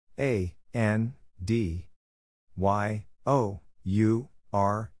A, N, D, Y, O, U,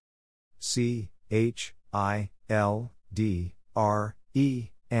 R, C, H, I, L, D, R, E,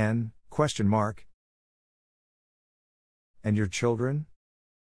 N, ? And your children?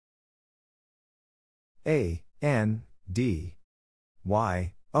 A, N, D,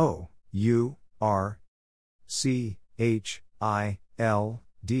 Y, O, U, R, C, H, I, L,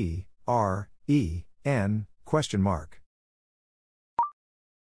 D, R, E, N, ?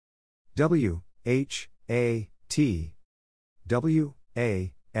 W, H, A, T, W,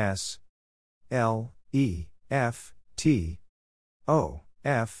 A, S, L, E, F, T, O,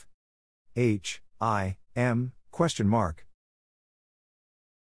 F, H, I, M, ?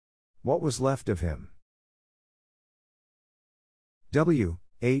 What was left of him? W,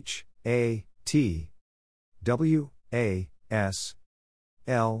 H, A, T, W, A, S,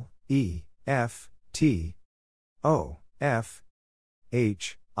 L, E, F, T, O, F,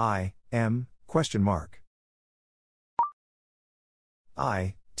 H, I, M, ?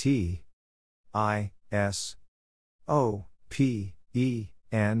 I, T, I, S, O, P, E,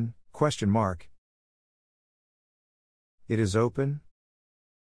 N, ? It is open?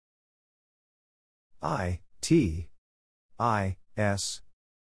 I, T, I, S,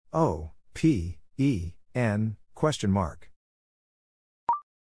 O, P, E, N, ?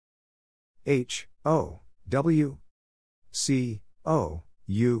 H, O, W, C, O,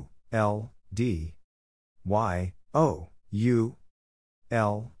 U, L, D, Y, O, U,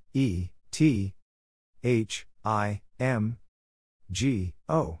 L, E, T, H, I, M, G,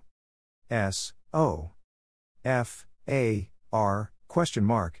 O, S, O, F, A, R, ?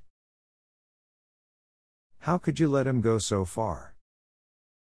 How could you let him go so far?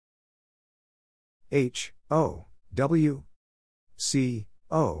 H, O, W, C,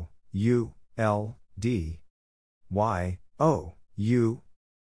 O, U, L, D, Y, O, U,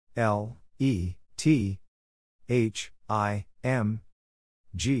 L, E, T, H, I, M,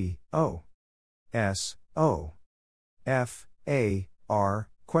 G, O, S, O, F, A, R, ?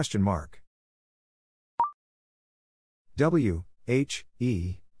 W, H,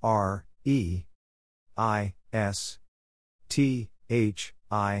 E, R, E, I, S, T, H,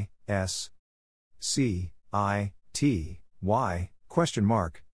 I, S, C, I, T, Y, ?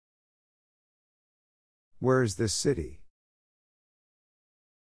 Where is this city?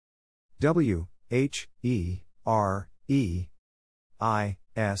 W, H, E, R, E, I,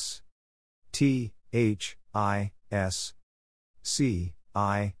 S, T, H, I, S, C,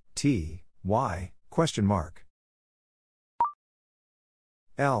 I, T, Y, ?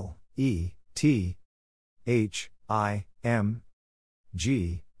 L, E, T, H, I, M,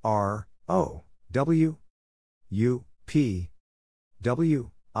 G, R, O, W, U, P, W,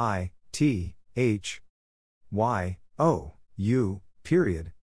 I, T, H, Y, O, U,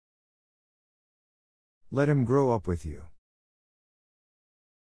 period. Let him grow up with you.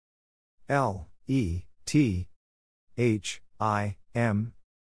 L, E, T, H, I, M,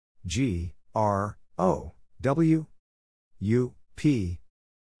 G, R, O, W, U, P,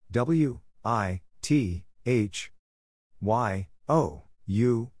 W, I, T, H, Y, O,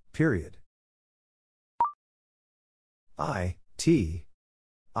 U, period. I, T,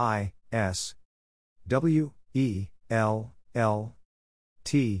 I, S, W, E, L, L,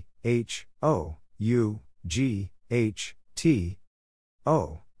 T, H, O, U, G, H, T,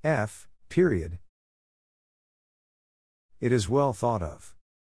 O, F, period. It is well thought of.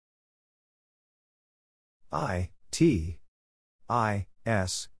 I, T, I,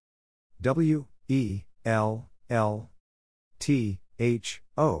 S, W, E, L, L, T, H,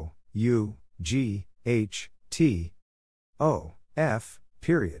 O, U, G, H, T, O, F,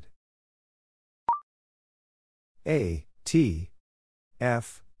 period. A, T,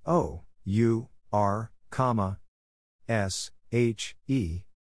 F, O, U, R, comma, S, H, E,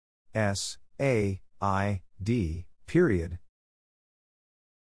 S, A, I, D, period.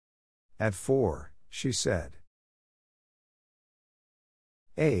 At 4, she said.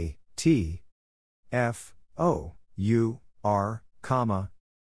 A, T, F, O, U, R, comma,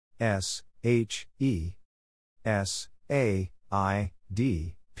 S, H, E, S, A, I,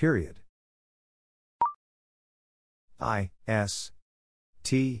 D, period. I, S,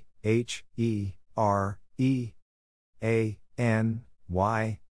 T, H, E, R, E, A, N,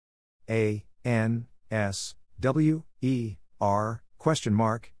 Y, A, N, S, W, E, R, ?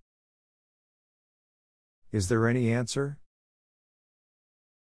 Is there any answer?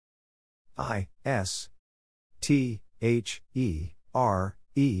 I, S, T, H, E, R,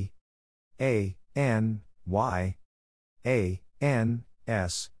 E, A, N, Y, A, N,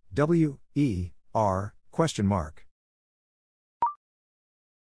 S, W, E, R, ?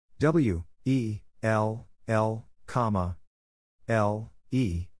 W, E, L, L, comma, L,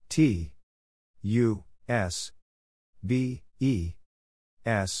 E, T, U, S, B, E,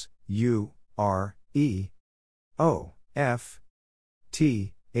 S, U, R, E, O, F,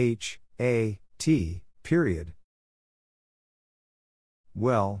 T, H, A, T, period.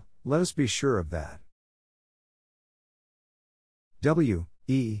 Well, let us be sure of that. W,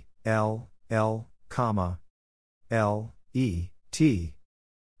 E, L, L, comma, L, E, T,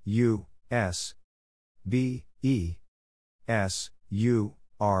 U, S, B, E, S, U,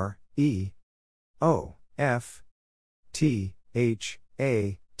 R, E, O, F, T, H,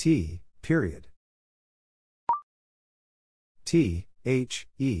 A, T, period. T, H,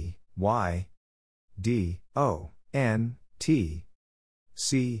 E, Y, D, O, N, T,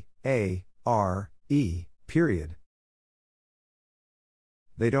 C, A, R, E, period.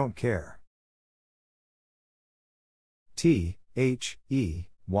 They don't care. T, H, E,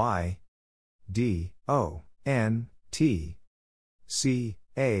 Y, D, O, N, T, C,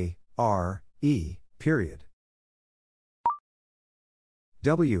 A, R, E, period.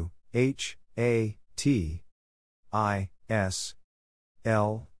 W, H, A, T, I, S,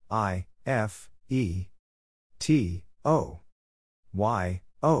 L, I, F, E, T, O, Y,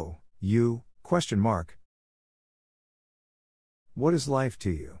 O, U, question mark. What is life to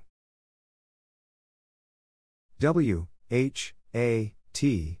you? W, H, A,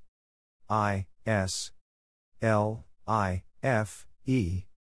 T, I, S, L, I, F, E,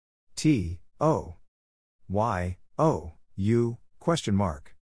 T, O, Y, O, U, question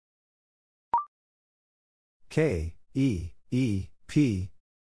mark. K, E, E, P,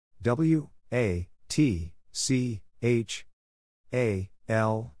 W, A, T, C, H, A,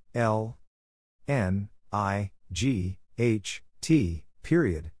 L, L, N, I, G, H, T,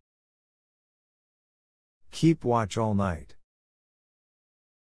 period. Keep watch all night.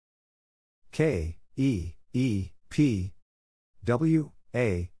 K, E, E, P, W,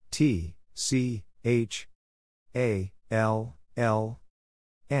 A, T, C, H, A, L, L,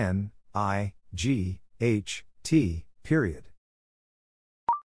 N, I, G, H, T, period.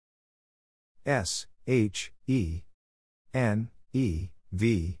 S, H, E, N, E,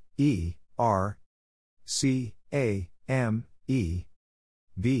 V, E, R, C, A, M, E,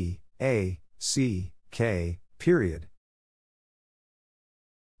 B, A, C, K, period.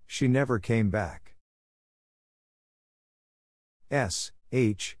 She never came back. S,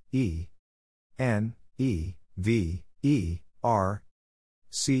 H, E, N, E, V, E, R,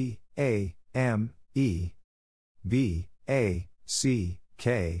 C, A, M, E, B, A, C,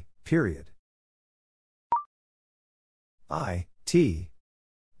 K, period. I, T,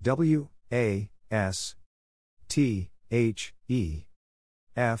 W, A, S, T, H, E,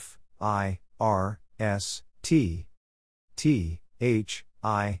 F, I, R, S, T, T, H,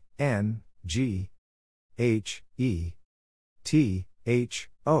 I, N, G, H, E, T, H,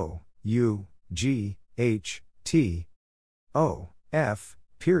 O, U, G, H, T, O, F,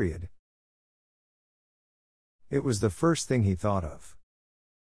 period. It was the first thing he thought of.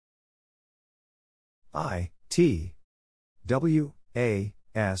 I, T, W, A,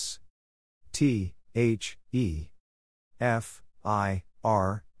 S, T, H, E, F, I,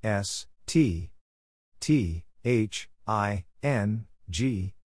 R, S, T, T, H, I, N,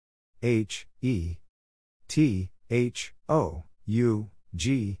 G, H, E, T, H, O, U,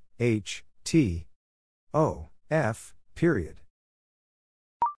 G, H, T, O, F, period.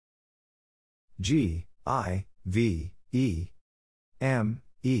 G, I, V, E, M,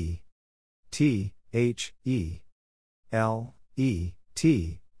 E, T, H, E, L, E,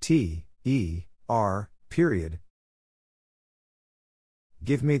 T, T, E, R, period.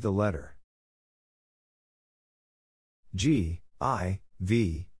 Give me the letter. G, I,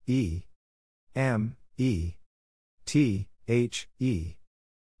 V, E, M, E, T, H, E,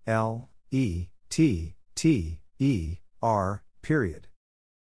 L, E, T, T, E, R, period.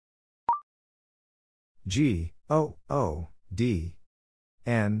 G, O, O, D,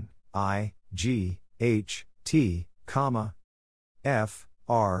 N, I, G, H, T, comma, F,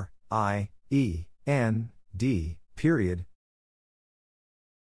 R, I, E, N, D, period.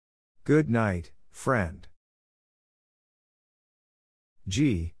 Good night, friend.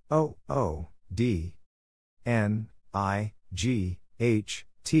 G, O, O, D, N, I, G, H,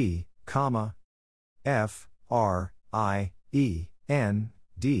 T, comma, F, R, I, E, N,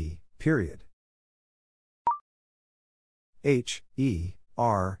 D, period. H, E,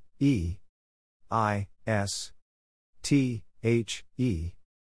 R, E, I, S, T, H, E,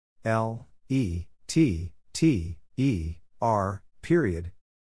 L, E, T, T, E, R, period.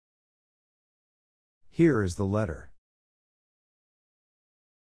 Here is the letter.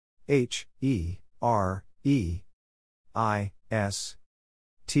 H E R E I S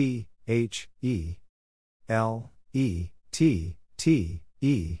T H E L E T T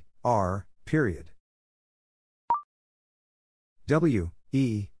E R period. W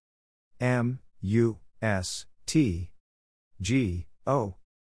E M U S T G O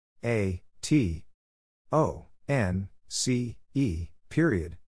A T O N C E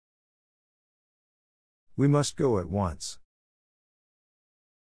period. We must go at once.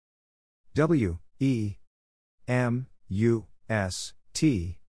 W E M U S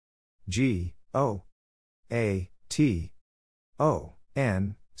T G O A T O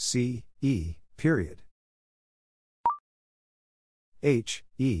N C E period. H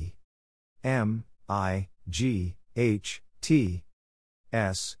E M I G H T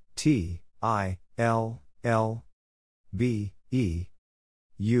S T I L L B E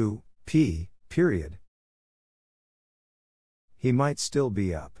U P period. He might still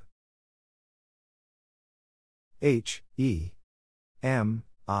be up. H E M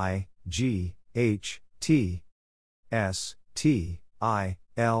I G H T S T I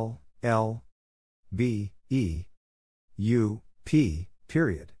L L B E U P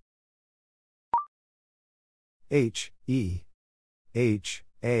period. H E H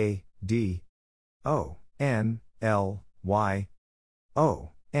A D O N L Y O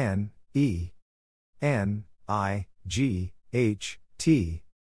N E N I G H T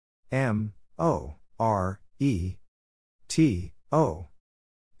M O R E T O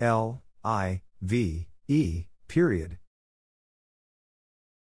L I V E period.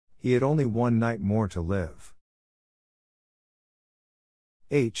 He had only one night more to live.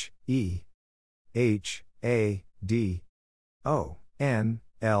 H E H A D O N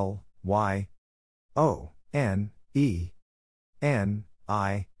L Y O N E N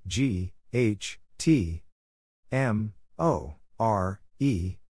I G H T M O R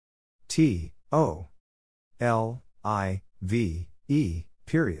E T O L I V E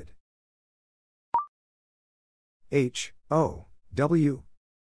period. H O W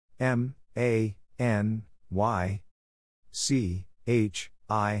M A N Y C H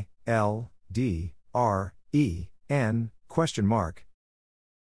I L D R E N question mark.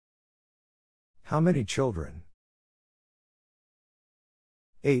 How many children?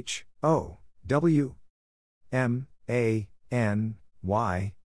 H O W M A N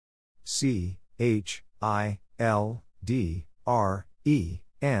Y C H I L D R E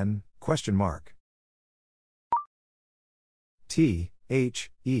N question mark. T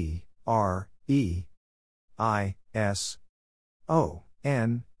H E R E I S O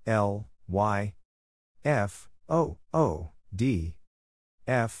N L Y F O O D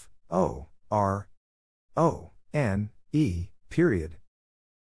F O R O N E period.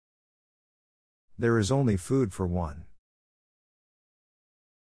 There is only food for one.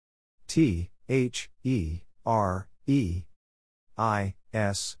 T H E R E I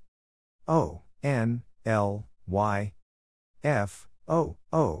S O N L Y F O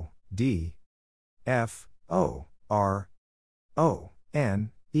O D F O R O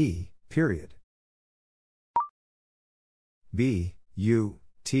N E period. B U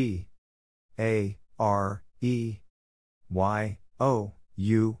T A R E Y O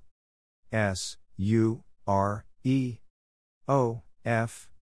U S U R E O F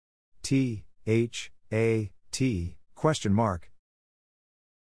T H A T question mark.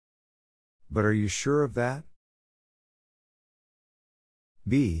 But are you sure of that?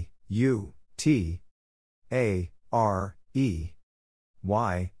 B U T A R E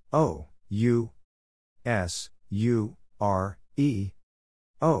Y O U S U R E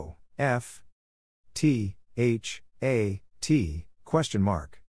O F T H A T question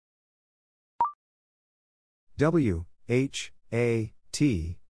mark. W H A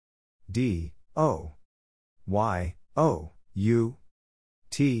T D O Y O U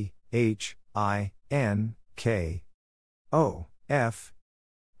T H I N K O F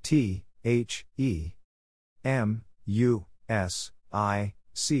T H E M U S I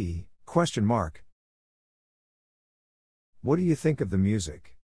C question mark. What do you think of the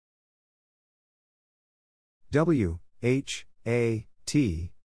music? W H A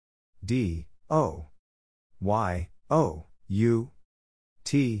T D O Y O U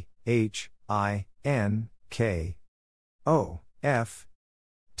T H I N K O F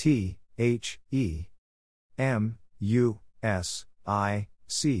T H E M U S I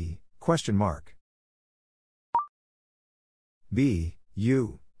C question mark. B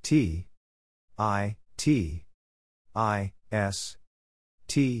U T I T I S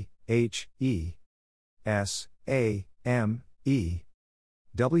T H E S A M E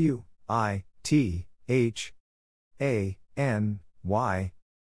W I T H A N Y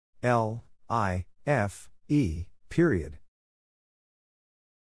L, I, F, E, period.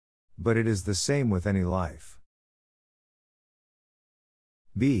 But it is the same with any life.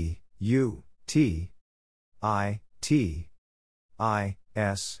 B, U, T, I, T, I,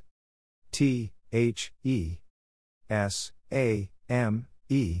 S, T, H, E, S, A, M,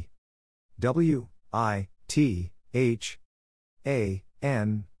 E, W, I, T, H, A,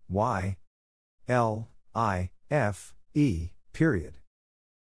 N, Y, L, I, F, E, period.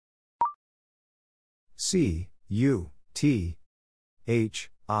 C, U, T, H,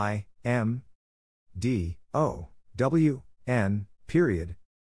 I, M, D, O, W, N, period.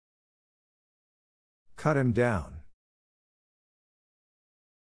 Cut him down.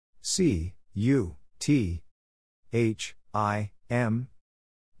 C, U, T, H, I, M,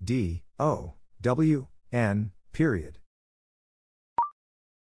 D, O, W, N, period.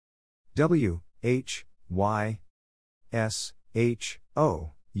 W, H, Y, S, H,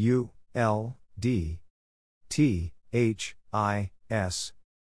 O, U, L, D, T, H, I, S,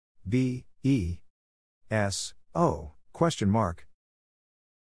 B, E, S, O, question mark.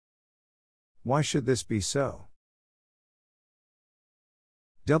 Why should this be so?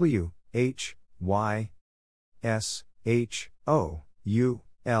 W, H, Y, S, H, O, U,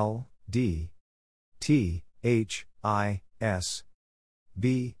 L, D, T, H, I, S,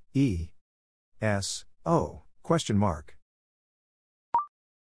 B, E, S, O, question mark.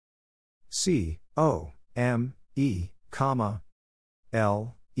 C, O, M, E, comma,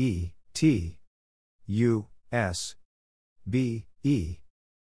 L, E, T, U, S, B, E,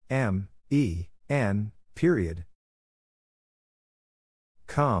 M, E, N, period.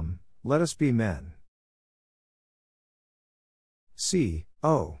 Come, let us be men. C,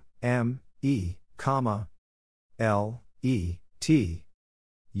 O, M, E, comma, L, E, T,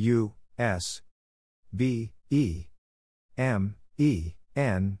 U, S, B, E, M, E,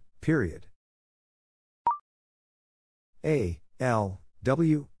 N, period. A, L,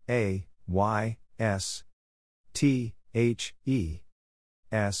 W, A, Y, S, T, H, E,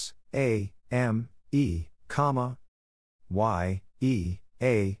 S, A, M, E, comma, Y, E,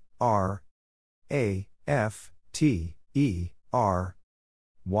 A, R, A, F, T, E, R,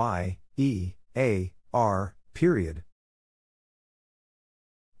 Y, E, A, R, period.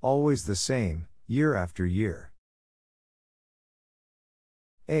 Always the same, year after year.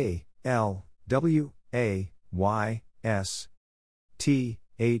 A, L, W, A, Y, S, T,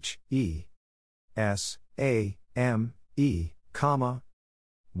 H, E, S, A, M, E, comma,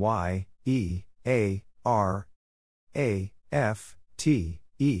 Y, E, A, R, A, F, T,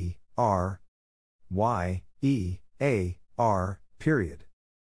 E, R, Y, E, A, R, period.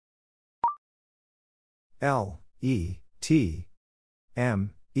 L, E, T,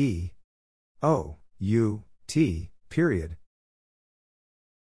 M, E, O, U, T, period.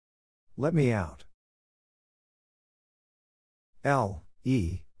 Let me out. L,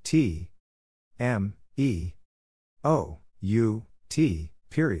 E, T, M, E, O, U, T,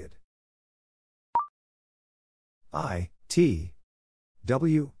 period. I, T,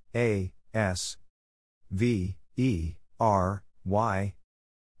 W, A, S, V, E, R, Y,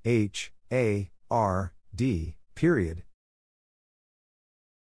 H, A, R, D, period.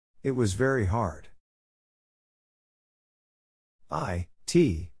 It was very hard. I,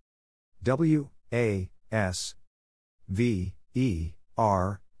 T, W, A, S, V, E,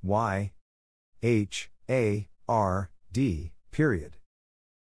 R, Y, H, A, R, D, period.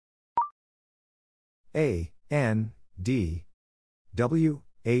 A, N, D, W,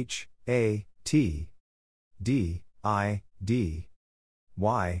 H, A, T, D, I, D,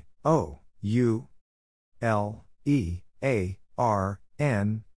 Y, O, U, L, E, A, R,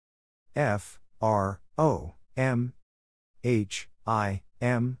 N, F, R, O, M, H, I,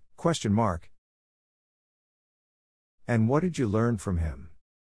 M, question mark. And what did you learn from him?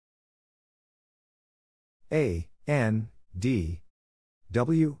 A, N, D,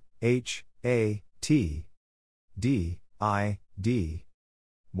 W, H, A, T, D, I, D,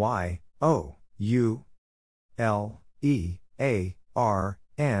 Y, O, U, L, E, A, R,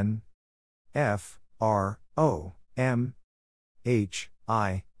 N, F, R, O, M, H,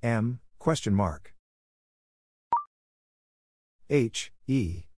 I, M, question mark. H,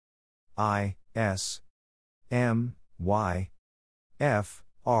 E, I, S, M, Y, F,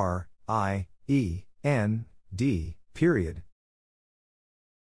 R, I, E, N, D, period.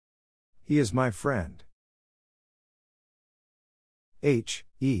 He is my friend. H,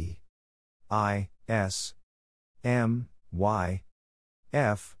 E, I, S, M, Y,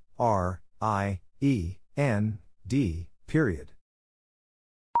 F, R, I, E, N, D, period.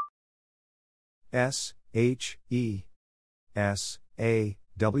 S, H, E, S, A,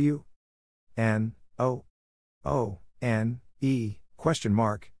 W N O O N E question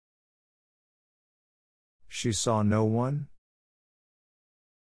mark. She saw no one.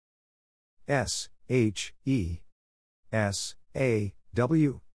 S H E S A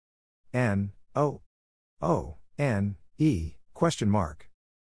W N O O N E question mark.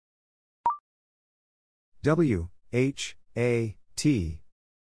 W H A T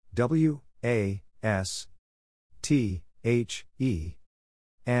W A S T H E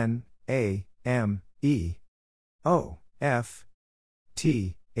N A M E O F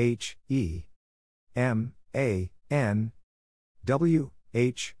T H E M A N W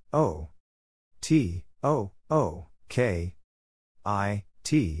H O T O O K I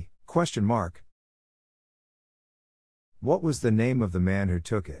T question mark. What was the name of the man who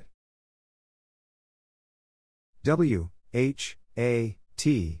took it? W H A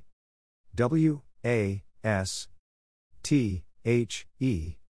T W A S T H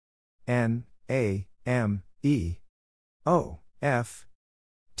E N A M E O F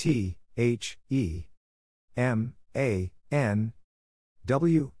T H E M A N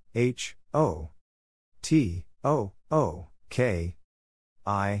W H O T O O K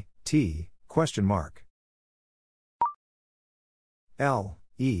I T question mark. L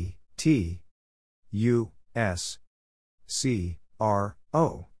E T U S C R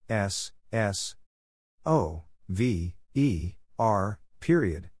O S S O V E R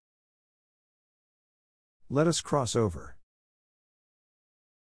period. Let us cross over.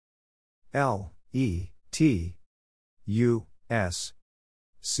 L E T U S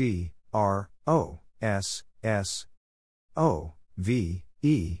C R O S S O V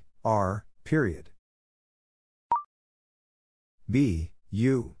E R period. B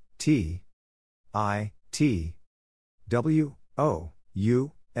U T I T W O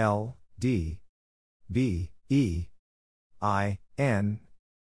U L D B E I N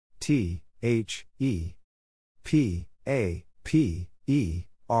T H E P A P E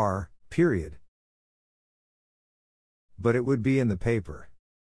R period. But it would be in the paper.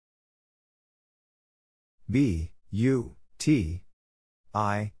 B U T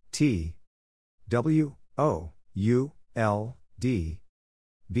I T W O U L D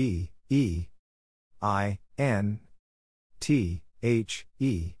B E I N T H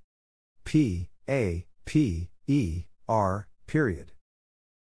E P A P E R period.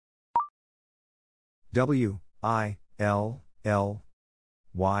 W I L L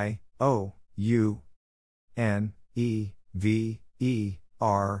Y O U N E V E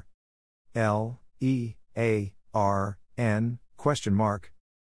R L E A R N question mark.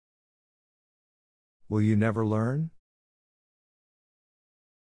 Will you never learn?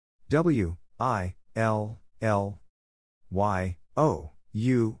 W I L L Y O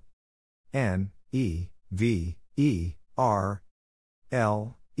U N E V E R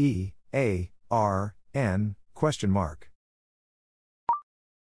L E A R N question mark.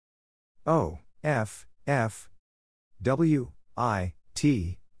 O F F W I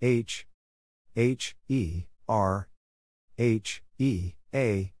T H H E R H E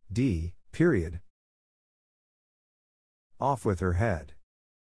A D period. Off with her head.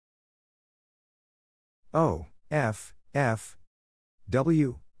 O F F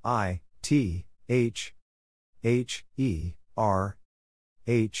W I T H H E R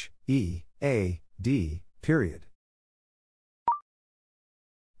H E A D period.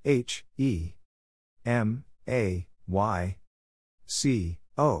 H E M A Y C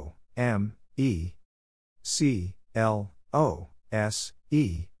O M E C L O S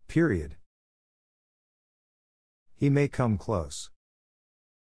E period. He may come close.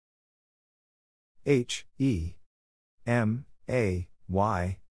 H E M A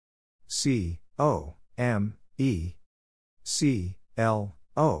Y C O M E C L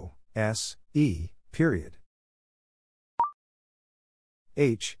O S E period.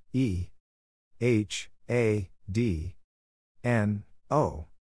 H E H A D N O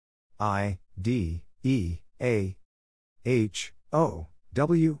I D E A H O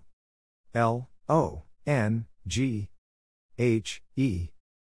W L O N G H E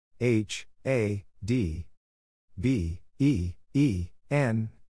H A D B E E N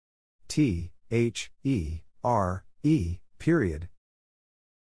T H E R E period.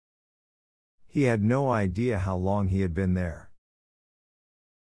 He had no idea how long he had been there.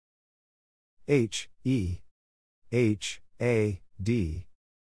 H E H A D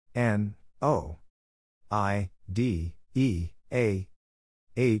N O I D E A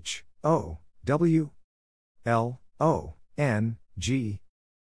H O W L O N G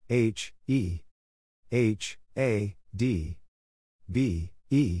H E H A D B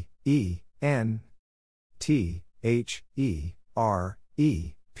E E N T H E R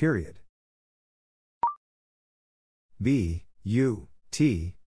E, period. B, U,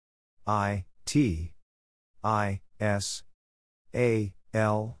 T, I, T, I, S, A,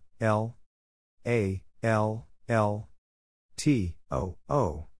 L, L, A, L, L, T, O,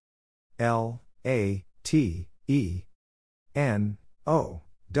 O, L, A, T, E, N, O,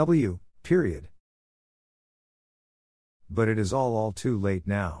 W, period. But it is all too late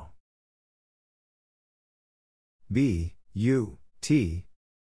now. B, U, T,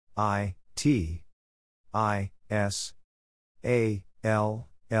 I, T, I, S, A, L,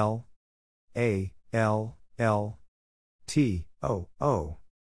 L, A, L, L, T, O, O,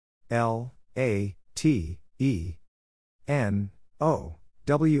 L, A, T, E, N, O,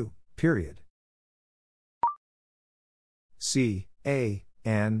 W, period. C, A,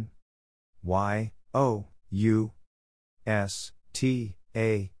 N, Y, O, U, S, T,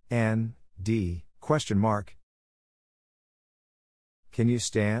 A, N, D, question mark. Can you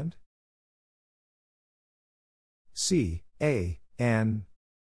stand? C, A, N,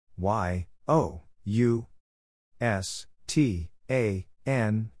 Y, O, U, S, T, A,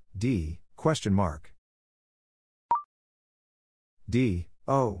 N, D, question mark. D,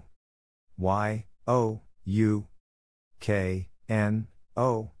 O, Y, O, U, K, N,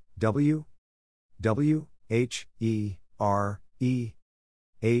 O, W, W, H, E, R, E,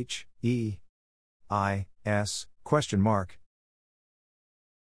 H, E, I, S, question mark.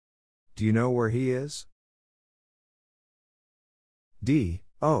 Do you know where he is? D,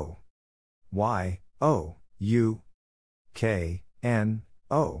 O, Y, O, U, K, N,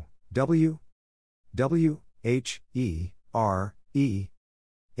 O, W, W, H, E, R, E,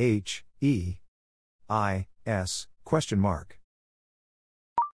 H, E, I, S, question mark.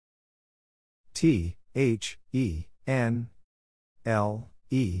 T, H, E, N, L,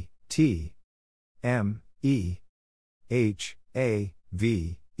 E, T, M, E, H, A,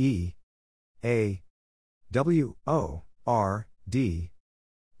 V, E, A, W, O, R, D,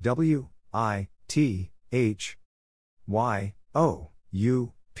 W, I, T, H, Y, O,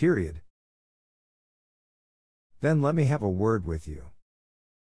 U, period. Then let me have a word with you.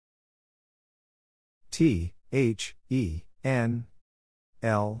 T, H, E, N,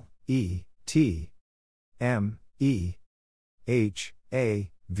 L, E, T, M, E, H,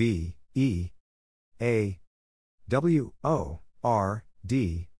 A, V, E, A, W, O, R,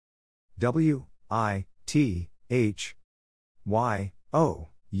 D, W, I, T, H, Y, O,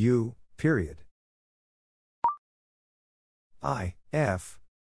 U, period. I, F,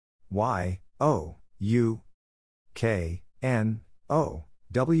 Y, O, U, K, N, O,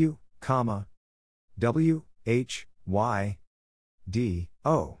 W, comma, W, H, Y, D,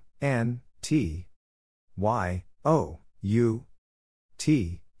 O, N, T, Y, O, U,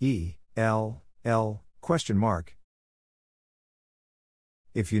 T, E, L, L, question mark.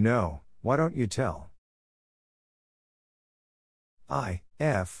 If you know, why don't you tell? I,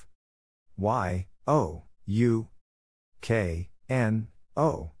 F, Y, O, U, K, N,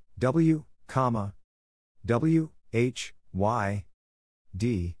 O, W, comma, W, H, Y,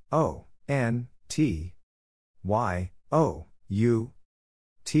 D, O, N, T, Y, O, U,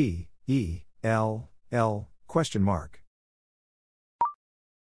 T, E, L, L, question mark.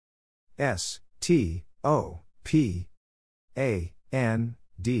 S, T, O, P, A, N,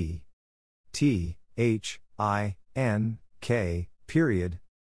 D, T, H, I, N, K, period.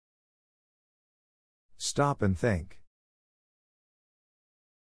 Stop and think.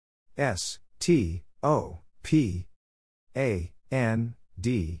 S, T, O, P, A, N,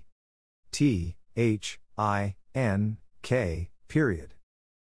 D, T, H, I, N, K, period.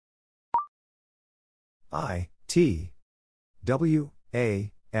 I, T, W,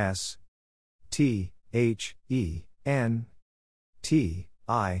 A, S, T, H, E, N, T,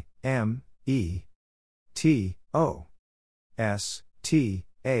 I, M, E, T, O, S, T,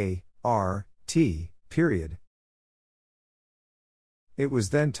 A, R, T, period. It was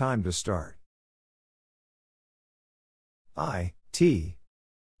then time to start. I, T,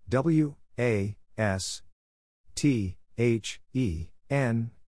 W, A, S, T, H, E,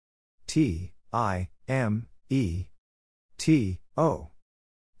 N, T, I, M, E, T, O,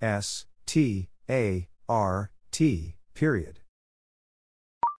 S, T, A, R, T, period.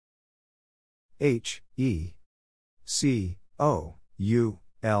 H, E, C, O, U,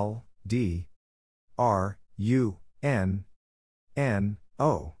 L, D, R, U, N, N,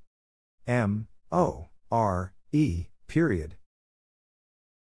 O, M, O, R, E, period.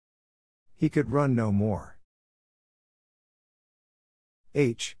 He could run no more.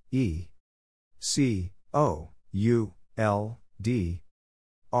 H, E, C, O, U, L, D,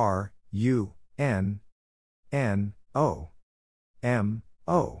 R, U, N, N, O, M,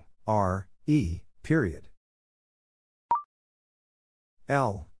 O, R, E, period.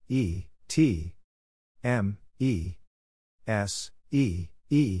 L, E, T, M, E, S, E,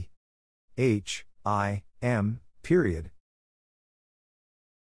 E, H, I, M, period.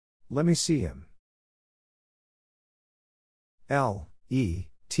 Let me see him. L, E,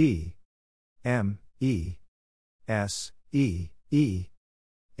 T, M, E, S, E, E,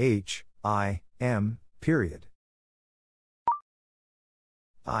 H, I, M, period.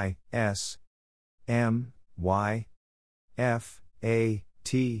 I, S, M, Y, F, A,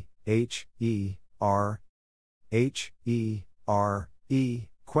 T, H, E, R, H, E, R, E,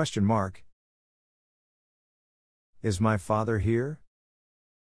 question mark. Is my father here?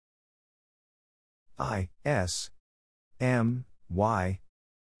 I, S, M, Y,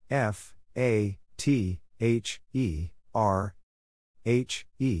 F, A, T, H, E, R, H,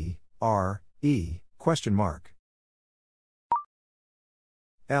 E, R, E, question mark.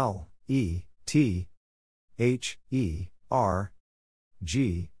 L, E, T, H, E, R,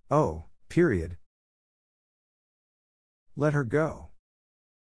 G, O, period. Let her go.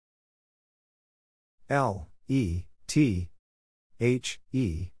 L, E, T, H,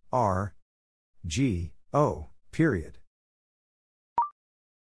 E, R, G, O, period.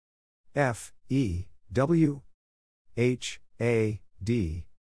 F, E, W, H, A, D,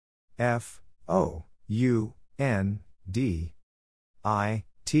 F, O, U, N, D, I,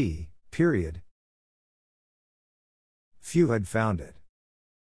 T, period. Few had found it.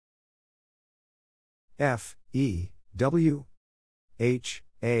 F, E, W, H,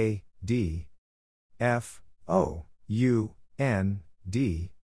 A, D, F, O, U, N,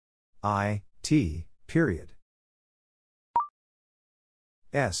 D, I, T, period.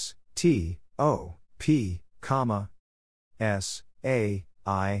 S, T, O, P, comma, S, A,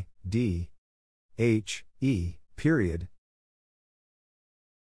 I, D, H, E, period.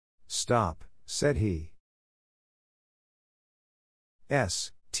 Stop, said he.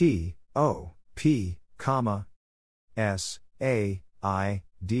 S, T, O, P, comma, S, A, I,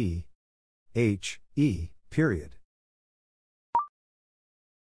 D, H, E, period.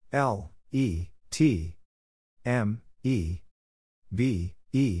 L, E, T, M, E, B,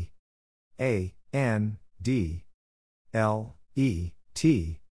 E, A, N, D, L, E,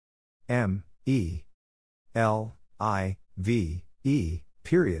 T, M, E, L, I, V, E,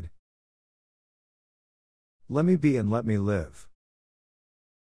 period. Let me be and let me live.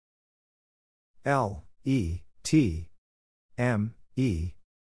 L, E, T, M, E,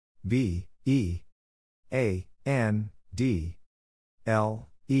 B, E, A, N, D, L,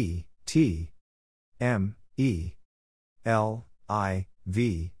 E, T, M, E, L, I,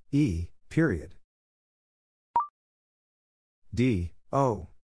 V, E, period. D, O,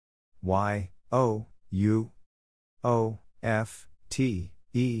 Y, O, U, O, F, T,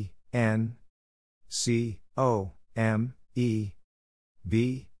 E, N, C, O, M, E,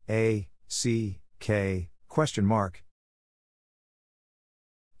 B, A, C, K, question mark.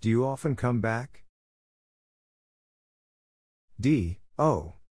 Do you often come back? D,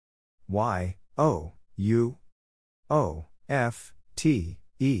 O, Y, O, U, O, F, T,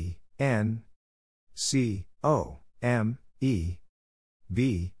 E, N, C, O, M, E,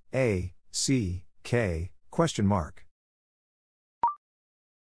 B, A, C, K, question mark.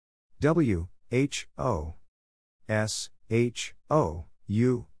 W, H, O, S, H, O,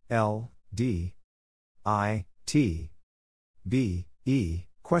 U, L, D, I, T, B, E,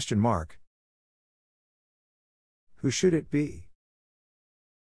 question mark. Who should it be?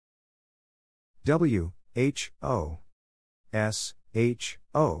 W, H, O, S, H,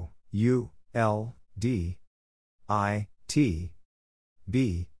 O, U, L, D, I, T,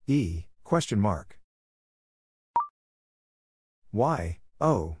 B, E, question mark. Y,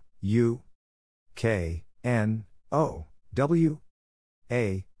 O, U, K, N, O, W,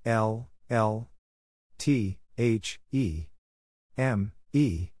 A, L, L, T, H, E, M,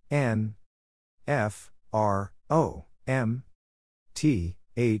 E, N, F, R, O, M, T,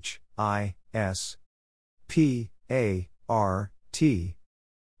 H, I, S, P, A, R, T,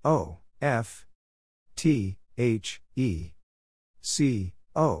 O, F, T, H, E, C,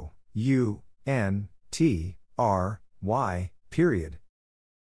 O, U, N, T, R, Y, period.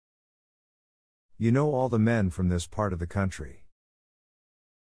 You know all the men from this part of the country.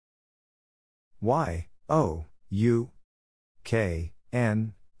 Y, O, U, K,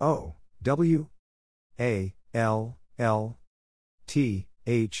 N, O, W, A, L, L, T,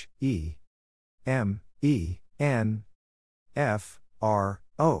 H, E, M, E, N, F, R,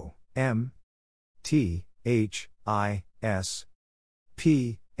 O, M, T, H, I, S,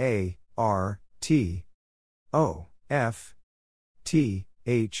 P, A, R, T, O, F, T,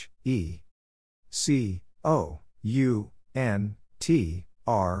 H, E, C, O, U, N, T,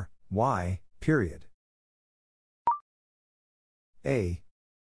 R, Y, period. A,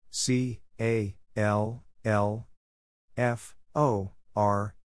 C, A, L, L, F, O,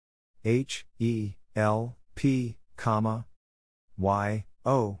 R, H, E, L, P, comma, Y,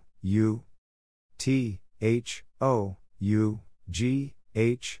 O, U, T, H, O, U, G,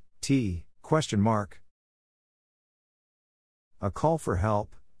 H, T, question mark. A call for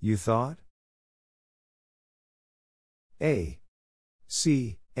help, you thought? A,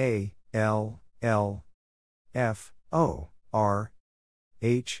 C, A, L, L, F, O, R,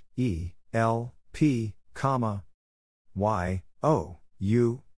 H, E, L, P, comma, Y, O,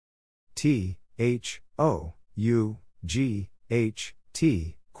 U, T, H, O, U, G, H,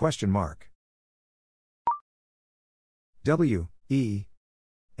 T, question mark. W, E,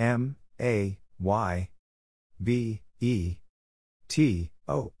 M, A, Y, B, E, T,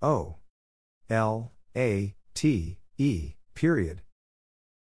 O, O, L, A, T, E, period.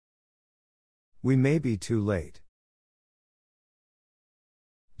 We may be too late.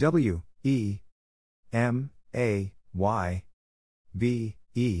 W, E, M, A, Y, B,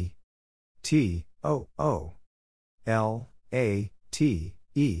 E, T, O, O, L, A, T,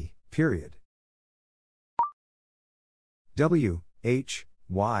 E, period. W, H,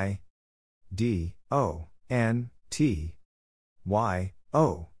 Y, D, O, N, T, Y,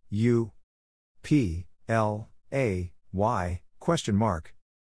 O, U, P, L, A, Y, question mark.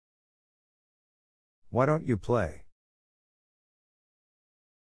 Why don't you play?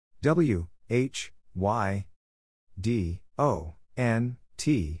 W, H, Y, D, O, N,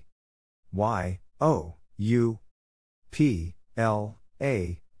 T, Y, O, U, P, L,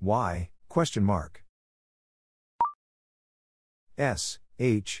 A, Y, question mark. S,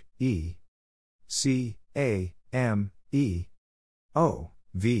 H, E, C, A, M, E, O,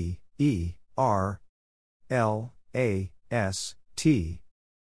 V, E, R, L, A, S, T,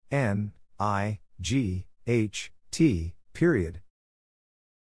 N, I, G, H, T, period.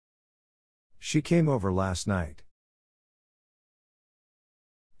 She came over last night.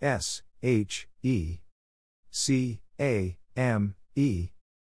 S, H, E, C, A, M, E,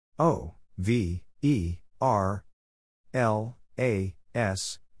 O, V, E, R, L, A,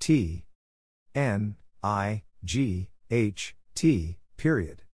 S, T, N, I, G, H, T,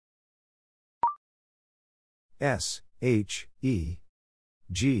 period. S, H, E,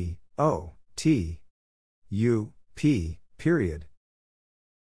 G, O, T, U, P, period.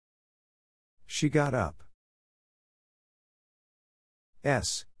 She got up.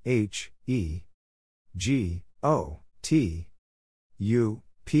 S, H, E, G, O, T, U,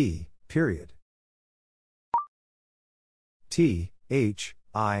 P, period. T, H,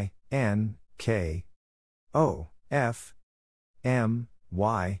 I, N, K, O, F, M,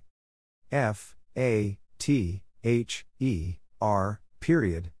 Y, F, A, T, H, E, R,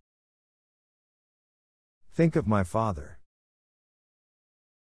 period. Think of my father.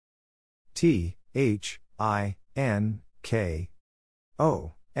 T, H, I, N, K,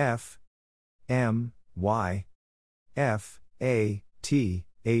 O, F, M, Y, F, A, T,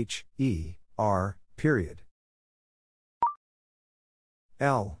 H, E, R, period.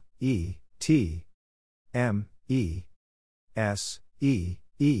 L, E, T, M, E, S, E,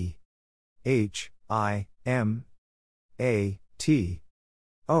 E, H, I, M, A, T,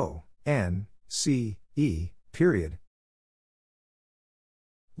 O, N, C, E, period.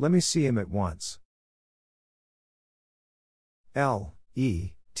 Let me see him at once. L,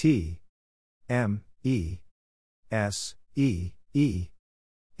 E, T, M, E, S, E, E,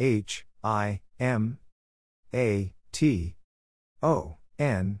 H, I, M, A, T, O,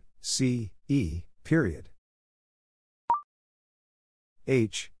 N, C, E, period.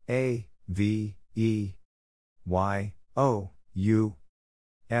 H, A, V, E, Y, O, U,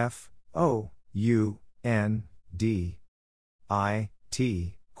 F, O, U, N, D, I,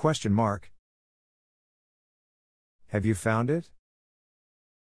 T, question mark. Have you found it?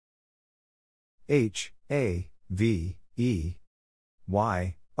 H, A, V, E,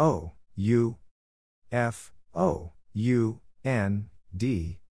 Y, O, U, F, O, U, N,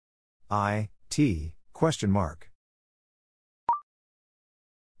 D, I, T, question mark.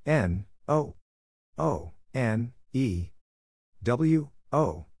 N, O, O, N, E, W,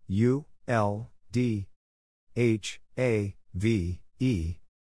 O, U, L, D, H, A, V, E,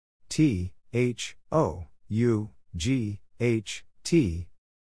 T, H, O, U, G, H, T,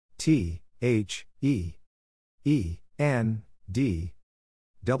 T, H, E, E, N, D,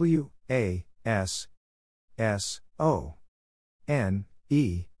 W, A, S, S, O, N,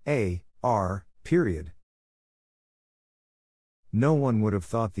 E, A, R, period. No one would have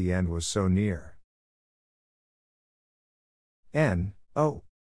thought the end was so near. N, O,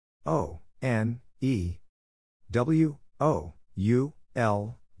 O, N, E, W, O, U,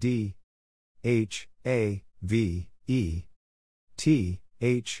 L, D, H, A, V, E, T,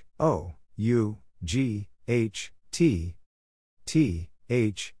 H, O, U, G, H, T, T,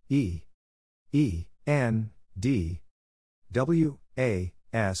 H, E, E, N, D, W, A,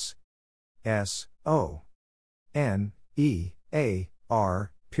 S, S, O, N, E, A,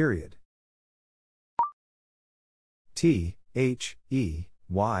 R, period. T, H, E,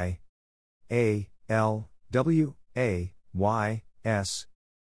 Y, A, L, W, A, Y, S,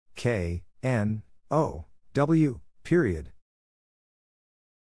 K, N, O, W, period.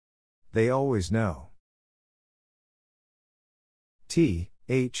 They always know. T,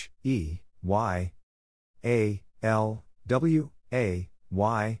 H, E, Y, A, L, W, A,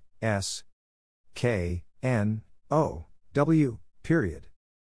 Y, S, K, N, O, W, period.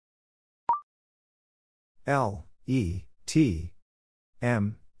 L, E, T,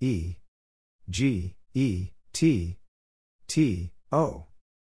 M, E, G, E, T, T, O,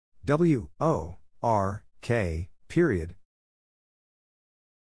 W, O, R, K, period.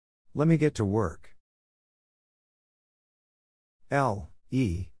 Let me get to work. L,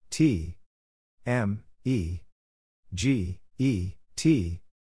 E, T, M, E, G, E, T,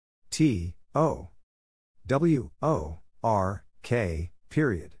 T, O, W, O, R, K,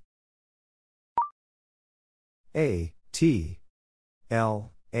 period. A, T,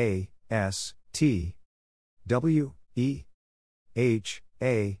 L, A, S, T, W, E, H,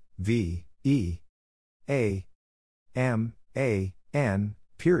 A, V, E, A, M, A, N,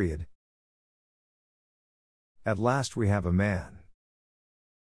 period. At last we have a man.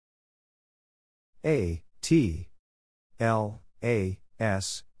 A, T, L, A,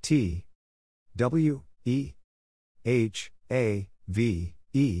 S, T, W, E, H, A, V,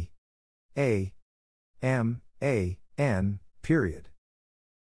 E, A, M, A, N, period.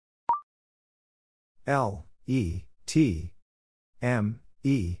 L, E, T, M,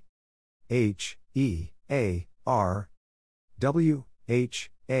 E, H, E, A, R, W,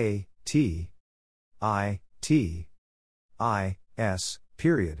 H, A, T, I, T, I, S,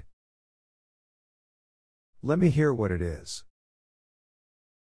 period. Let me hear what it is.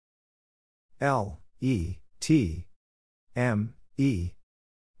 L, E, T, M, E,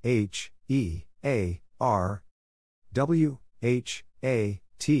 H, E, A, R, W, H, A,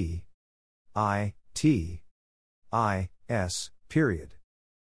 T, I, T, I, S, period.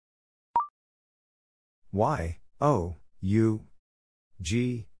 Y, O, U,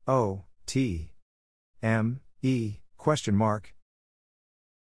 G, O, T, M, E, question mark.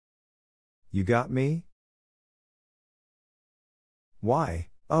 You got me? Y,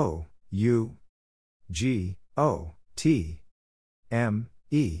 O, U, G, O, T, M,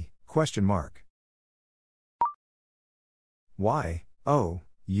 E, question mark. Y, O,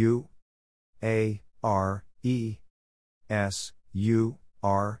 U, A, R, E, S, U,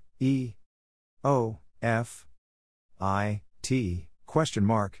 R, E, O, F, I, T, question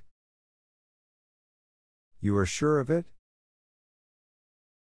mark. You are sure of it?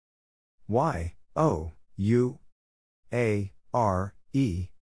 Y, O, U, A, R, E,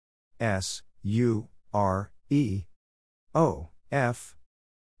 S, U, R, E, O, F,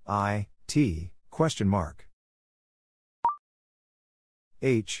 I, T, question mark.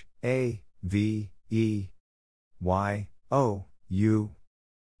 H, A, V, E, Y, O, U,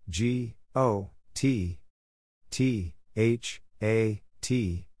 G, O, T, T, H, A,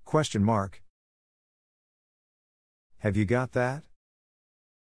 T, question mark. Have you got that?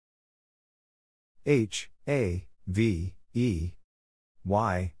 H, A, V, E,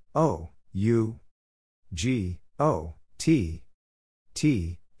 Y, O, U, G, O, T,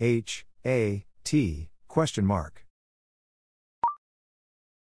 T, H, A, T, question mark.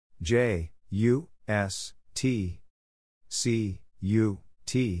 J, U, S, T, C, U,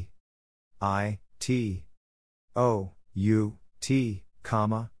 T, I, T, O, U, T,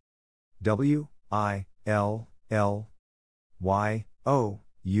 comma, W, I, L, L, Y, O,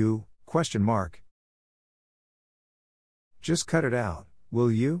 U, question mark. Just cut it out,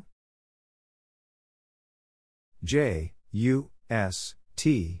 will you? J, U, S,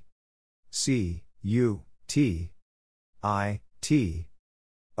 T, C, U, T, I, T,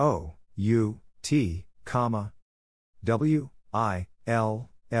 O, U, T, comma, W, I, L,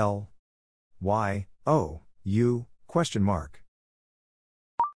 L, Y, O, U, question mark.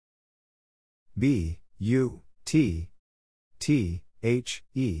 B, U, T, T, H,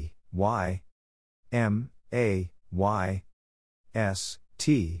 E, Y, M, A, Y, S,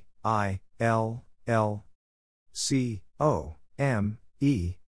 T, I, L, L, C, O, M,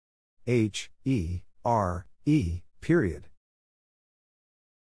 E, H, E, R, E, period.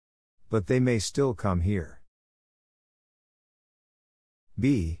 But they may still come here.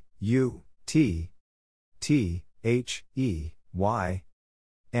 B, U, T, T, H, E, Y,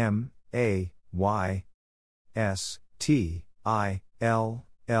 M, A, Y, S, T, I, L,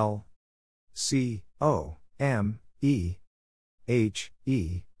 L, C, O, M, E, H,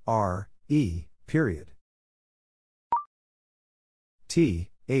 E, R, E, period. T,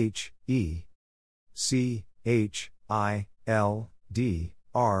 H, E, C, H, I, L, D,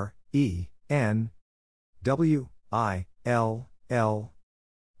 R, E, N, W, I, L, L,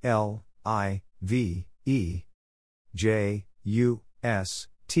 L, I, V, E, J, U, S,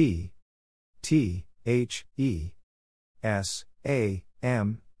 T, T, H, E, S, A,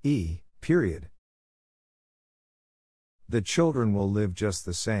 M, E, period. The children will live just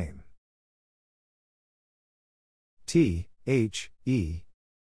the same. T, H, E,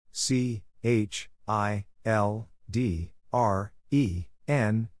 C, H, I, L, D, R, E,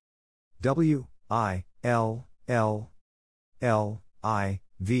 N, W, I, L, L, L, I,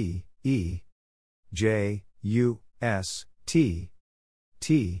 V, E, J, U, S, T,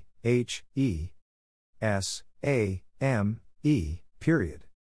 T, H, E, S, A, M, E, period.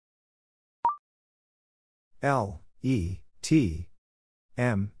 L, E, T,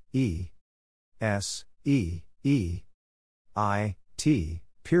 M, E, S, E, E, I, T,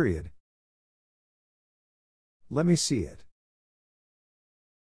 period. Let me see it.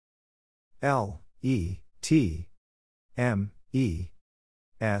 L, E, T, M, E,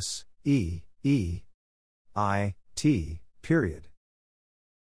 S, E, E, I, T, period.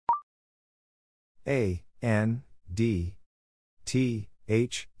 A, N, D, T,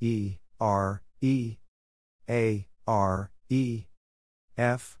 H, E, R, E, A, R, E,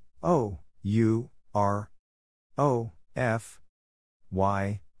 F, O, U, R, O, F,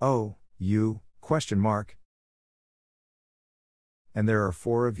 Y, O, U, question mark. And there are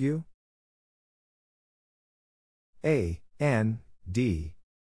 4 of you? A, N, D,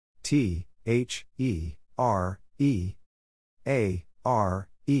 T, H, E, R, E, A, R,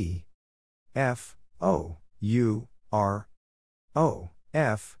 E, F, O, U, R, O,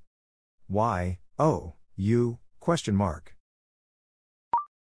 F, Y, O, U, question mark.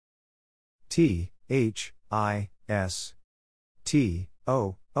 T, H, I, S, T,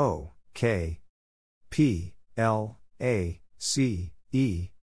 O, O, K, P, L, A, C, E,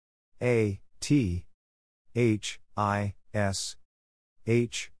 A, T, H, I, S,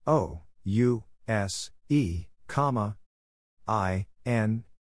 H, O, U, S, E, comma, I, N,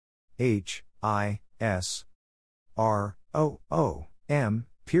 H, I, S, R, O, O, M,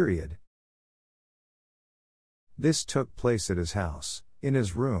 period. This took place at his house, in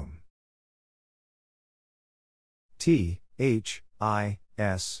his room. T, H, I,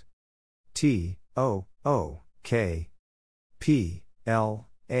 S, T, O, O, K, P, L,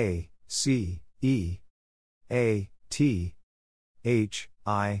 A, C, E, A, T, H,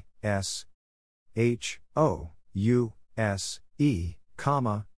 I, S, H, O, U, S, E,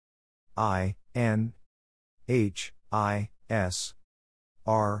 comma, I, N, H, I, S,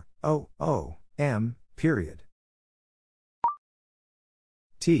 R, O, O, M, period.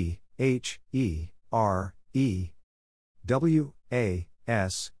 T, H, E, R, E, W, A,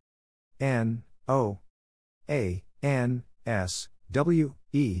 S, N, O, A, N, S, W,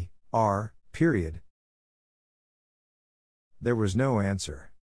 E, R, period. There was no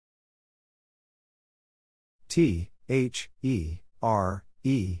answer. T, H, E, R,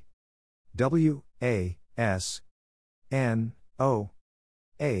 E, W, A, S, N, O,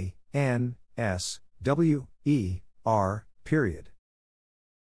 A, N, S, W, E, R, period.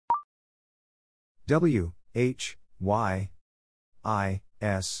 W, H, Y, I,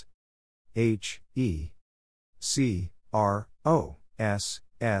 S, H, E, C, R, O, S,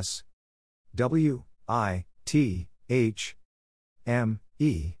 S, W, I, T, H, M,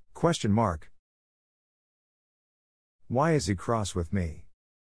 E, question mark. Why is he cross with me?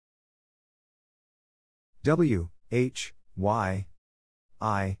 W, H, Y,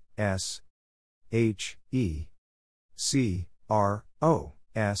 I, S, H, E, C, R, O,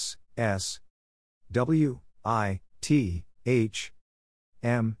 S, S, W, I, T, H,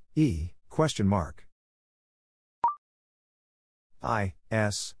 M, E, question mark. I,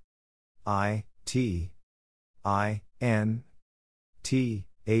 S, I, T, I, N, T,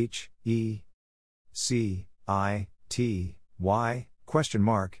 H, E, C, I, T, Y, question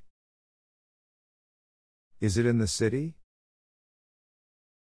mark. Is it in the city?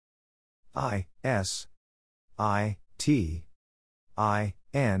 I, S, I, T, I,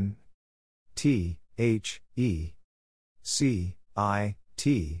 N, T, H, E, C, I,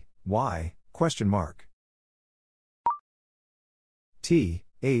 T, Y, question mark. T,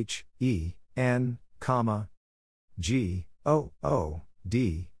 H, E, N, comma, G, O, O,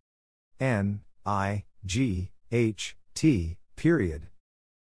 D, N, I, G, H, T, period.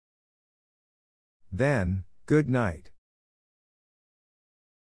 Then, good night.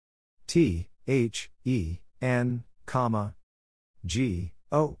 T, H, E, N, comma, G,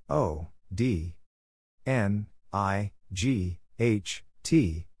 O, O, D, N, I, G, H,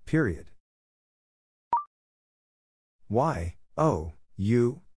 T, period. Y, O,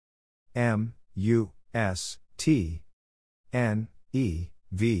 U, M, U, S, T, N, E,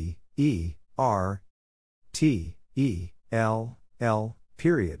 V, E, R, T, E, L, L,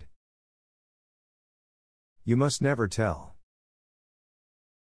 period. You must never tell.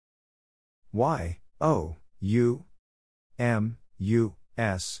 Y, O, U, M, U,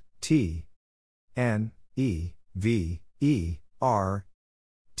 S, T, N, E, V, E, R,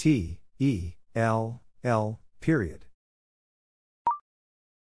 T, E, L, L, period.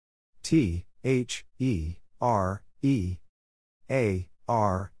 T, H, E, R, E, A,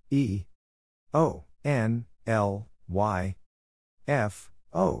 R, E, O, N, L, Y, F,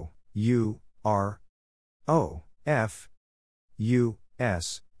 O, U, R, O, F, U,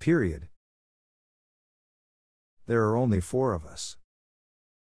 S, period. There are only 4 of us.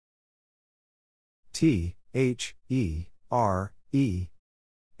 T, H, E, R, E,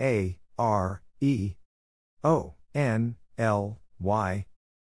 A, R, E, O, N, L, Y,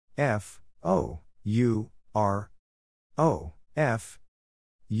 F, O, U, R, O, F,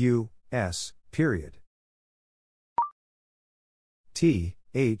 U, S, period. T,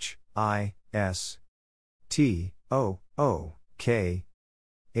 H, I, S, T, O, O, K,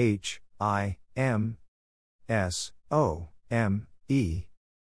 H, I, M, S, O, M, E,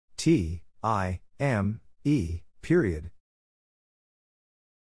 T, I, M, E, period.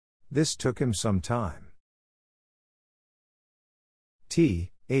 This took him some time.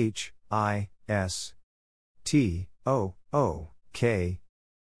 T, H, I, S, T, O, O, K,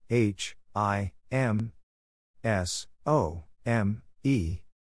 H, I, M, S, O, M, E,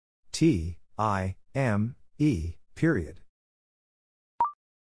 T, I, M, E, period.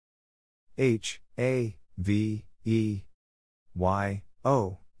 H, A, V, E, Y,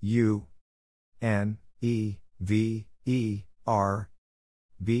 O, U, N, E, V, E, R,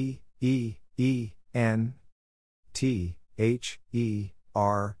 B, E, E, N, T, H, E,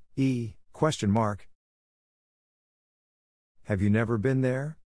 R, E, question mark. Have you never been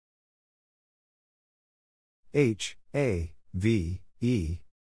there? H, A, V, E,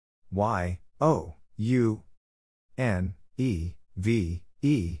 Y, O, U, N, E, V,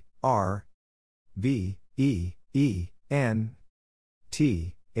 E, R, B, E, E, N,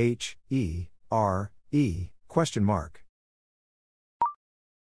 T, H, E, R, E, question mark.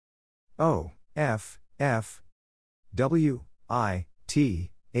 O, F, F, W, I,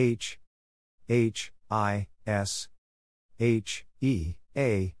 T, H, H, I, S, H, E,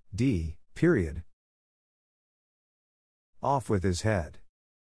 A, D, period. Off with his head.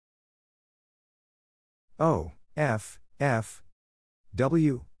 O, F, F,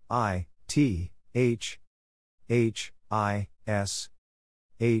 W, I, T, H, H, I, S,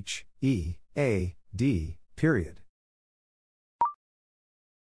 H, E, A, D, period.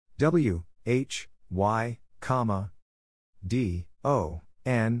 W, H, Y, comma, D, O,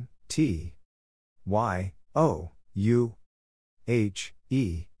 N, T, Y, O, U, H,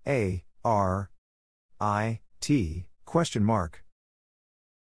 E, A, R, I, T, question mark.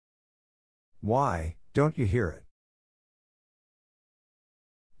 Why, don't you hear it?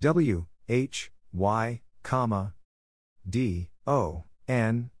 W, H, Y, comma, D, O,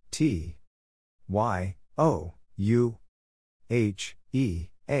 N, T, Y, O, U, H, E,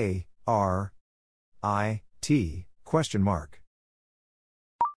 A, R, I, T, question mark.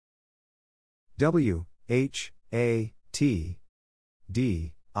 W, H, A, T,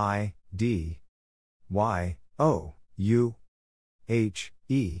 D, I, D, Y, O, U, H,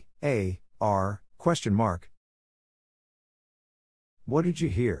 E, A, R, question mark. What did you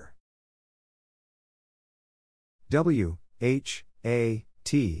hear? W, H, A,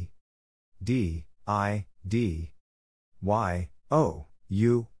 T, D, I, D, Y, O,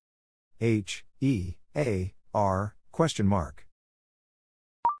 U, H, E, A, R, question mark.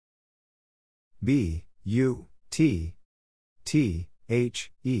 B, U, T, T,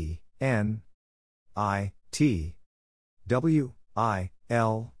 H, E, N, I, T, W, I,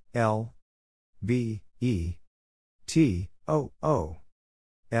 L, L, B, E, T, O, O,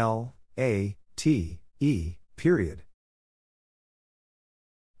 L, A, T, E, period.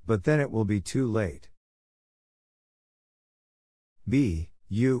 But then it will be too late. B,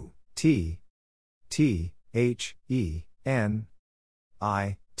 U, T, T, H, E, N,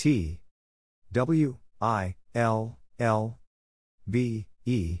 I, T, W, I, L, L, B,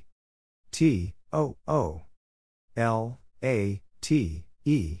 E, T, O, O, L, A, T,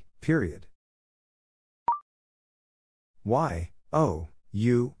 E, period. Y, O,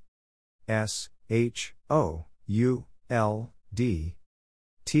 U, S, H, O, U, L, D,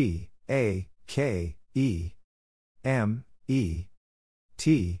 T, A, K, E, M, E,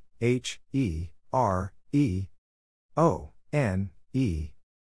 T, H, E, R, E, O, N, E,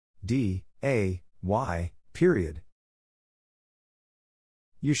 D, A, Y, period.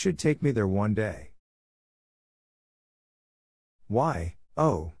 You should take me there one day. Y,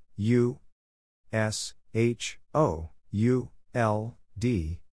 O, U, S, H, O, U, L,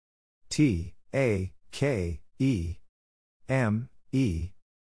 D, T, A, K, E, M, E,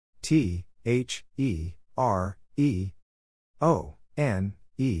 T, H, E, R, E, O, N,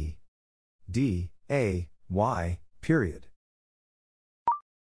 E, D, A, Y, period.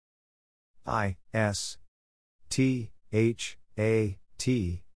 I, S, T, H, A,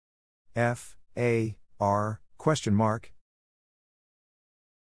 T, F, A, R, question mark.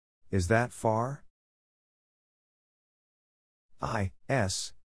 Is that far? I,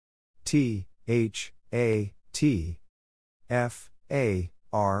 S, T, H, A, T, F, A,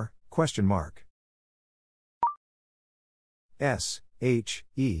 R, question mark. S, H,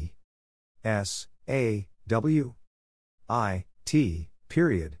 E, S, A, W, I, T,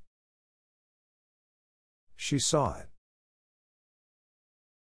 period. She saw it.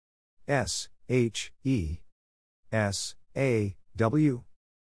 S, H, E, S, A, W,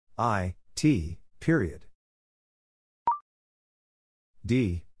 I, T, period.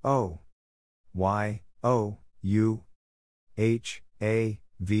 D, O, Y, O, U, H, A,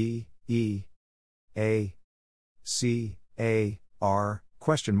 V, E, A, C, A, R,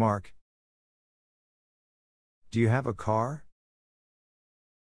 question mark. Do you have a car?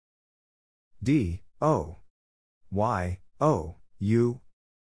 D, O, Y, O, U,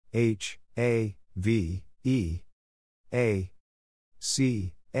 H, A, V, E, A,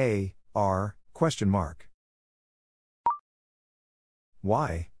 C, A, R, question mark.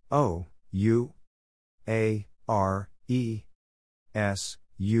 Y, O, U, A, R, E, S,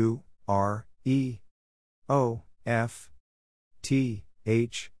 U, R, E, O, F, T,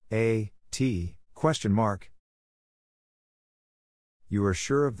 H, A, T, question mark. You are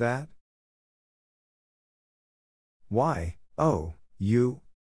sure of that? Y, O, U,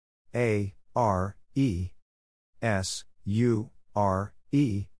 A, R, E, S, U, R,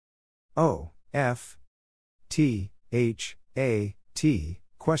 E, O, F, T, H, A, T,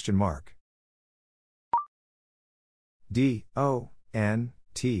 question mark. D, O, N,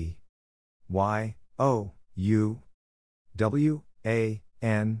 T, Y, O, U, W, A,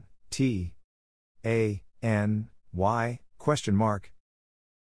 N, T, A, N, Y, question mark.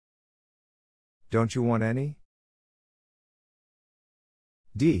 Don't you want any?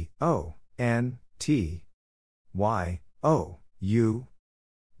 D, O, N, T, Y, O, U,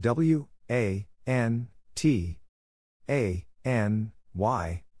 W, A, N, T, A, N,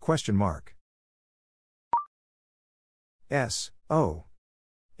 Y, question mark. S, O,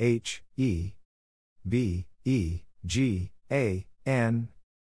 H, E, B, E, G, A, N,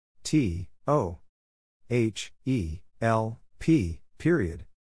 T, O, H, E, L, P, period.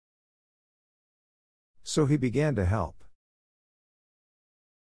 So he began to help.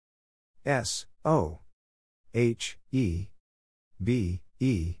 S, O, H, E, B,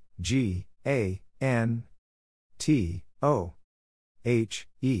 E, G, A, N, T, O, H,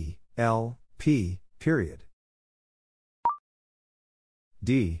 E, L, P, period.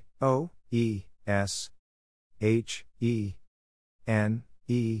 D, O, E, S, H, E, N,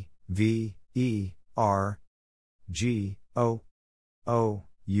 E, V, E, R, G, O, O,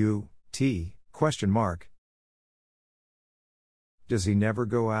 U, T, question mark. Does he never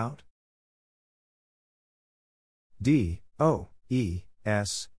go out? D, O, E,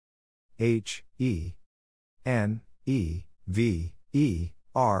 S, H, E, N, E, V, E,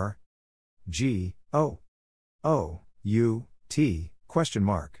 R, G, O, O, U, T, question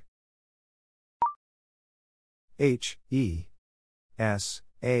mark. H, E, S,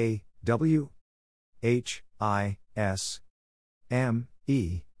 A, W, H, I, S, M,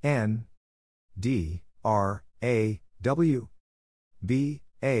 E, N, D, R, A, W, B,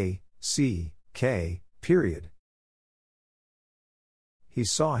 A, C, K, period. He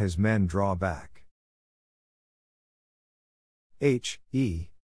saw his men draw back. H, E,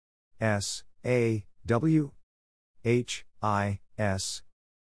 S, A, W, H, I, S,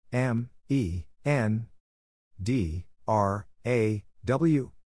 M, E, N, D, R, A,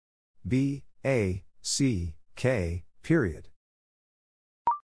 W, B, A, C, K, period.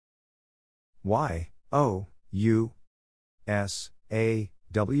 Y, O, U, S, A,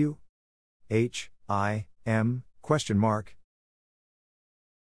 W, H, I, M, question mark.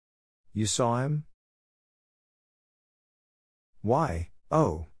 You saw him? Y,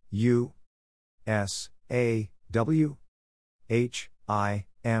 O, U, S, A, W, H, I,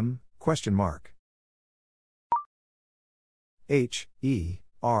 M, question mark. H, E,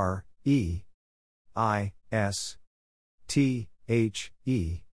 R, E, I, S, T, H,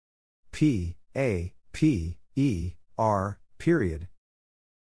 E, P, A, P, E, R, period.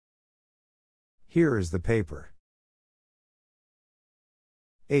 Here is the paper.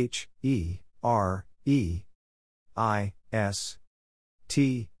 H, E, R, E, I, S,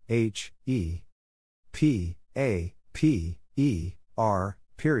 T, H, E, P, A, P, E, R,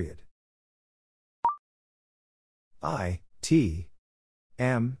 period. I, T,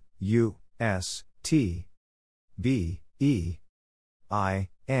 M, U, S, T, B, E, I,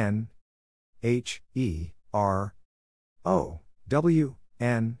 N, H, E, R, O, W,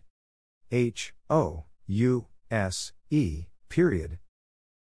 N, H, O, U, S, E, period.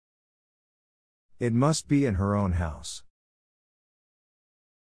 It must be in her own house.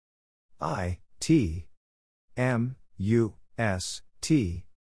 I, T, M, U, S, T,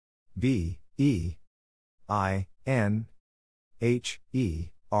 B, E, I, N, H, E,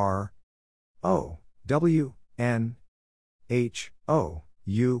 R, O, W, N, H, O,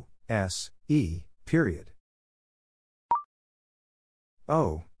 U, S, E, period.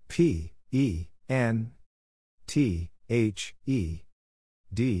 O, P, E, N, T, H, E,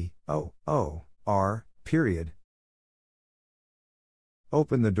 D, O, O, R, period.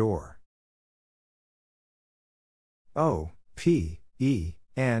 Open the door. O, P, E,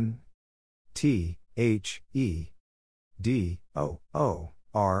 N, T, H, E, D, O, O,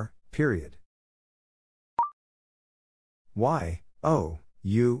 R, period. Y, O,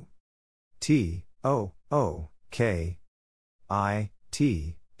 U, T, O, O, K, I,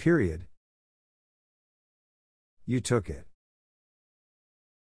 T, period. You took it.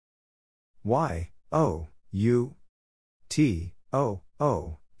 Y, O, U, T, O,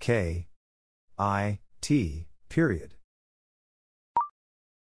 O, K, I, T, period.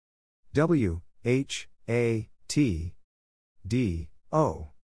 W, H, A, T, D, O,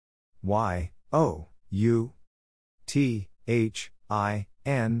 Y, O, U, T, H, I,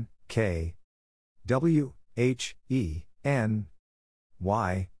 N, K, W, H, E, N,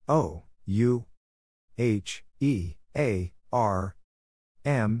 Y, O, U, H, E, A, R,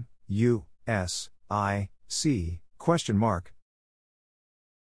 M, U, S, I, C, question mark.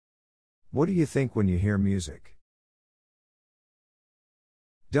 What do you think when you hear music?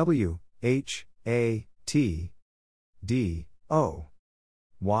 W, H, A, T, D, O,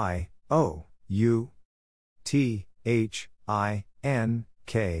 Y, O, U, T, H, I, N,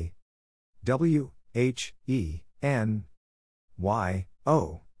 K, W, H, E, N, Y,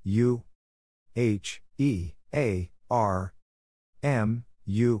 O, U, H, E, A, R, M,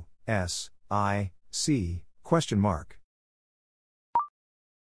 U, S, I, C, question mark.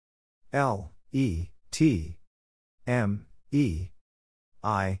 L, E, T, M, E,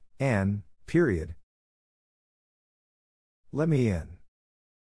 I, N, period. Let me in.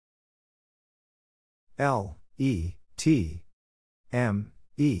 L, E, T, M,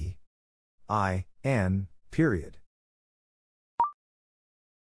 E, I, N, period.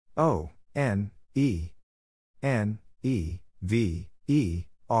 O, N, E, N, E, V, E,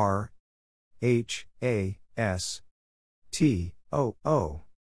 R, H, A, S, T, O, O,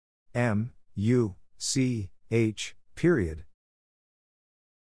 M, U, C, H, period.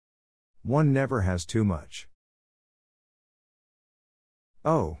 One never has too much.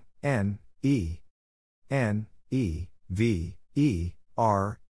 O, N, E, N, E, V, E,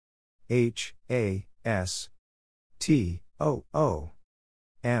 R, H, A, S, T, O, O,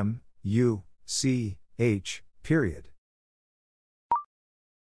 M, U, C, H, period.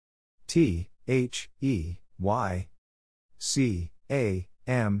 T, H, E, Y, C, A,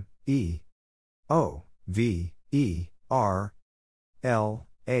 M, E, O, V, E, R, L,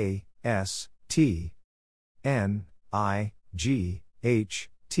 A, S, T, N, I, G, H,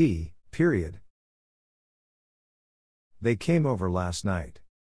 T, period. They came over last night.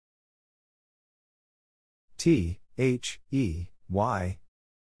 T, H, E, Y,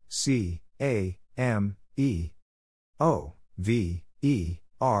 C, A, M, E, O, V, E,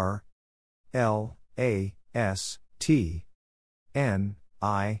 R, L, A, S, T, N,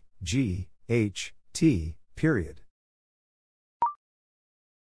 I, G, H, T, period.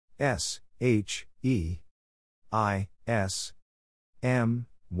 S, H, E, I, S M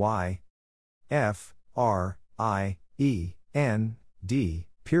Y F R I E N D,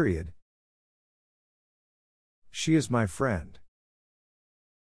 period. She is my friend.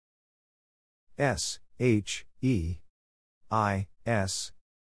 S H E I S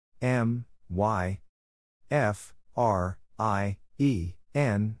M Y F R I E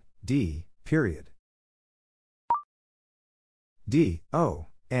N D, period. D O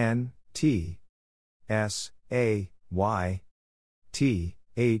N T S A Y T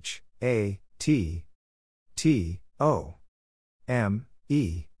H A T T O M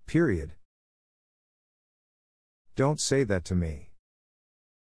E, period. Don't say that to me.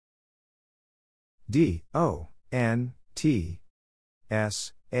 D O N T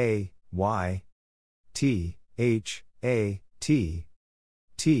S A Y T H A T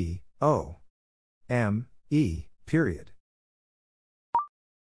T O M E, period.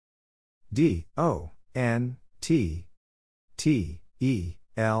 D O N T T E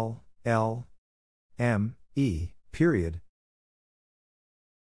L L M E, period.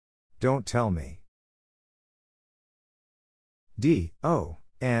 Don't tell me. D O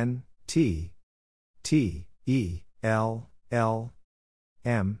N T T E L L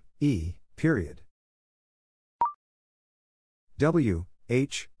M E, period. W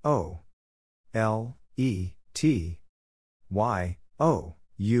H O L E T Y O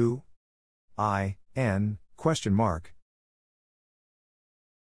U I N, question mark.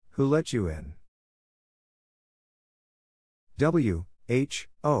 Who let you in? W H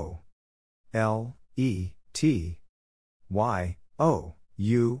O L E T Y O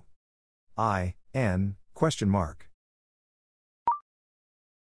U I N, question mark.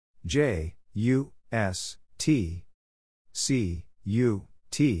 J U S T C U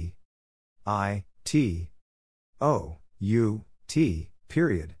T I T O U T,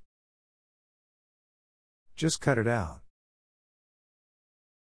 period. Just cut it out.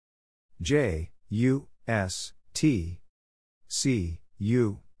 J U S T C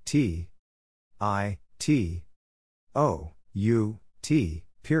U T I T O U T,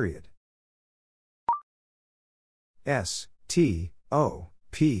 period. S T O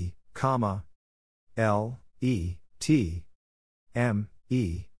P, comma L E T M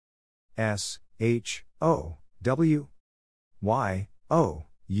E S H O W Y O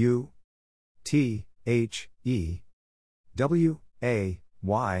U T H E W A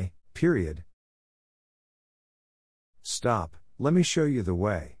Y, period. Stop, let me show you the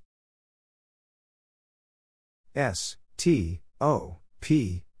way. S T O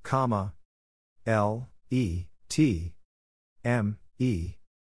P, comma L E T M E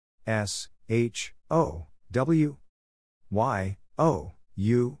S H O W Y O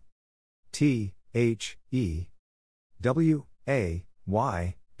U T H E W A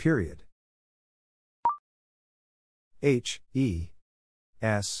Y, period. H E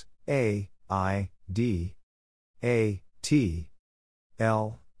S A I D A T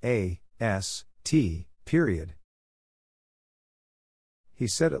L A S T, period. He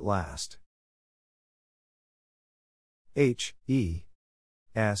said at last. H E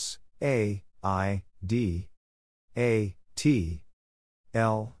S A I D A T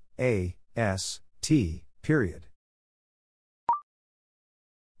L A S T, period.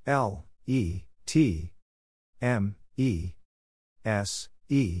 L E T M E S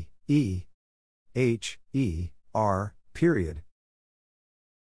E E H E R, period.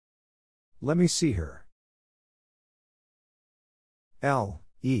 Let me see her. L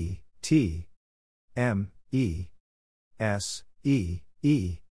E T M E S E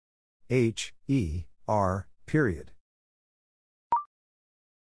E H E R, period.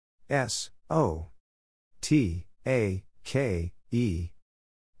 S O T A K E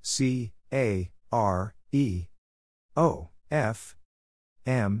C A R E O F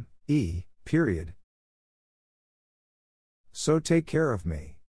M E, period. So take care of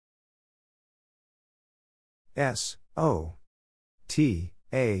me. S O T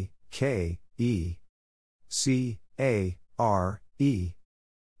A K E C A R E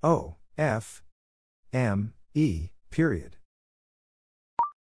O F M E, period.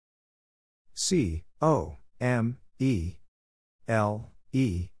 C O M E L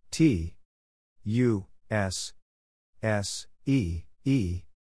E T U S S E E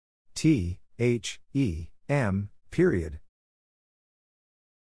T H E M, period.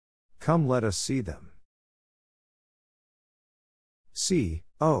 Come, let us see them. C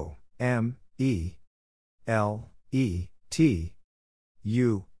O M E L E T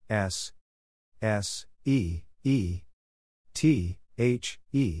U S S E E T H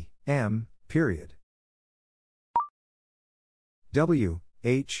E M, period. W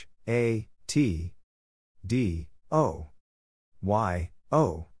H A T D O Y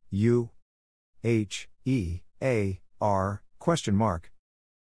O U H E A R question mark.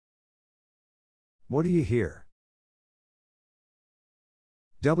 What do you hear?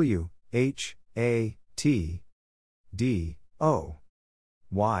 W H A T D O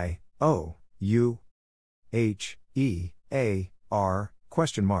Y O U H E A R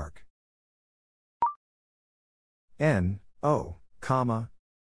question mark. N O comma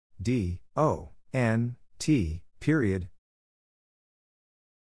D O N T period.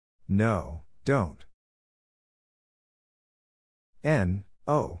 No, don't. N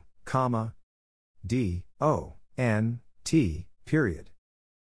O comma D O N T period.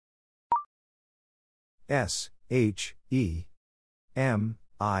 S H E M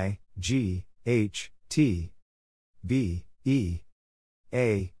I G H T B E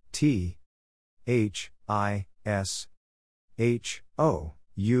A T H I S H O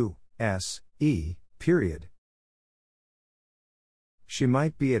U S E period. She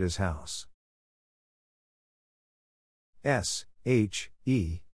might be at his house. S H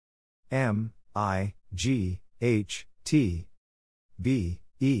E M I G H T B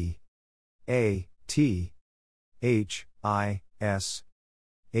E A T H I S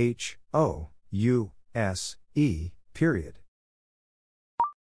H O U S E period.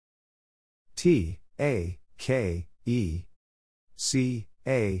 T A K E C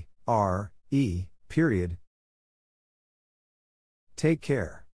A R E period. Take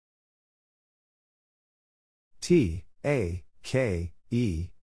care. T A K E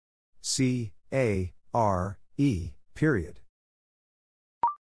C A R E period.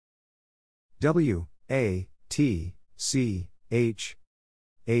 W A T C H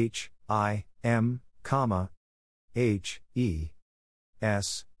H I M comma H E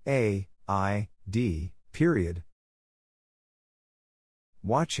S A I D period.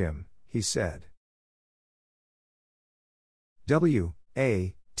 Watch him, he said. W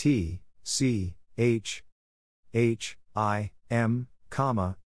A T C H H I M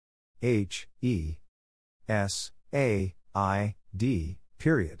comma H E S A I D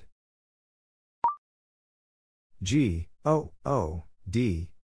period. G O O D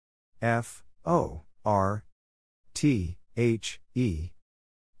F O R T H E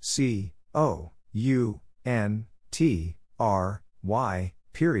C O U N T R Y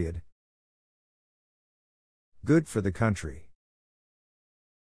period. Good for the country.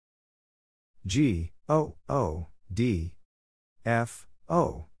 G O O D F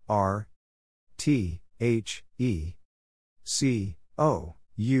O R T H E C O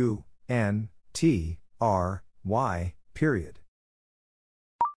U N T R Y period.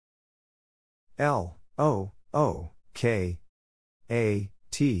 L O O K A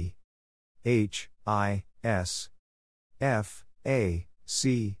T H I S F A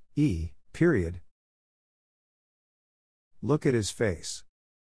C E period. Look at his face.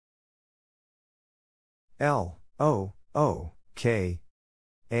 L O O K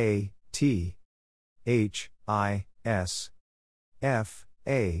A T H I S F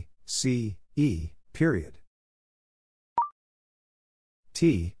A C E period.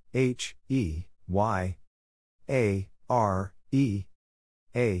 T H E Y A R E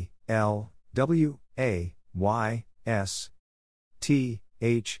A L W A Y S T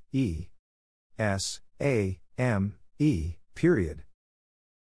H E S A M E period.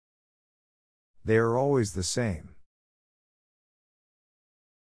 They are always the same.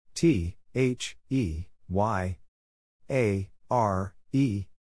 T H E Y A R E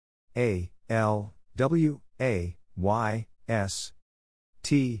A L W A Y S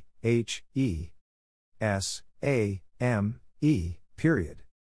T H E S A M E period.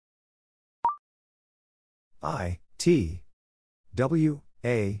 I T W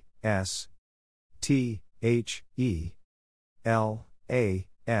A S T H E L A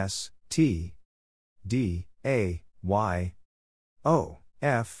S T D A Y O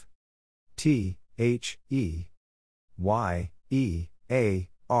F T H E Y E A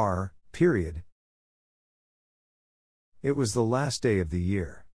R period. It was the last day of the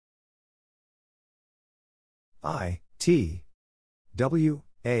year. I T W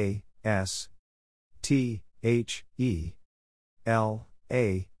A S T H E L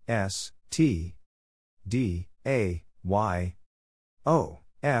A S T D A Y O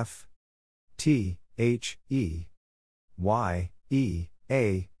F T H E Y E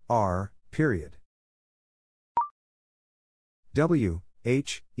A R period. W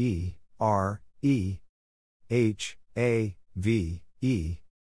H E R E H A V E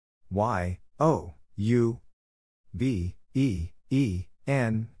Y O U B E E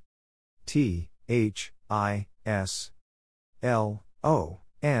N T H I S L O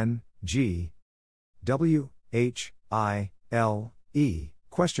N G W H, I, L, E,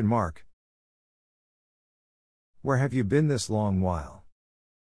 question mark. Where have you been this long while?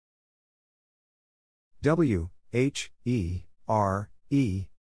 W, H, E, R, E,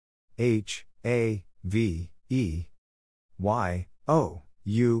 H, A, V, E, Y, O,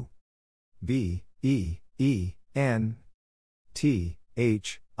 U, B, E, E, N, T,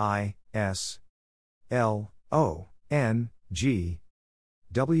 H, I, S, L, O, N, G,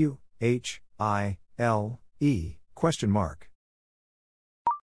 W, H, I, L, E, question mark.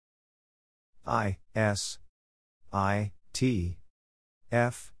 I, S, I, T,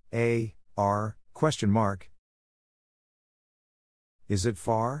 F, A, R, question mark. Is it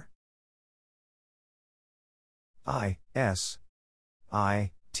far? I, S,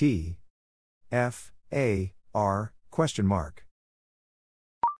 I, T, F, A, R, question mark.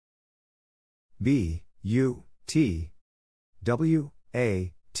 B, U, T, W,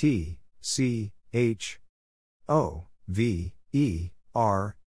 A, T, C, H, O, V, E,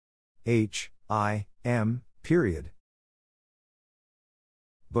 R, H, I, M, period.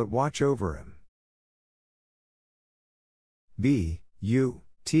 But watch over him. B, U,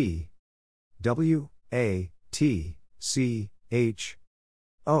 T, W, A, T, C, H,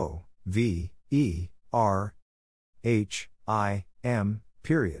 O, V, E, R, H, I, M,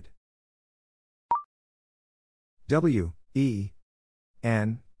 period. W, E,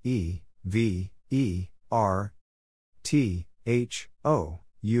 N, E, V, E, R, T, H, O,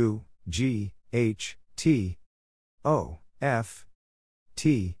 U, G, H, T, O, F,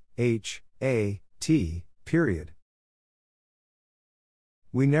 T, H, A, T, period.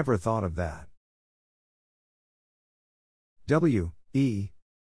 We never thought of that. W, E,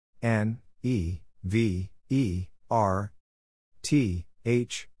 N, E, V, E, R, T,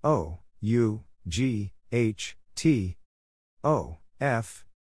 H, O, U, G, H, T, O, F,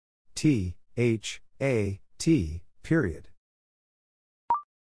 T, H, A, T, period.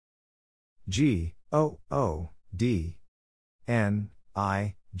 G, O, O, D, N,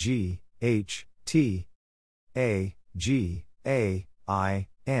 I, G, H, T, A, G, A, I,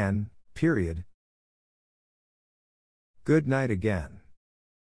 N, period. Good night again.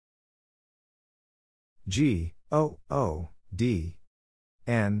 G, O, O, D,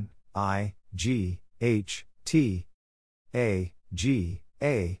 N, I, G, H, T, A, G,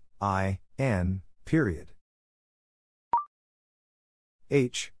 A, I, N, period.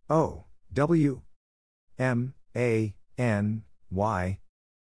 H, O, W, M, A, N, Y,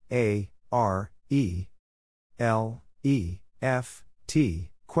 A, R, E, L, E, F,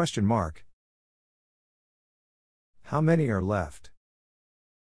 T, question mark. How many are left?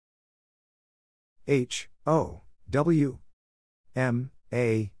 H, O, W, M,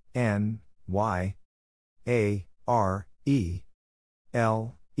 A, N, Y, A, R, E,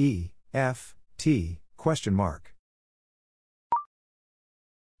 L, E, F, T, question mark.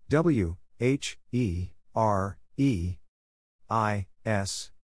 W, H, E, R, E, I,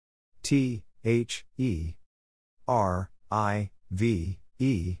 S, T, H, E, R, I, V,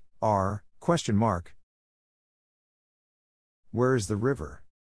 E, R, question mark. Where is the river?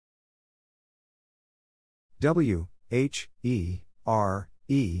 W, H, E, R,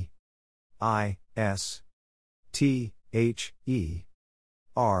 E, I, S, T, H, E,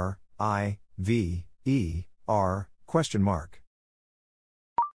 R, I, V, E, R, question mark.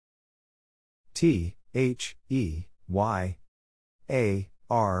 T, H, E, Y, A,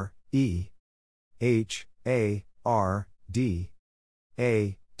 R, E, H, A, R, D,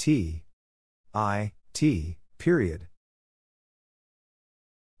 A, T, I, T, period.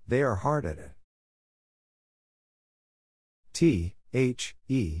 They are hard at it. T, H,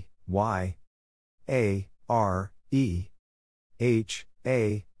 E, Y, A, R, E, H,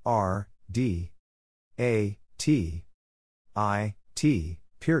 A, R, D, A, T, I, T,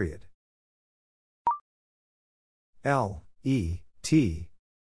 period. L, E, T,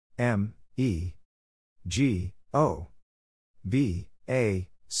 M, E, G, O, B, A,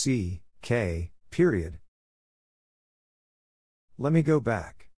 C, K, period. Let me go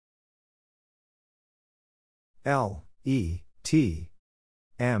back. L, E, T,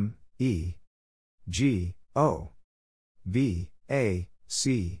 M, E, G, O, B, A,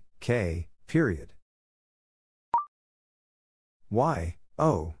 C, K, period. Y,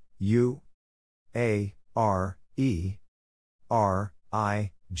 O, U, A, R, E, R,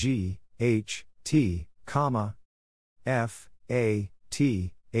 I, G, H, T, comma, F, A,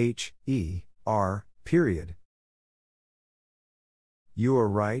 T, H, E, R, period. You are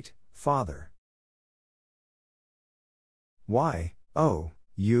right, Father. Y, O,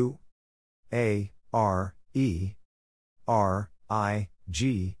 U, A, R, E, R, I,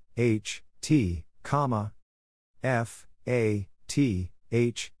 G, H, T, comma, F, A, T,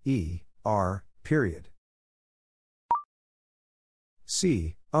 H, E, R, period.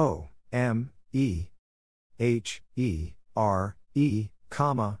 C, O, M, E, H, E, R, E,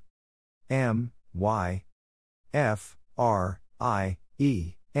 comma, M, Y, F, R, I,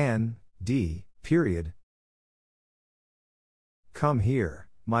 E, N, D, period. Come here,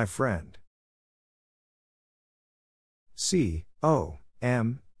 my friend. C, O,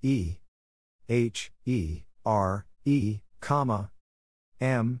 M, E, H, E, R, E, comma,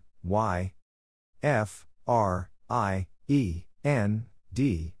 M, Y, F, R, I, E, N,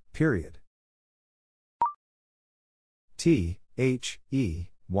 D, period. T, H, E,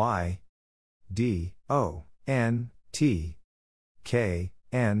 Y, D, O, N, T, K,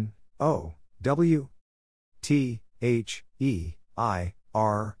 N, O, W, T, H, E, I,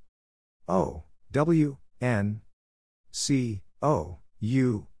 R, O, W, N, C, O,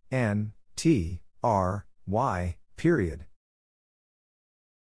 U, N, T, R, Y, period.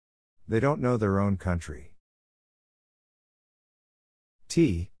 They don't know their own country.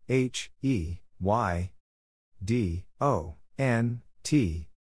 T, H, E, Y, D, O, N, T,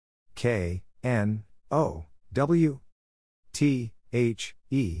 K, N, O, W, T, H,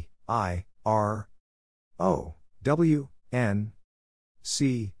 E, I, R, O, W, N,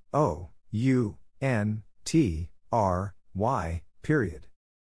 C, O, U, N, T, R, Y, period.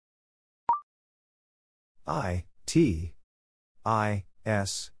 I, T, I,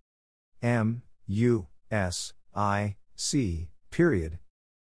 S, M, U, S, I, C, period.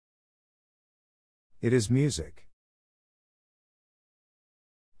 It is music.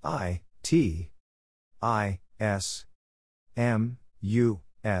 I, T, I, S, M, U,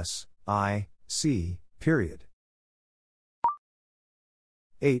 S, I, C, period.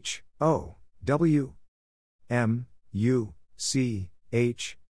 H, O, W, M, U, C,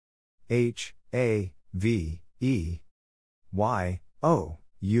 H, H, A, V, E, Y, O,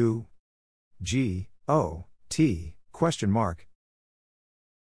 U, G, O, T, question mark.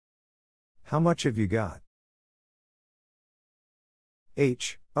 How much have you got?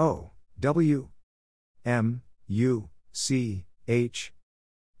 H, O, W, M, U, C, H,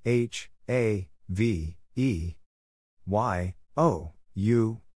 H, A, V, E, Y, O,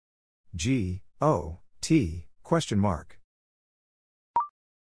 U, G, O, T, question mark.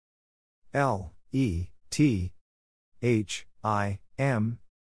 L, E, T, H, I, M,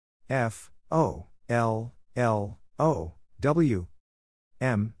 F, O, L, L, O, W,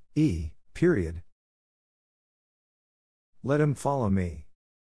 M, E, period. Let him follow me.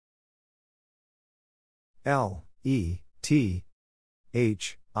 L, E, T,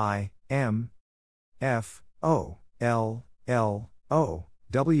 H, I, M, F, O, L, L, O,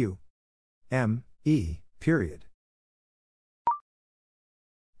 W, M, E, period.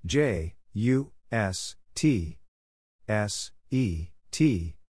 J, U, S, T, S, E,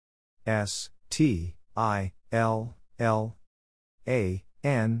 T, S, T, I, L, L, A,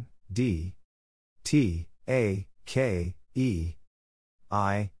 N, D, T, A, K, E,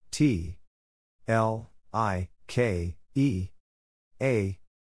 I, T, L, I, K, E, A,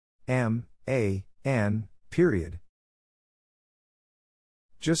 M, A, N, period.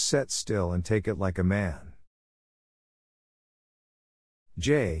 Just sit still and take it like a man.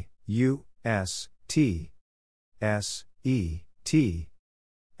 J, U, S, T, S, E, T,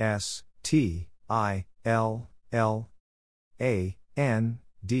 S, T, I, L, L, A, N,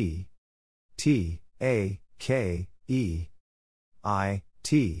 D, T, A, K, E, I,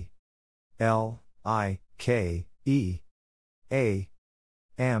 T, L, I, K, E, A,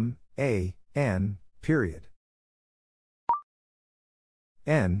 M, A, N, period.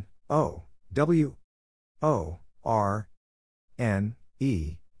 N, O, W, O, R, N,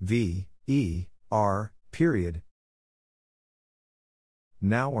 E, V, E, R, period.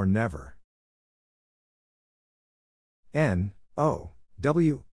 Now or never. N, O,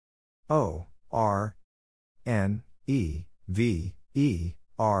 W, O, R, N, E, V, E,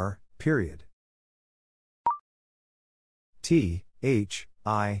 R, period. T, H,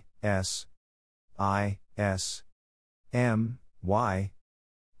 I, S, I, S, M, Y,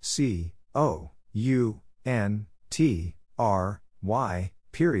 C, O, U, N, T, R, Y,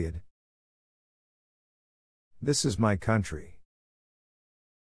 period. This is my country.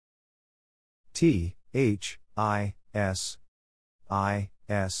 T, H, I, S, I,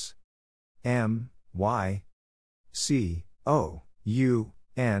 S, M, Y, C, O, U,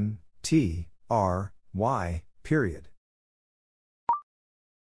 N, T, R, Y, period.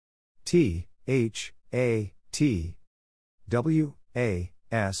 T, H, A, T, W, A,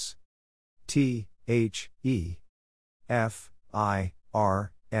 S, T, H, E, F, I,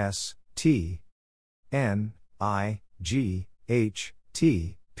 R, S, T, N, I, G, H,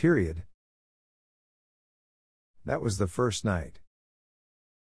 T, period. That was the first night.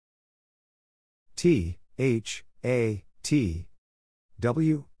 T, H, A, T,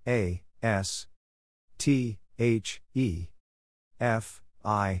 W, A, S, T, H, E, F,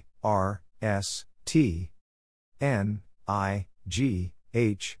 I, R, S, T, N, I, G,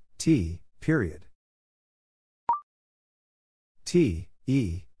 H, T, period. T,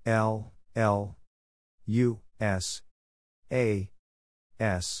 E, L, L, U, S, A,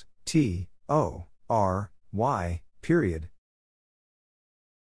 S, T, O, R, Y, period.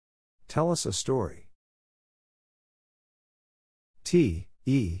 Tell us a story. T,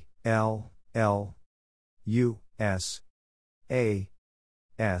 E, L, L, U, S, A,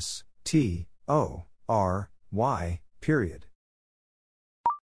 S, T, O, R, Y, period.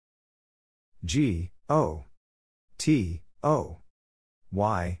 G, O, T, O,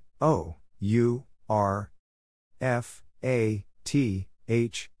 Y, O, U, R, F, A, T,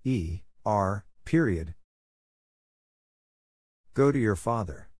 H, E, R, period. Go to your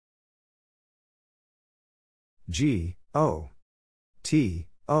father. G, O, T,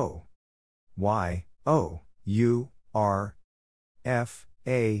 O, Y, O, U, R, F,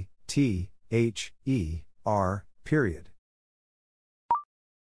 A, T, H, E, R, period.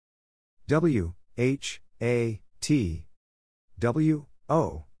 W, H, A, T, W,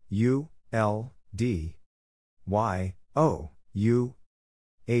 O, U, L, D, Y, O, U,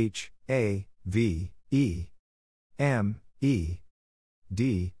 H, A, V, E, M, E,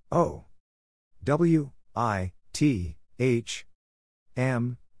 D, O, W, I, T, H,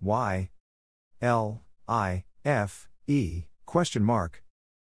 M, Y, L, I, F, E, question mark.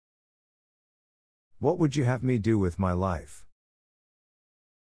 What would you have me do with my life?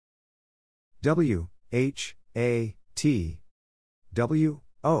 W, H, A, T, W,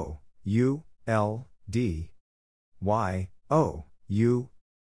 O, U, L, D, Y, O, U,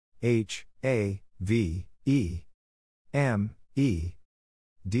 H, A, V, E, M, E,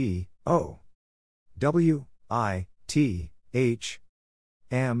 D, O, W, I, T, H,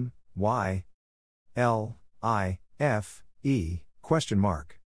 M, Y, L, I, F, E, question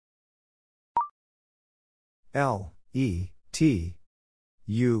mark. L, E, T,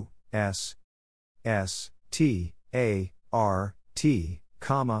 U, S, S, T, A, R, T,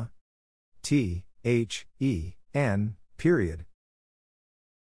 comma, T, H, E, N, period.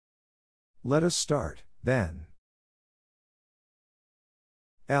 Let us start, then.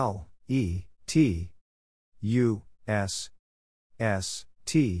 L, E, T, U, S, S,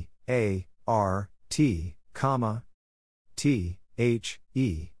 T, A, R, T, comma, T, H,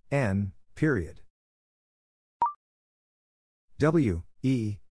 E, N, period. W,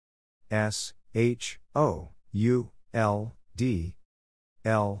 E, S, H, O, U, L, D,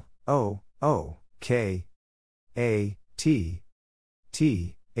 L, O, O, K, A, T,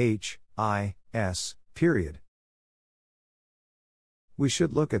 T, H, I, S, period. We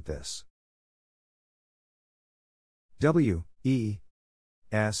should look at this. W, E,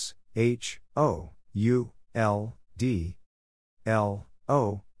 S, H, O, U, L, D, L,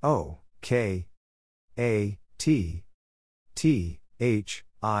 O, O, K, A, T, T, H,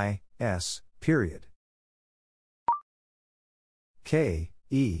 I, S, period. K,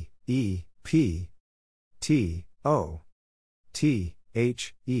 E, E, P, T, O, T,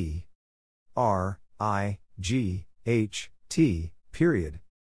 H, E, R, I, G, H, T, period.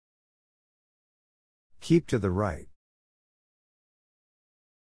 Keep to the right.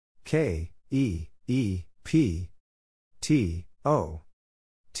 K, E, E, P, T, O,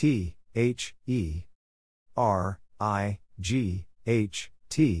 T, H, E, R, I, G, H,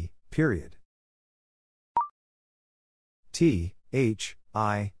 T, period. T, H,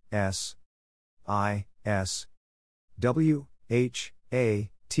 I, S, I, S, W, H, A,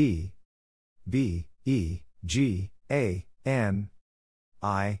 T, B, E, G, A, N,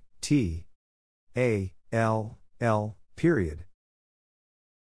 I, T, A, L, L, period.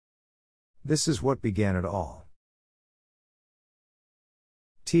 This is what began it all.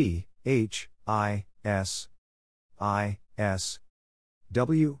 T, H, I, S, I, S,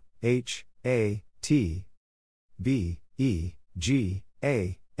 W, H, A, T, B, E, G,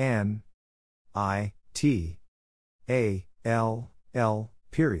 A, N, I, T, A, L, L,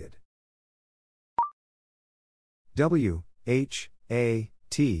 period. W, H, A,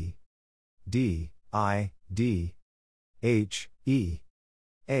 T, D, I, D, H, E,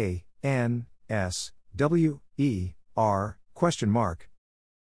 A, N, S, W, E, R, question mark.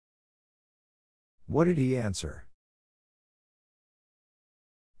 What did he answer?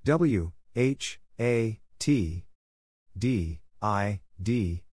 W, H, A, T, D, I,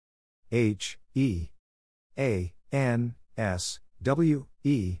 D, H, E, A, N, S, W,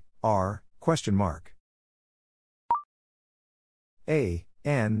 E, R, question mark. A,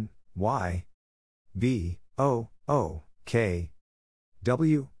 N, Y, B, O, O, K,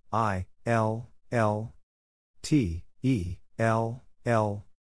 W, I, L, L, T, E, L, L,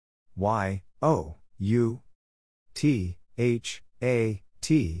 Y, O, U, T, H, A,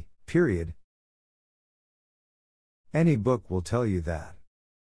 T, period. Any book will tell you that.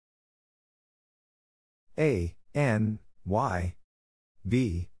 A, N, Y,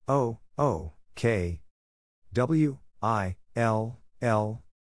 B, O, O, K, W, I, L, L,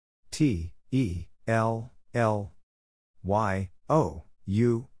 T, E, L, L, Y, O,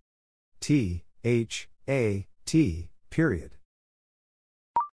 U, T, H, A, T, period.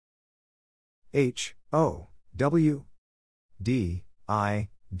 H, O, W, D, I,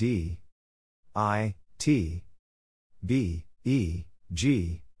 D, I, T, B, E,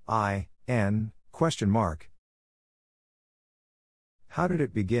 G, I, N, question mark. How did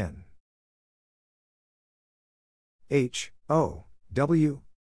it begin? H, O, W,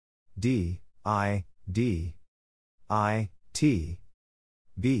 D, I, D, I, T,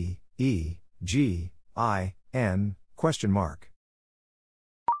 B, E, G, I, N, question mark.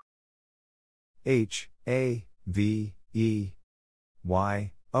 H, A, V, E,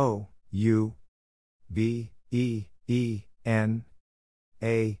 Y, O, U, B, E, E, N,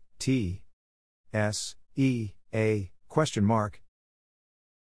 A, T, S, E, A, question mark.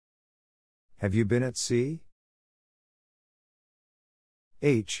 Have you been at sea?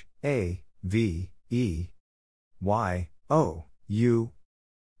 H, A, V, E, Y, O, U,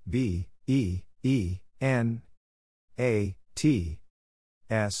 B, E, E, N, A, T,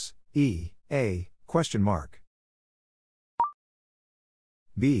 S, E, A, question mark.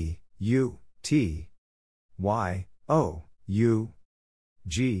 B, U, T, Y, O, U,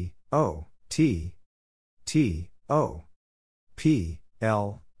 G, O, T, T, O, P,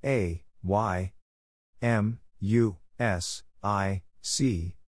 L, A, Y, M, U, S, I,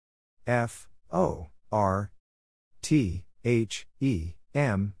 C, F, O, R, T, H, E,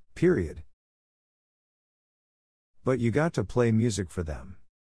 M, period. But you got to play music for them.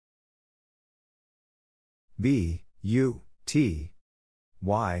 B, U, T,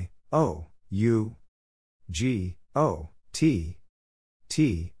 Y, O, U, G, O, T,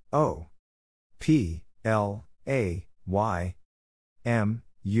 T, O, P, L, A, Y, M,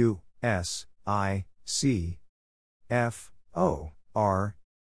 U, S, I, C, F, O, R,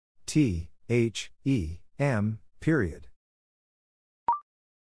 T, H, E, M, period.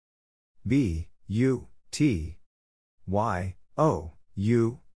 B, U, T, Y, O,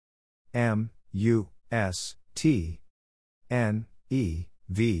 U, M, U, S, T, N, E,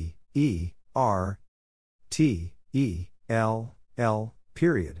 V, E, R, T, E, L, L,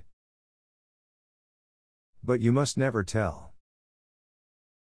 period. But you must never tell.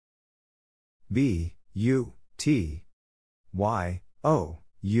 B, U, T, Y, O,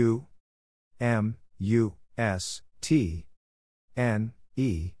 U, M, U, S, T, N,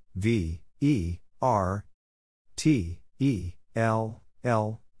 E, V, E, R, T, E, L,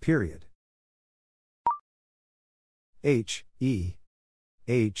 L, period. H, E,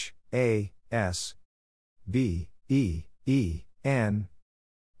 H, A, S, B, E, E, N,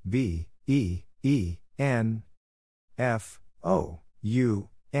 B, E, E, N, F, O, U,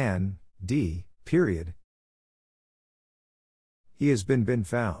 N, D, period. He has been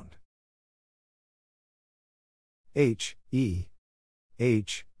found. H, E,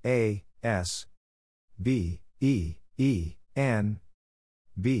 H, A, S, B, E, E, N,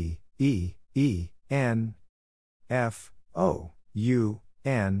 B, E, E, N, F, O, U,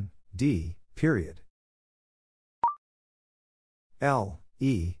 N, D, period. L,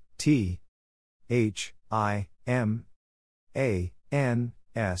 E, T, H, I, M, A, N,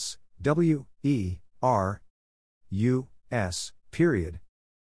 S, W, E, R, U, S, period.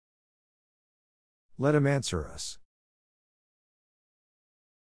 Let him answer us.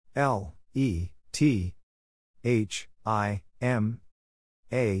 L, E, T, H, I, M,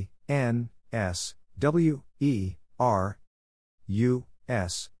 A, N, S, W, E, R, U,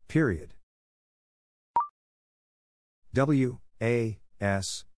 S, period. W, A,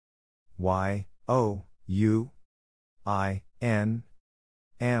 S, Y, O, U, I, N,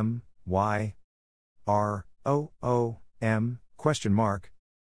 M, Y, R, O, O, M, question mark.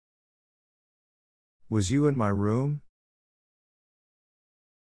 Was you in my room?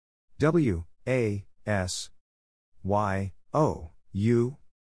 W, A, S, Y, O, U,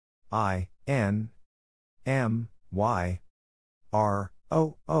 I, N, M, Y, R,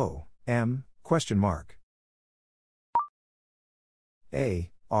 O, O, M, question mark.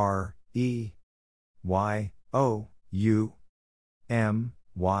 A, R, E, Y, O, U, M,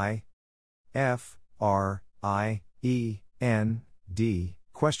 Y, F, R, I, E, N, D,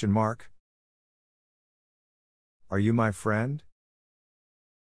 question mark. Are you my friend?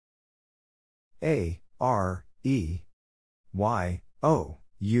 A, R, E, Y, O,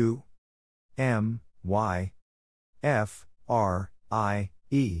 U, M, Y, F, R, I,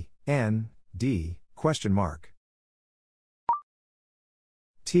 E, N, D, question mark.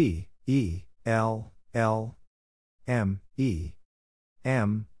 T, E, L, L, M, E,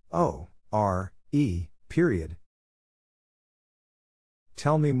 M, O, R, E, period.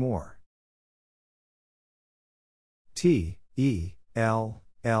 Tell me more. T, E, L,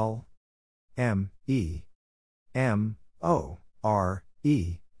 L, M, E, M, O, R,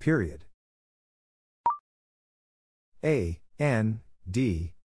 E, period. A, N,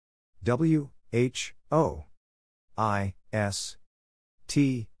 D, W, H, O, I, S,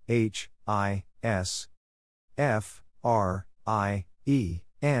 T, H, I, S, F, R, I, E,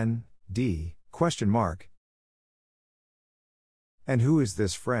 N, D, question mark. And who is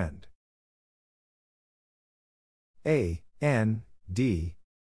this friend? A, N, D,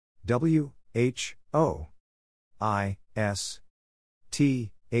 W, H, O, I, S,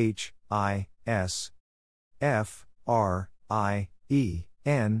 T, H, I, S, F, R, I, E,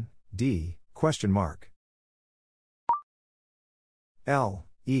 N, D, question mark. L,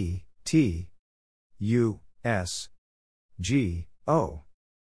 E, T, U, S, G, O,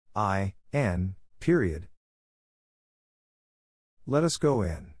 I, N, period. Let us go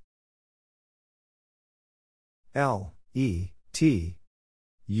in. L, E, T,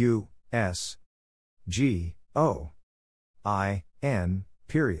 U, S, G, O, I, N,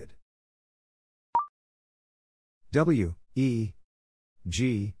 period. W, E,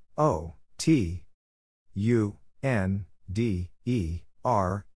 G, O, T, U, N, D, E,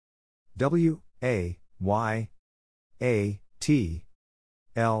 R, W, A, Y, A, T,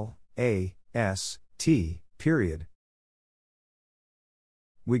 L, A, S, T, period.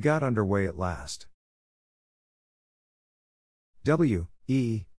 We got underway at last. W,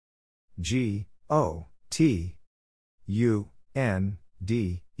 E, G, O, T, U, N,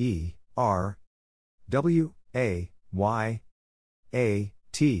 D, E, R, W, A, Y, A,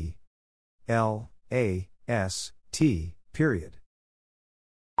 T, L, A, S, T, period.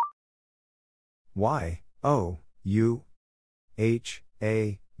 Y, O, U, H,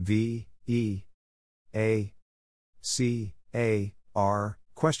 A, V, E, A, C, A, R,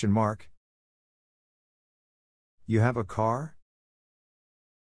 question mark. You have a car?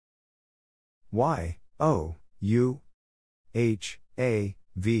 Y, O, U, H, A,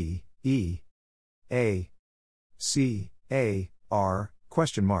 V, E, A, C, A, R,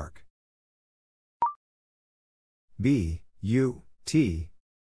 question mark. B, U, T,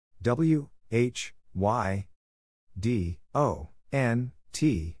 W, H, Y, D, O, N,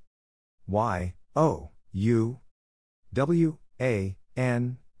 T, Y, O, U, W, A,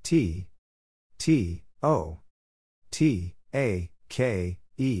 N, T, T, O, T, A, K,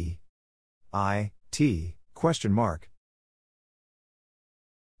 E, I, T, question mark.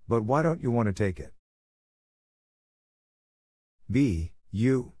 But why don't you want to take it? B,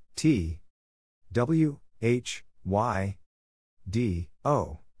 U, T, W, H, Y, D,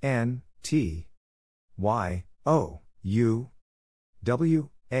 O, N, T, Y, O, U, W,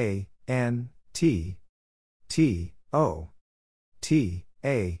 A, N, T, T, O, T,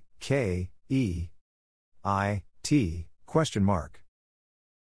 A, K, E, I, T, question mark.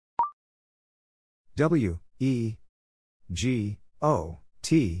 W, E, G, O,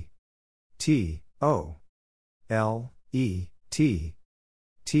 T, T, O, L, E, T,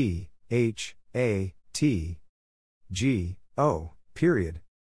 T, H, A, T, G, O, period.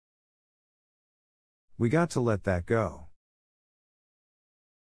 We got to let that go.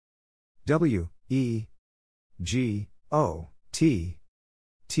 W, E, G, O, T,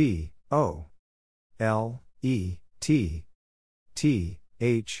 T, O, L, E, T, T,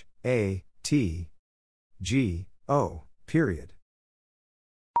 H, A, T, G, O, period.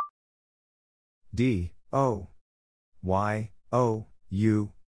 D, O, Y, O,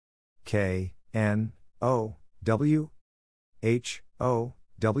 U, K, N, O, W, H, O,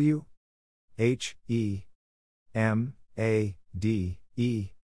 W, H, E, M, A, D, E,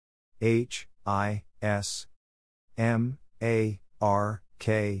 H, I, S, M, A, R,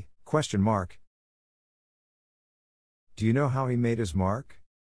 K, question mark. Do you know how he made his mark?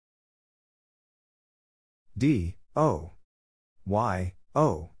 D, O, Y,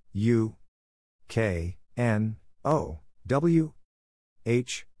 O, U, K, N, O, W,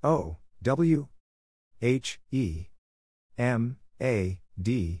 H, O, W, H, E, M, A,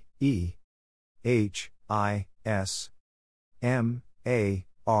 D, E, H I S M A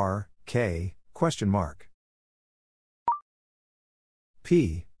R K question mark.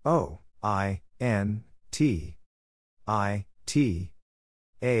 P O I N T I T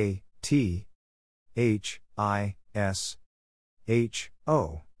A T H I S H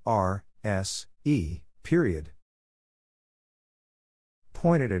O R S E period.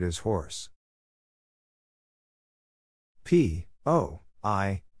 Pointed at his horse. P O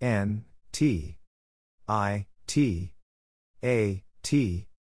I N T I T A T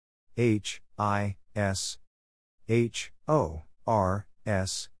H I S H O R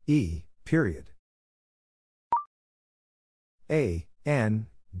S E period. A N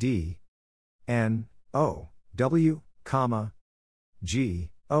D N O W comma G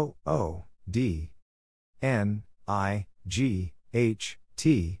O O D N I G H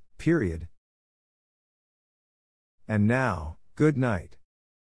T period. And now, good night.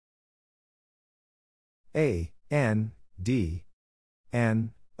 A N D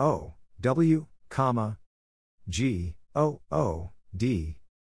N O W comma G O O D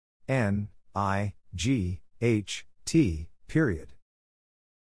N I G H T period.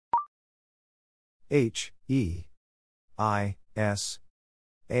 H E I S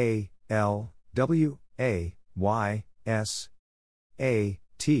A L W A Y S A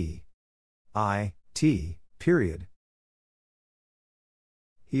T I T period.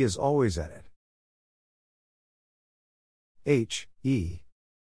 He is always at it. H E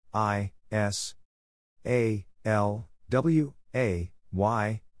I S A L W A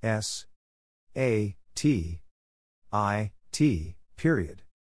Y S A T I T period.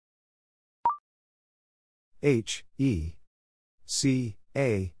 H E C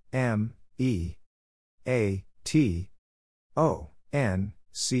A M E A T O N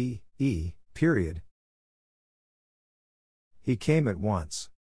C E period. He came at once.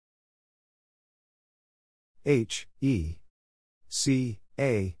 H E C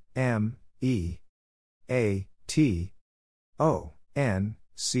A M E A T O N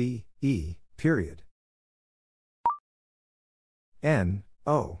C E period. N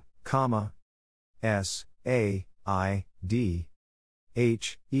O comma S A I D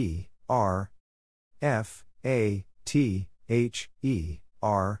H E R F A T H E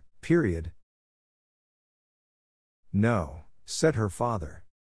R period. No, said her father.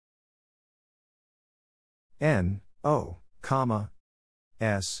 N O comma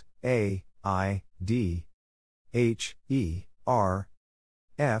S A I D H E R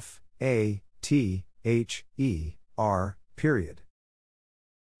F A T H E R period.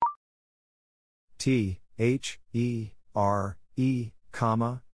 T H E R E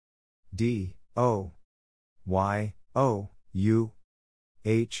comma D O Y O U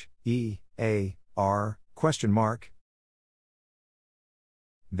H E A R question mark.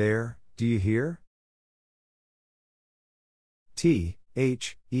 There, do you hear? T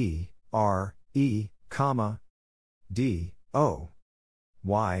H E R E comma D O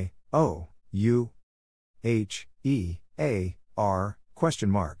Y O U H E A R question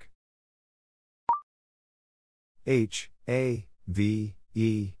mark. H A V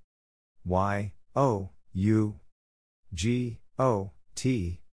E Y O U G O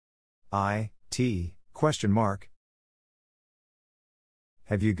T I T question mark.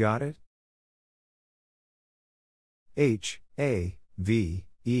 Have you got it? H A V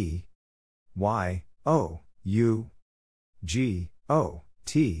E Y O U G O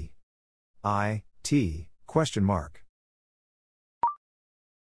T I T question mark.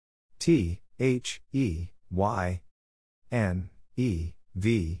 T H E Y N E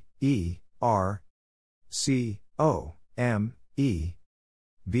V E R C O M E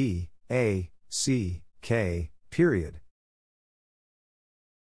B A C K period.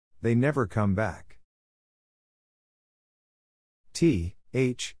 They never come back. T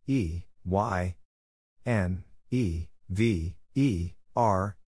H E Y N E V E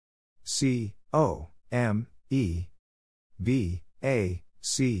R C O M E B A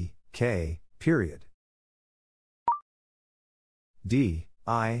C K period. D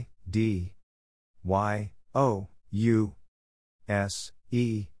I D Y O U S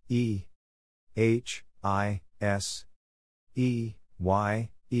E E H I S E Y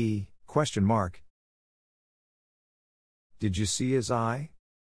E question mark. Did you see his eye?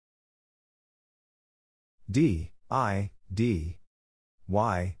 D I D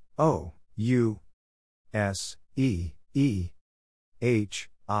Y O U S E E H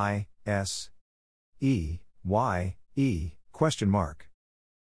I S E Y E question mark.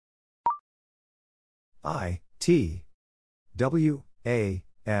 I T W A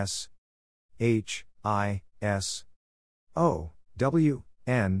S H I S O W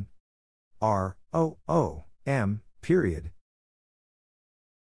N R O O M, period.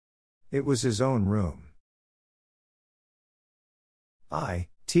 It was his own room. I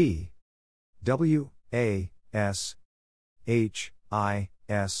T W A S H I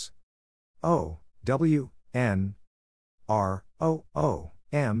S O W N R O O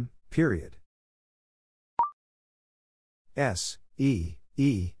M, period. S E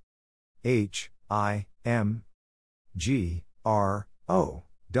E H I M G R O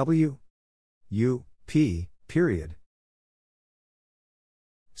W U P, period.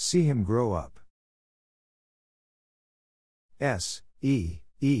 See him grow up. S E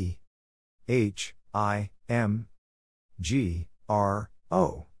E H I M G R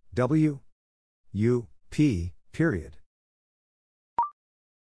O W U P, period.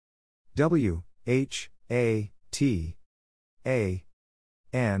 W H A T A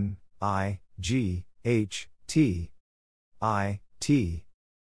N I G H T I T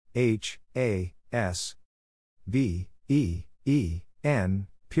H A S B E E N,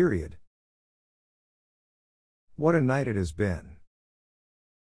 period. What a night it has been.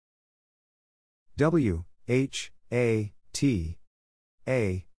 W H A T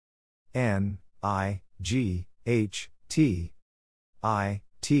A N I G H T I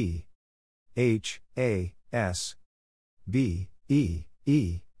T H A S B E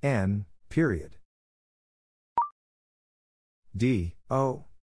E N, period. D O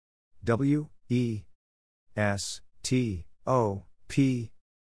W E S T O P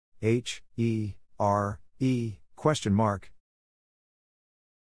H E R E, question mark.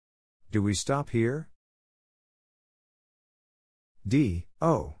 Do we stop here? D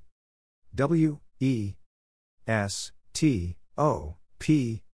O W E S T O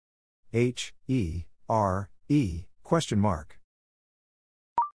P H E R E, question mark.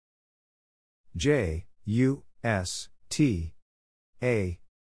 J U S T A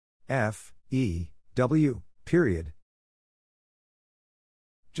F E W, period.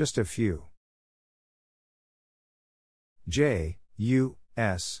 Just a few. J U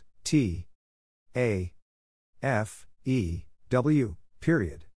S T A F E W,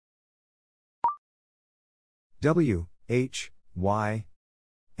 period. W H Y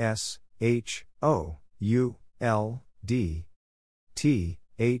S H O U L D T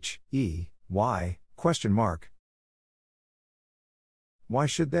H E Y, question mark. Why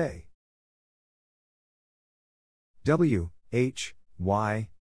should they? W H Y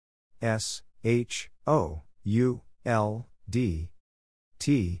S H O U L D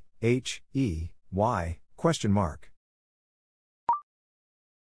T H E Y, question mark.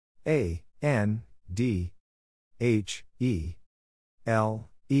 A N D H E L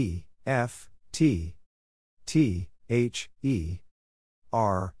E F T T H E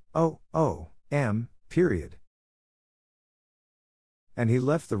R O O M, period. And he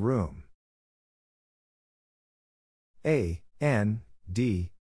left the room. A N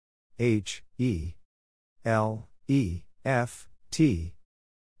D H E L E F T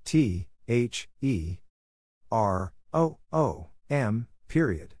T H E R O O M,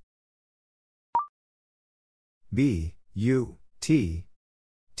 period. B U T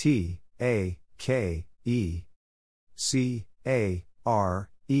T A K E C A R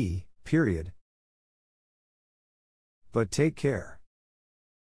E, period. But take care.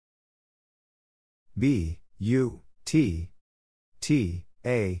 B U T T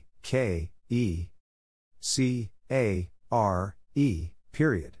A K E C A R E,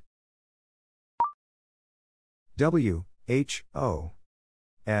 period. W H O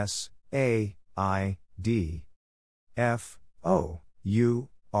S A I D F O U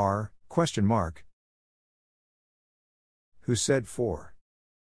R, question mark. Who said for?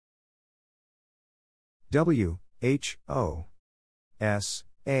 W H O S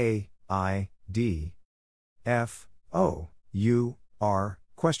A I D F O U R,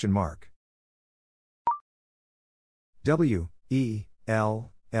 question mark. W E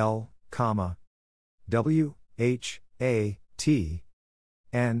L L, comma W H A T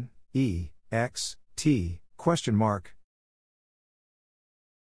N E X T, question mark.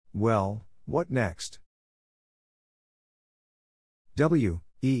 Well, what next? W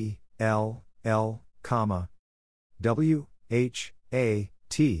E L L, comma W H A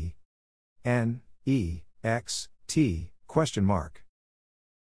T N E X T, question mark.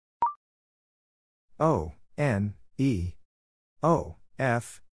 O N E O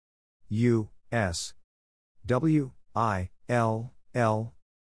F U S W I L L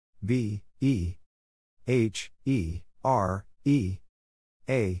B E H E R E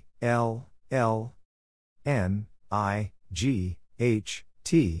A L L N I G H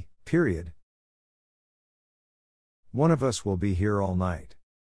T, period. One of us will be here all night.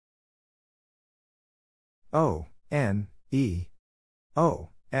 O, N, E, O,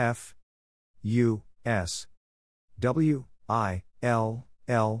 F, U, S, W, I, L,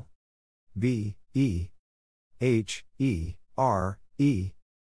 L, V, E, H, E, R, E,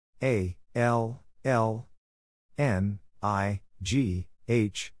 A, L, L, N, I, G,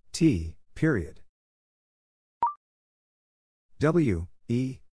 H, T, period. W,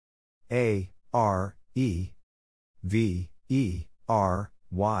 E, A, R, E, V, E, R,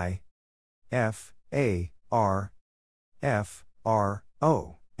 Y, F, A, R, F, R,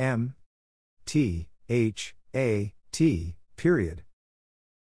 O, M, T, H, A, T, period.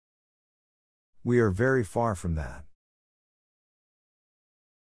 We are very far from that.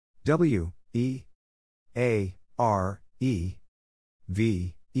 W, E, A, R, E,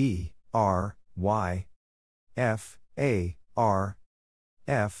 V, E, R, Y, F, A, R,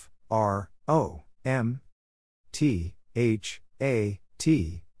 F, R, O, M, T, H, A,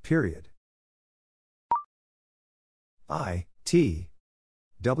 T, period. I, T,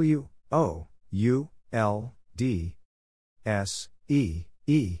 W, O, U, L, D, S, E,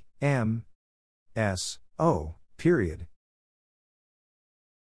 E, M, S, O, period.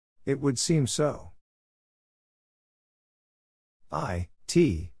 It would seem so. I,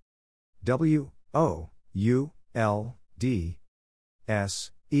 T, W, O, U, L, D,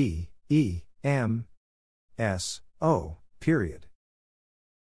 S, E, E, M, S, O, period.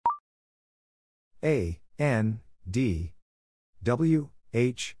 A, N, D, W,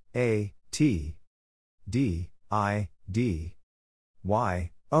 H, A, T, D, I, D,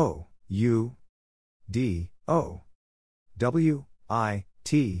 Y, O, U, D, O, W, I,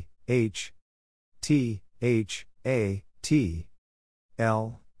 T, H, T, H, A, T,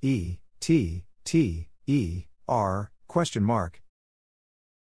 L, E, T, T, E, R, question mark.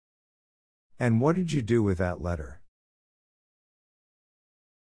 And what did you do with that letter?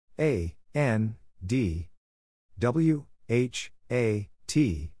 A, N, D, W, H, A,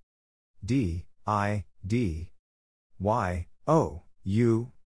 T, D, I, D, Y, O,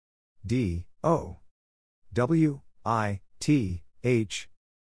 U, D, O, W, I, T, H,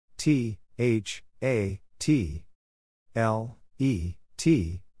 T, H, A, T, L, E,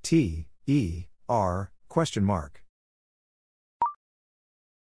 T, T, E, R, question mark.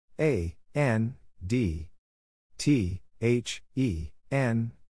 A, N, D, T, H, E,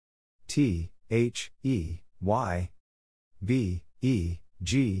 N, T, H, E, Y, V, E,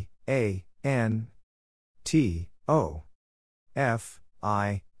 G, A, N, T, O, F,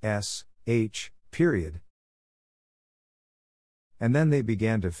 I, S, H, period. And then they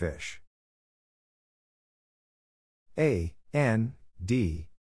began to fish. A, N, D,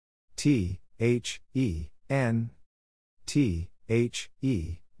 T, H, E, N, T, H,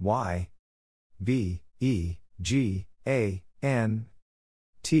 E, Y, V, E, G, A, N,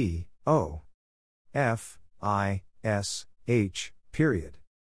 T, O, F, I, S, H, period.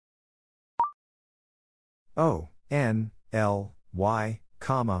 O, N, L, Y,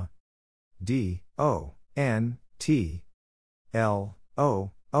 comma, D, O, N, T, L,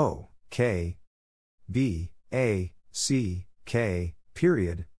 O, O, K, B, A, C, K,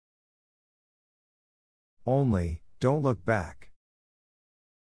 period. Only, don't look back.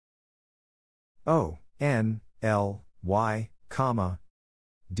 O, N, L, Y, comma,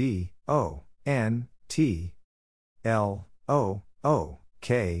 D, O, N, T, L, O, O,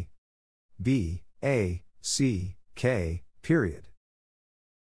 K, B, A, C, K, period.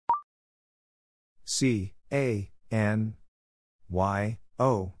 C, A, N, Y,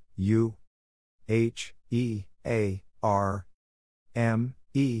 O, U, H, E, A, R, M,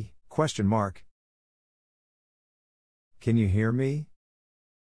 E, question mark. Can you hear me?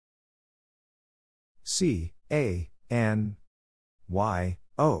 C, A, N, Y,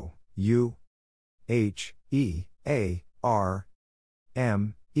 O, U, H, E, A, R,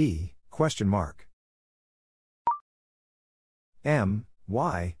 M, E, question mark. M,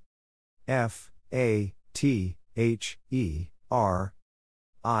 Y, F, A, T, H, E, R,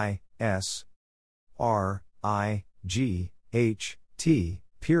 I, S, R, I, G, H, T,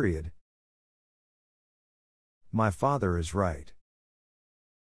 period. My father is right.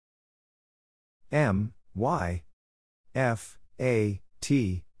 M, Y, F, A,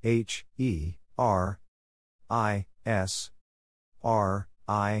 T, H, E, R, I, S, R,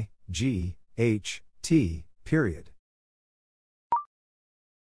 I, G, H, T, period.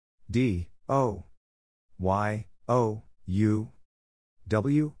 D, O, Y, O, U,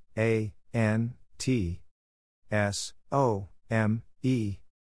 W, A, N, T, S, O, M, E,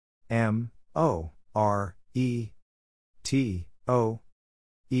 M, O, R, E, T, O,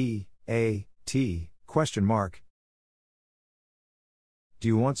 E, A, T, question mark. Do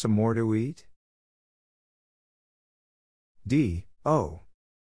you want some more to eat? D, O,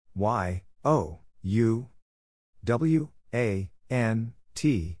 Y, O, U, W, A, N,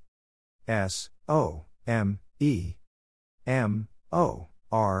 T, S, O, M, E, M, O,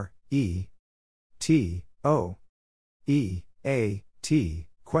 R, E, T, O, E, A, T,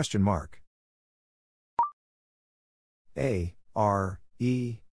 question mark. A, R,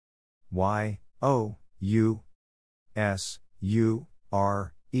 E, Y, O, U, S, U,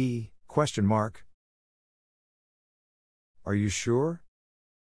 R, E, question mark. Are you sure?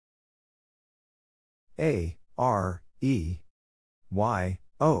 A, R, E, Y,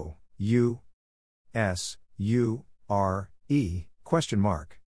 O, U, S, U, R, E, question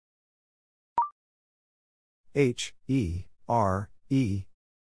mark. H, E, R, E,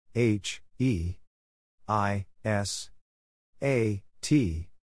 H, E, I, S, A, T,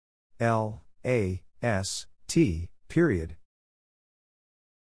 L, A, S, T, period.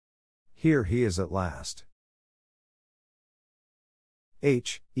 Here he is at last.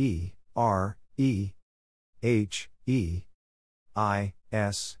 H, E, R, E, H, E, I,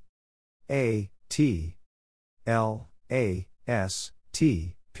 S, A, T, L, A, S,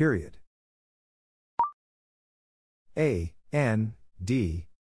 T, period. A, N, D,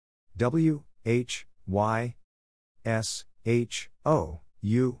 W, H, Y, S, H, O,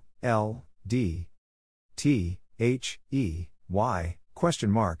 U, L, D, T, H, E, Y, question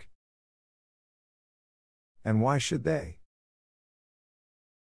mark. And why should they?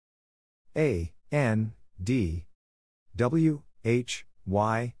 A, N, D, W, H,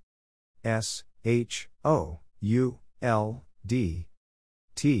 Y, S, H, O, U, L, D,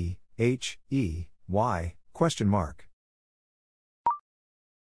 T, H, E, Y, question mark.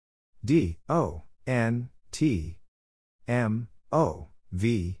 D, O, N, T, M, O,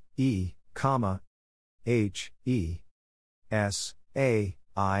 V, E, comma, H, E, S, A,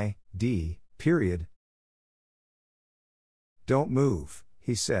 I, D, period. Don't move,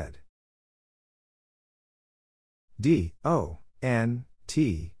 he said. D, O, N,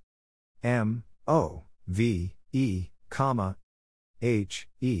 T, M, O, V, E, comma, H,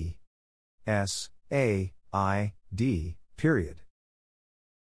 E, S, A, I, D, period.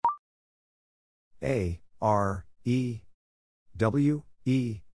 A, R, E, W,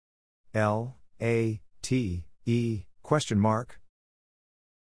 E, L, A, T, E, question mark.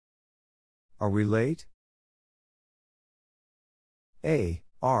 Are we late? A,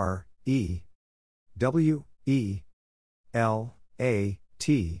 R, E, W, E, L, A,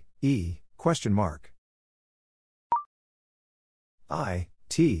 T, E, question mark. I,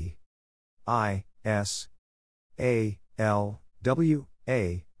 T, I, S, A, L, W,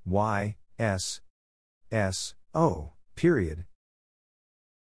 A, Y, S, S, O, period.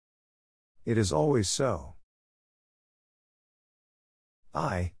 It is always so.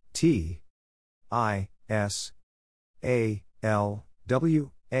 I, T, I, S, A, L,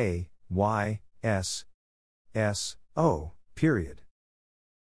 W, A, Y, S, S, O, period.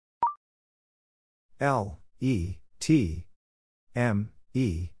 L, E, T, M,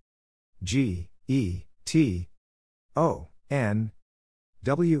 E, G, E, T, O, N,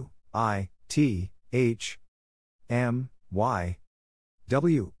 W, I, T, H, M, Y,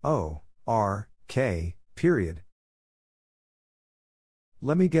 W, O, R, K, period.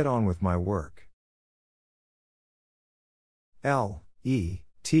 Let me get on with my work. L, E,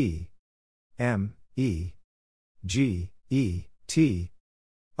 T, M, E, G, E, T,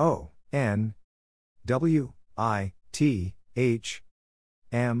 O, N, W, I, T, H,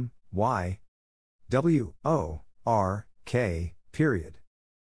 M, Y, W, O, R, K, period.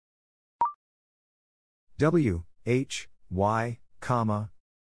 W, H, Y, comma,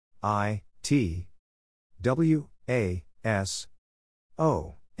 I, T, W, A, S,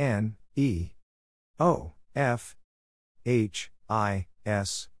 O, N, E, O, F, H, I,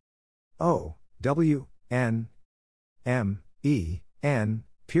 S, O, W, N, M, E, N,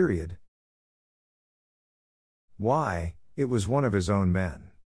 period. Why, it was one of his own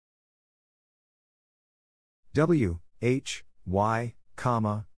men. W, H, Y,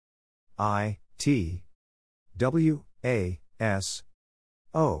 comma, I, T, W, A, S,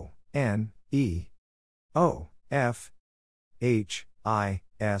 O, N, E, O, F, H, I,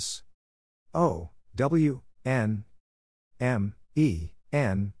 S, O, W, N, M, E,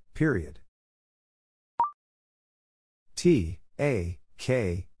 N, period. T, A,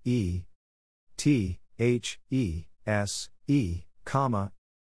 K, E, T, H, E, S, E, comma,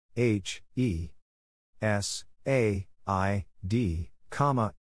 H, E, S, A, I, D,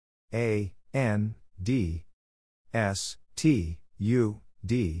 comma, A, N, D, S, T, U,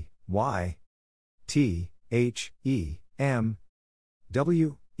 D, Y, T, H, E, M,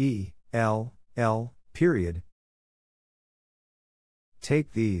 W, E, L, L, period.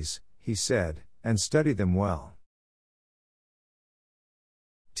 Take these, he said, and study them well.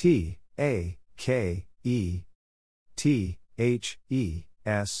 T, A, K, E, T, H, E,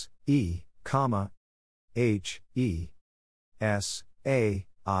 S, E, comma, H, E, S, A,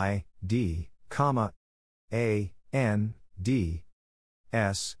 I, D, comma, A, N, D,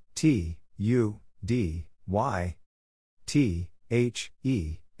 S, T, U, D, Y, T, H,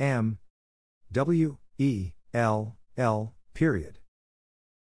 E, M, W, E, L, L, period.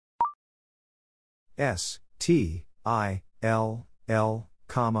 S, T, I, L, L,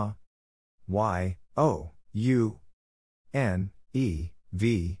 comma, Y, O, U, N, E,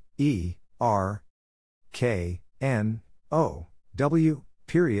 V, E, R, K, N, O, W,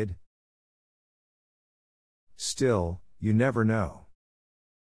 period. Still, you never know.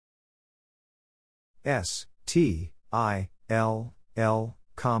 S, T, I, L, L,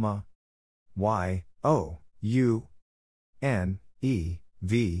 comma, Y, O, U, N, E,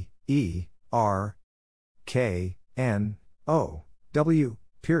 V, E, R, K, N, O, W,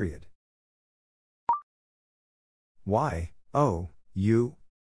 period. Y, O, U,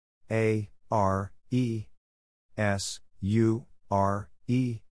 A, R, E, S, U, R,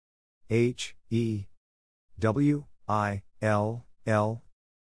 E, H, E, W, I, L, L,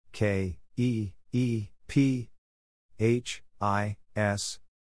 K, E, E, P, H, I, S,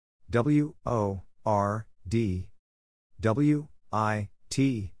 W, O, R, D, W, I,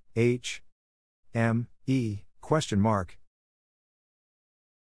 T, H, M, E, question mark.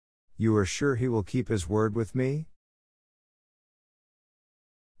 You are sure he will keep his word with me?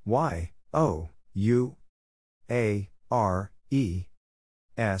 Y, O, U, A, R, E,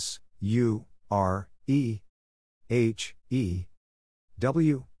 S, U, R, E, H, E,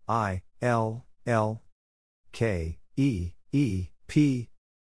 W, I, L, L, K, E, E, P,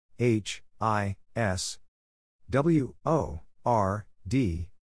 H, I, S, W, O, R, D,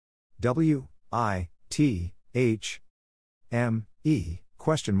 W, I, T, H, M, E,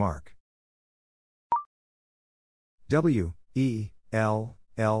 question mark. W, E, L,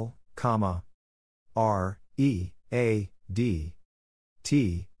 L, comma, R, E, A, D,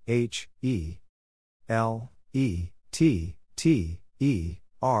 T, H, E, L, E, T, T, E,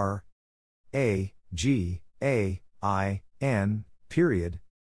 R, A, G, A, I, N, period.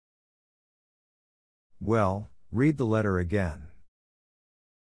 Well, read the letter again.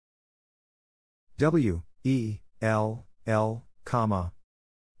 W, E, L, L, comma,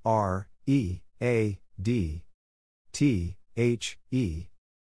 R, E, A, D, T, H, E,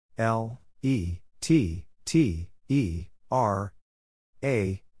 L, E, T, T, E, R,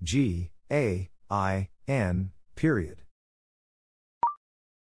 A, G, A, I, N, period.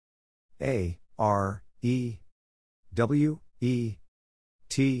 A, R, E, W, E,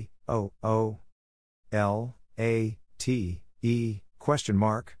 T, O, O, L, A, T, E, question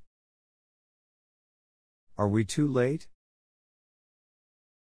mark. Are we too late?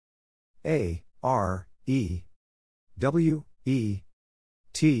 A, R, E, W, E,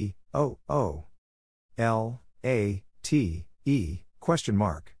 T, O, O, L, A, T, E, question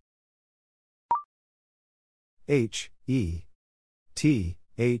mark. H, E, T,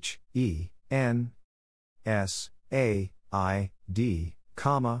 H, E, N, S, A, I, D,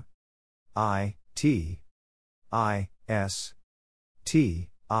 comma, I, T, I, S, T,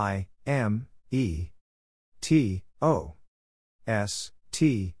 I, M, E, T, O, S,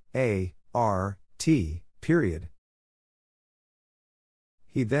 T, A, R, T, period.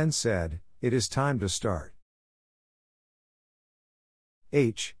 He then said, "It is time to start."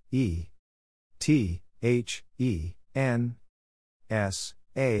 H, E, T, H, E, N, S,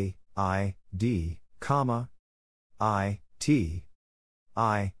 A, I, D, comma, I, T,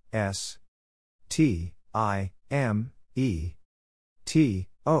 I, S, T, I, M, E, T,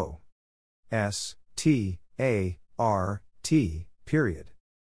 O, S, T, A, R, T, period.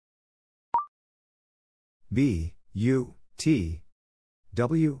 B, U, T,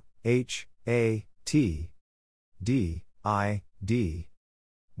 W, H, A, T, D, I, D,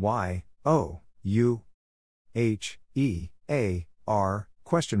 Y, O, U, H, E, A, R,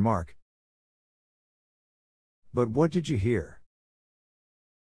 question mark. But what did you hear?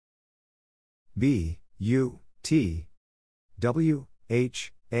 B, U, T, W,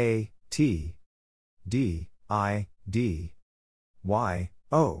 H, A, T, D, I, D, Y,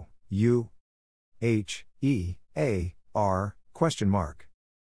 O, U, H, E, A, R, question mark.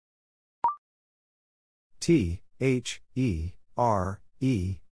 T, H, E, R,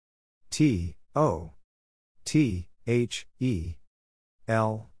 E, T, O, T, H, E,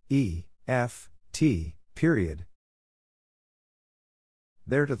 L, E, F, T, period.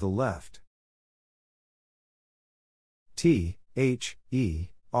 There to the left. T, H, E,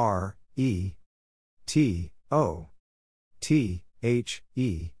 R, E, T, O, T, H,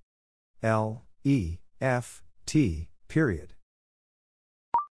 E, L, E, F, T, period.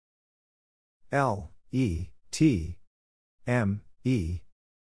 L, E, T, M, E,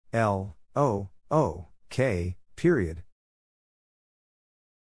 L, O, O, K, period.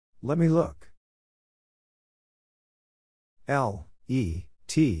 Let me look. L, E,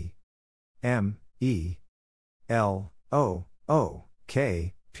 T, M, E, L, O, O,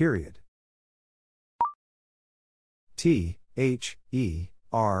 K, period. T, H, E,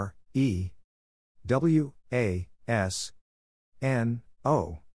 R, E, W, A, S, N,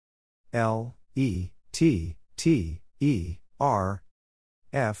 O, L, E, T, T, E, R,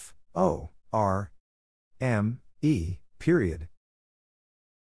 F, O, R, M, E, period.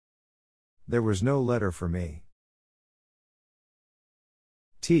 There was no letter for me.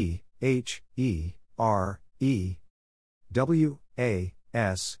 T, H, E, R, E, W, A,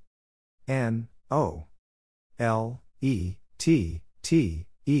 S, N, O, L, E, T, T,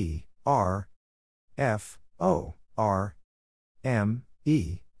 E, R, F, O, R, M,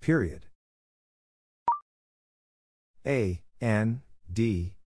 E, period. A, N,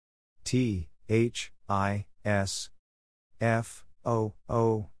 D, T, H, I, S, F, O,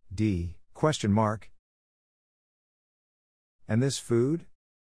 O, D, question mark. And this food?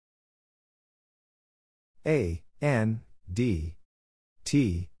 A, N, D,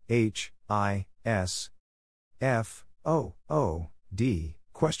 T, H, I, S, F, O, O, D,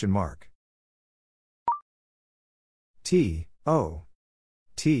 question mark. T, O,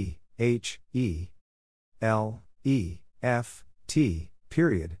 T, H, E, L, E, F, T,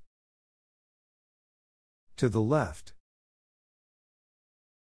 period. To the left.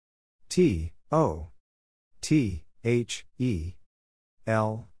 T, O, T, H, E,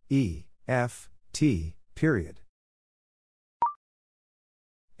 L, E, F, T, period.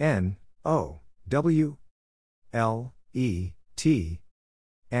 N, O, W, L, E, T,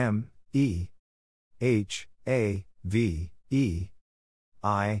 M, E, H, A, V, E,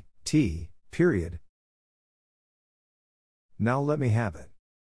 I, T, period. Now let me have it.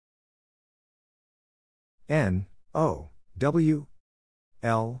 N, O, W,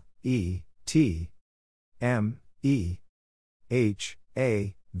 L, E, T, M, E, H,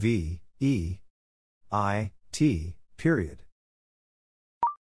 A, V, E, I, T, period.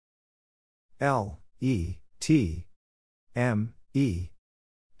 L, E, T, M, E,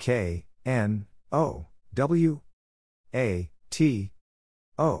 K, N, O, W, A, T,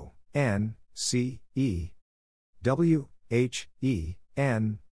 O, N, C, E, W, H, E,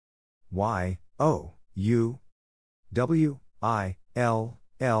 N, Y, O, U, W, I, L,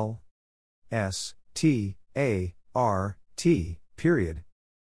 L, S, T, A, R, T, period.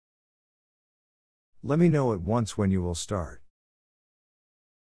 Let me know at once when you will start.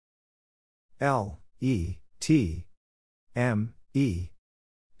 L, E, T, M, E,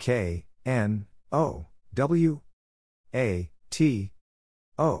 K, N, O, W, A, T,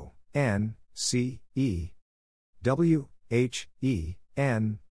 O, N, C, E, W, H, E,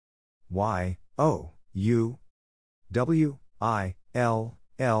 N, Y, O, U, W, I, L,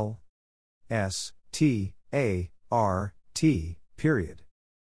 L, S, T, A, R, T, period.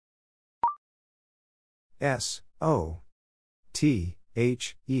 S, O, T,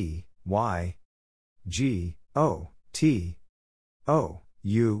 H, E, Y, G, O, T, O,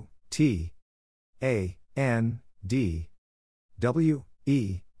 U, T, A, N, D, W,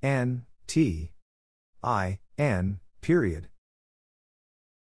 E, N, T, I, N, period.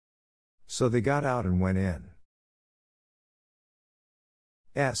 So they got out and went in.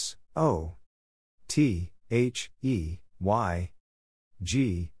 S, O, T, H, E, Y,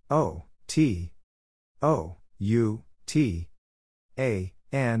 G, O, T, O, U, T, A,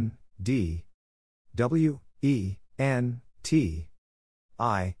 N, D, W, E, N, T,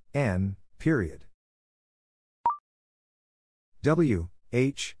 I, N, period. W,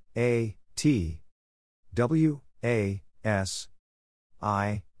 H, A, T, W, A, S,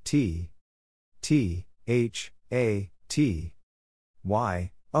 I, T, T, H, A, T,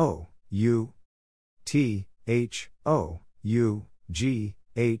 Y, O, U, T, H, O, U, G,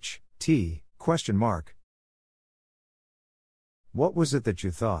 H, T, question mark. What was it that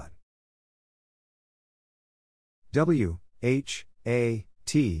you thought? W, H, A,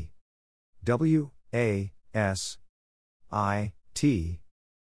 T, W, A, S, I, T,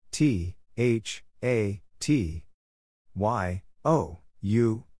 T, H, A, T, Y, O,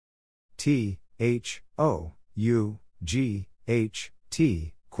 U, T, H, O, U, G, H,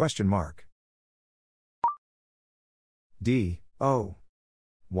 T, question mark. D, O,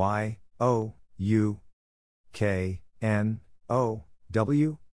 Y, O, U, K, N, O,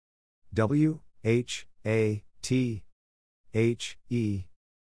 W, W, H, A, T, H, E,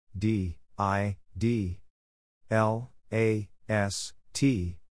 D, I, D, L, A, S,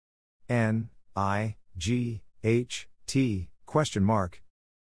 T, N, I, G, H, T, question mark.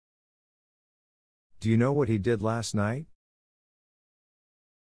 Do you know what he did last night?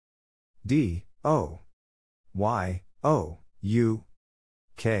 D, O, Y, O, U,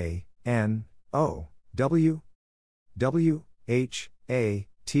 K, N, O, W, W, H, A,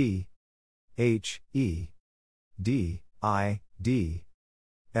 T, H, E, D, I, D,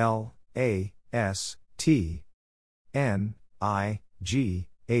 L, A, S, T, N, I, G,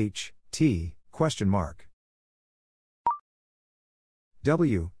 H, T, question mark.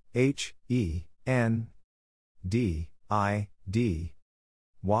 W, H, E, N, D, I, D,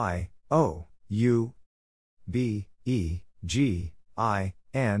 Y, O, U, B, E, G, I,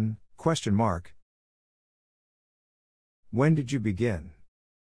 N, question mark. When did you begin?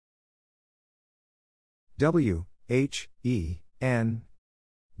 W, H, E, N,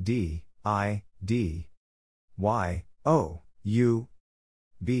 D, I, D, Y, O, U,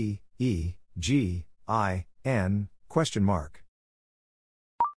 B, E, G, I, N, question mark.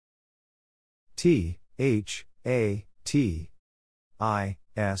 T, H, A, T, I,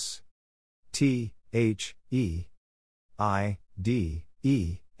 S, T, H, E, I, D,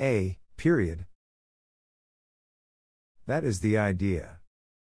 E, A, period. That is the idea.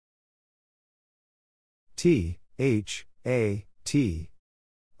 T, H, A, T,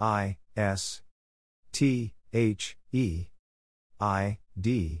 I, S, T, H, E, I,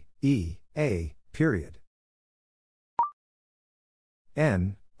 D, E, A, period.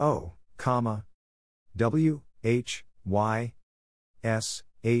 N, O, comma, W, H, Y, S,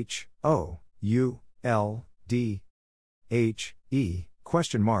 H, O, U, L, D, H, E,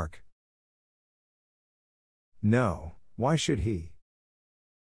 question mark. No, why should he?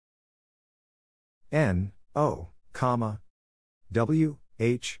 N, O, comma, W,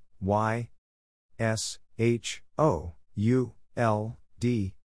 H, Y, S, H, O, U, L,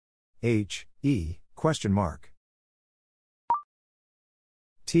 D, H, E, question mark.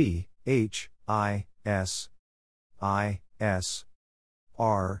 T, H, I, S, I, S,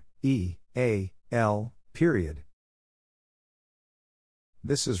 R, E, A, L, period.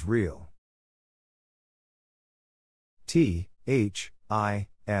 This is real. T, H, I,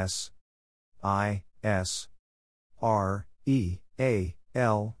 S, I, S, R, E, A,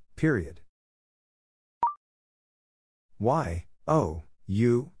 L, period. Y, O,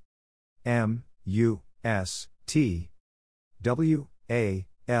 U, M, U, S, T, W, A,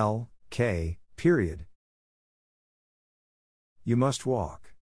 L, K, period. You must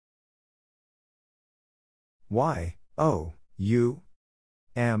walk. Y, O, U,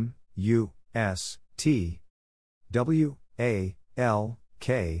 M, U, S, T, W, A, L,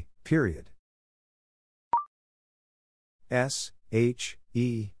 K, period. S, H,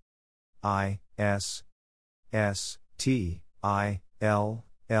 E, I, S, S, T, I, L,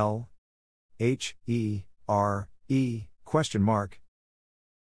 L, H, E, R, E, question mark.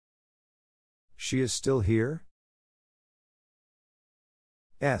 She is still here?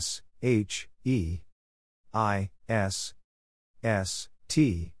 S, H, E, I, S, S,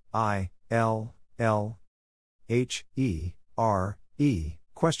 T, I, L, L, H, E, R, E,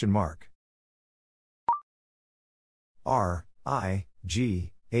 question mark. R, I,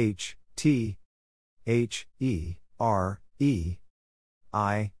 G, H, T, H, E, R, E,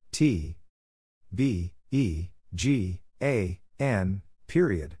 I, T, B, E, G, A, N,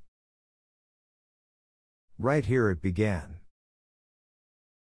 period. Right here it began.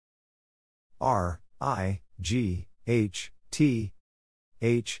 R, I, G, H, T,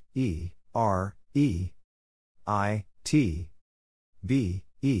 H, E, R, E, I, T, B,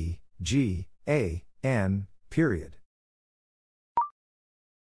 E, G, A, N, period.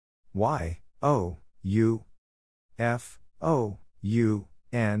 Y, O, U, F, O, U,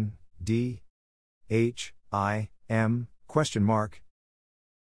 N, D, H, I, M, question mark.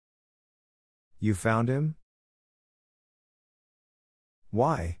 You found him?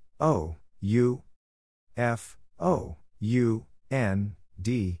 Y, O, U, F, O, U, N,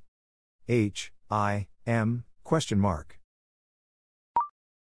 D, H, I, M, question mark.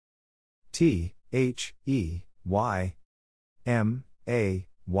 T, H, E, Y, M, A,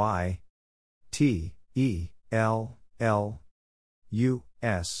 Y, T, E, L, L, U,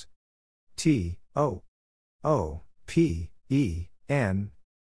 S, T, O, O, P, E, N,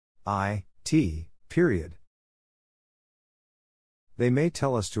 I, T, period. They may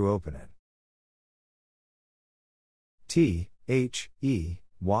tell us to open it. T, H, E,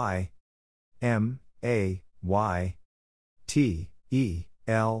 Y, M, A, Y, T, E,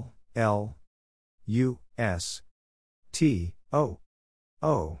 L, L, U, S, T, O,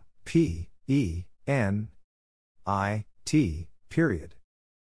 O, P, E, N, I, T, period.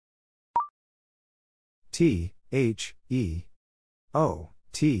 T, H, E, O,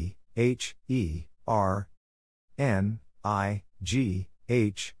 T, H, E, R, N, I, G,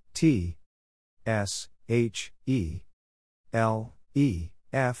 H, T, S, H, E, L, E,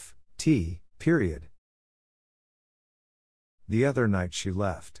 F, T, period. The other night she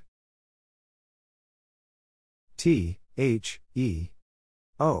left. T, H, E,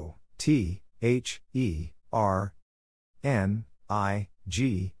 O, T, H, E, R, N, I,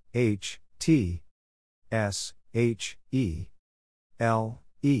 G, H, T, S, H, E, L,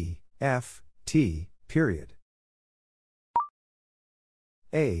 E, F, T, period.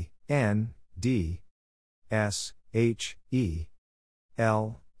 A, N, D, S, H, E,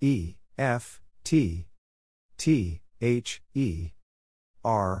 L, E, F, T, T, H, E,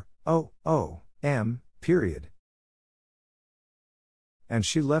 R, O, O, M, period. And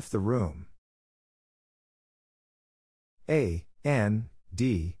she left the room. A, N,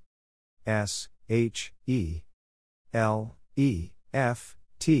 D, S, H, E, L, E, F,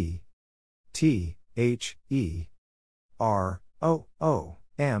 T, T, H, E, R, O, O,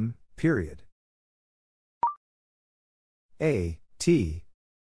 M, period. A, T,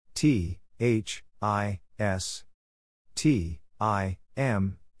 T, H, I, S, T, I,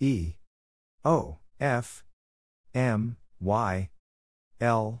 M, E, O, F, M, Y,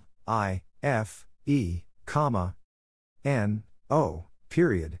 L, I, F, E, comma, N, O,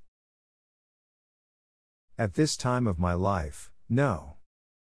 period. At this time of my life, no.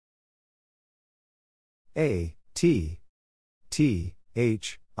 A, T, T,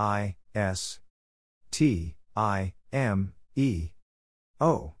 H, I, S, T, I, M, E,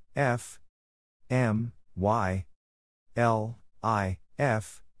 O, F, M, Y, L, I,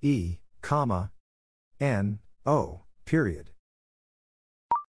 F, E, comma, N, O, period.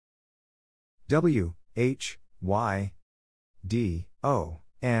 W, H, Y, D, O,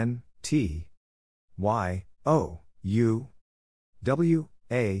 N, T, Y, O, U, W,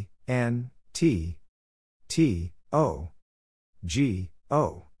 A, N, T, T, O, G,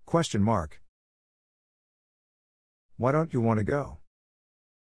 O, question mark. Why don't you want to go?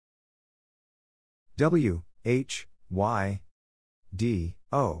 W, H, Y, D,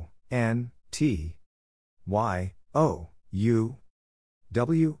 O, N, T, Y, O, U,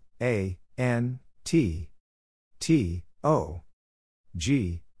 W, A, N, T, T, O,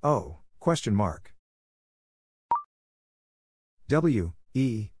 G, O, question mark. W,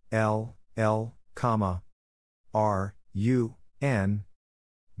 E, L, L, comma, R, U, N,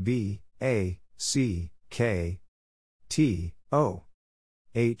 B, A, C, K, T, O,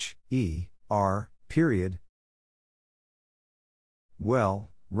 H, E, R, period. Well,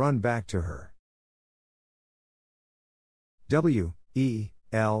 run back to her. W, E,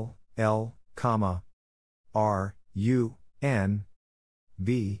 L, L, comma, R, U, N,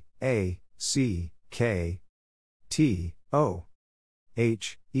 B, A, C, K, T, O,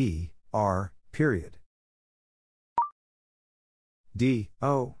 H, E, R, period. D,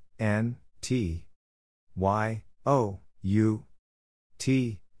 O, N, T, Y, O, U,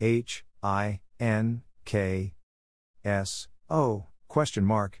 T, H, I, N, K, S, O, question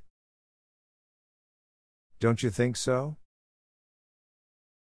mark. Don't you think so?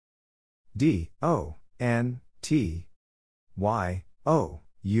 D, O, N, T, Y, O,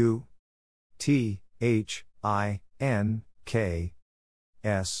 U, T, H, I, N, K,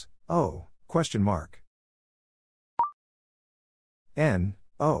 S, O, question mark. N,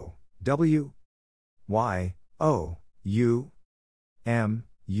 O, W, Y, O, U, M,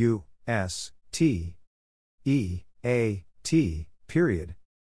 U, S, T, E, A, T, period.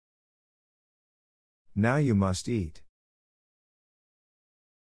 Now you must eat.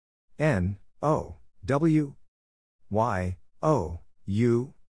 N, O, W, Y, O,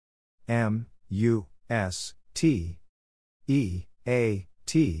 U, M, U, S, T, E, A,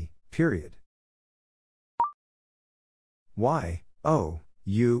 T, period. Y, O,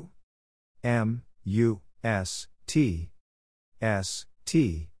 U, M, U, S, T, S,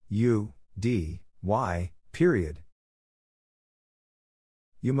 T, U, D, Y, period.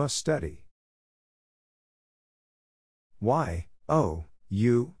 You must study. Y, O,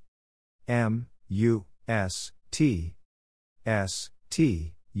 U, M, U, S, T, S,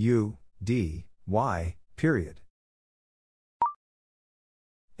 T, U, D, Y, period.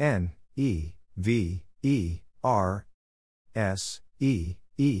 N, E, V, E, R, S, E,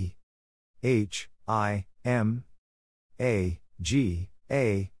 E, H, I, M, A, G,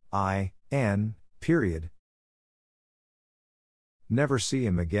 A, I, N, period. Never see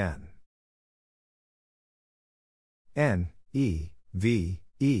him again. N, E, V,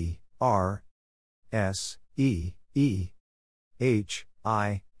 E, R, S, E, E, H,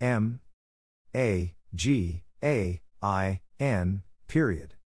 I, M, A, G, A, I, N,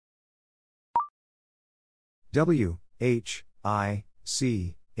 period. W, H, I,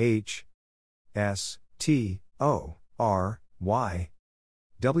 C, H, S, T, O, R, Y,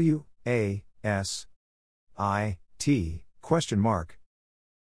 W, A, S, I, T, question mark.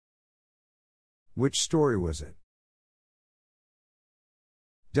 Which story was it?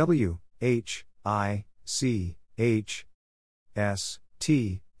 W, H, I, C, H, S,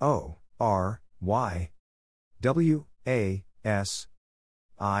 T, O, R, Y, W, A, S,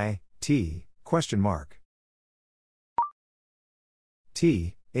 I, T, question mark.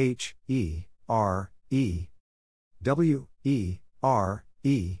 T, H, E, R, E, W, E, R,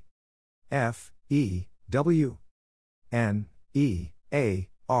 E, F, E, W, N, E, A,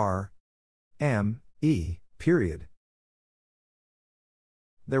 R, M, E, period.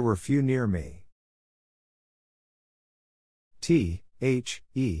 There were few near me. T, H,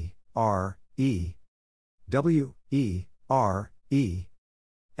 E, R, E, W, E, R, E,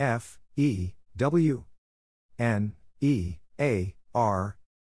 F, E, W, N, E, A, R,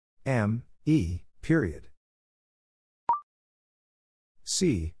 M, E, period.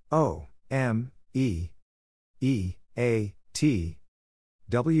 C, O, M, E, E, A, T,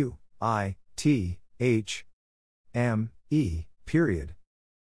 W, I, T, H, M, E, period.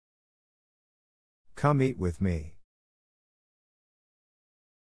 Come eat with me.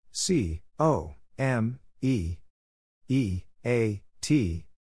 C, O, M, E, E, A, T,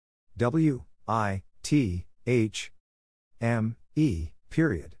 W, I, T, H, M, E,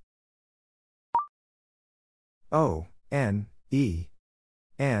 period. O, N, E,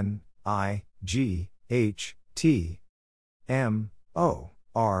 N, I, G, H, T, M, O,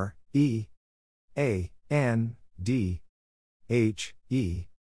 R, E, A, N, D, H, E,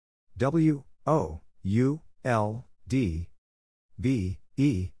 W, O, U, L, D, B,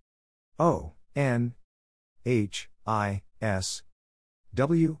 E, O, N, H, I, S,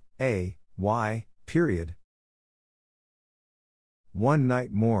 W, A, Y, period. One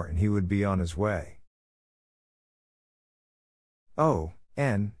night more and he would be on his way. O,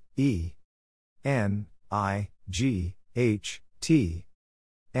 N, E, N, I, G, H, T,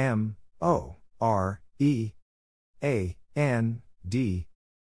 M, O, R, E, A, N, D,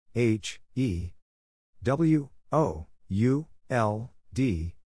 H, E, W, O, U, L,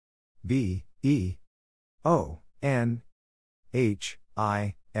 D, B, E, O, N, H,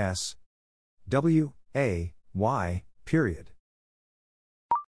 I, S, W, A, Y, period.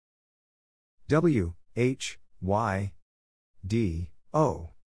 W, H, Y, D, O,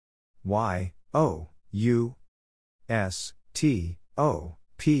 Y, O, U, S, T, O,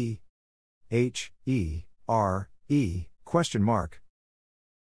 P, H, E, R, E, question mark.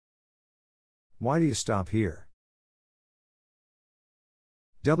 Why do you stop here?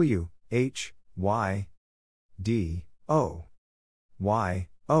 W, H, Y, D, O, Y,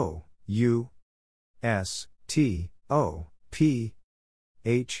 O, U, S, T, O, P,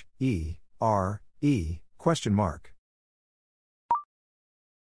 H, E, R, E, question mark.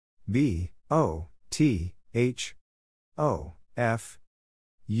 B, O, T, H, O, F,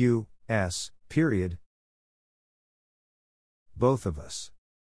 U, S, period. Both of us.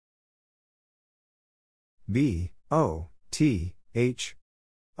 B, O, T, H,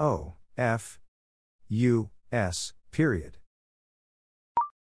 O, F, U, S, period.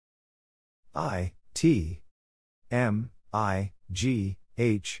 I, T, M, I, G,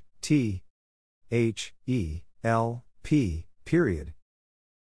 H, T, H, E, L, P, period.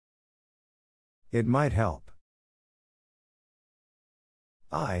 It might help.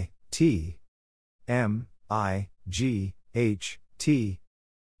 I, T, M, I, G, H, T,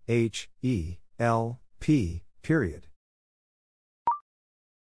 H, E, L, P, period.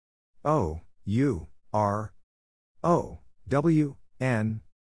 O, U, R, O, W, N,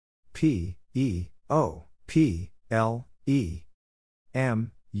 P, E, O, P, L, E,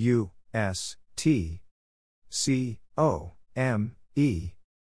 M, U, S, T, C, O, M, E,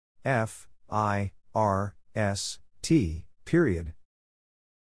 F, I, R, S, T, period.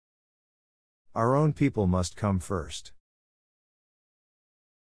 Our own people must come first.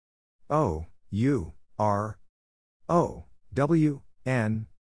 O, U, R, O, W, N,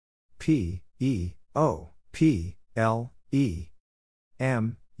 P, E, O, P, L, E,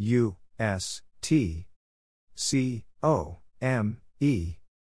 M, U, S, T, C, O, M, E,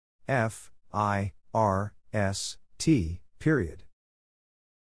 F, I, R, S, T, period.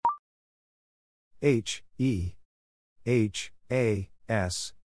 H, E, H, A,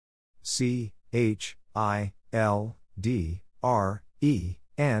 S, C, H, I, L, D, R, E,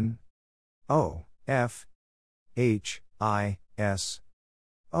 N, O, F, H, I, S,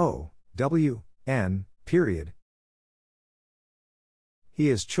 O, W, N, period. He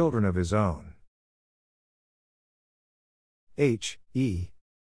has children of his own. H, E,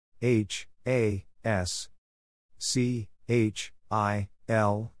 H, A, S, C, H, I,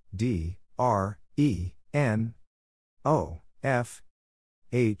 L, D, R, E, N, O, F,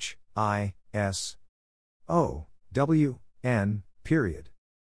 H, I, S, O, W, N, period.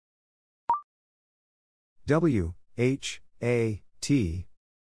 W, H, A, T,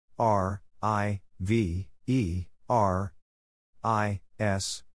 R, I, V, E, R, I,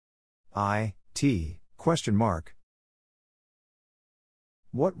 S, I, T, question mark.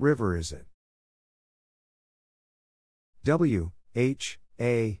 What river is it? W, H,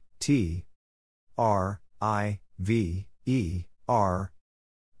 A, T, R, I, V, E, R,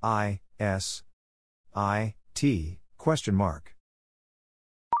 I, S, I, T, question mark.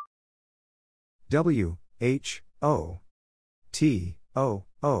 W, H, O, T, O,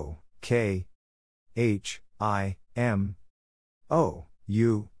 O, K, H, I, M, O,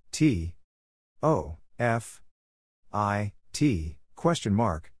 U, T, O, F, I, T, question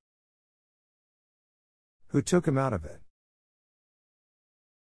mark. Who took him out of it?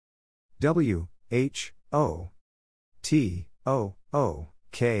 W, H, O, T, O, O,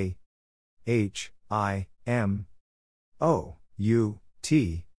 K, H, I, M, O, U,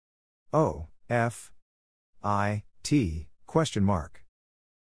 T, O, F, I, T, question mark.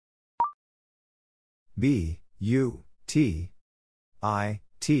 B, U, T, I,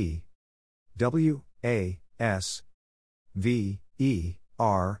 T, W, A, S, V, E,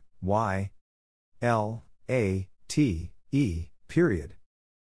 R, Y, L, A, T, E, period.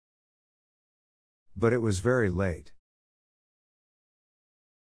 But it was very late.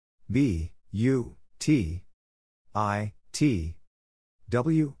 B, U, T, I, T,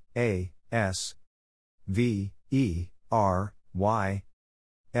 W, A, S, V, E, R, Y,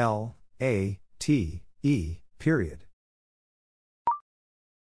 L, A, T, E, period.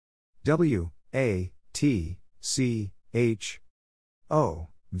 W, A, T, C, H, O,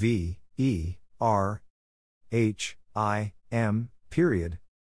 V, E, R, H, I, M, period.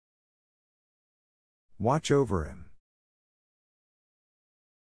 Watch over him.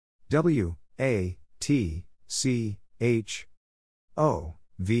 W, A, T, C, H, O,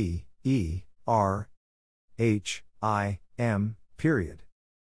 V, E, R, H, I, M, period.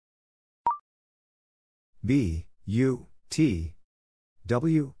 B, U, T,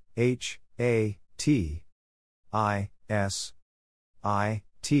 W, H, A, T, I, S, I,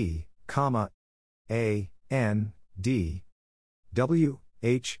 T, comma, A, N, D, W,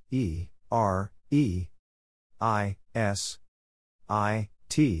 H, E, R, E, I, S, I,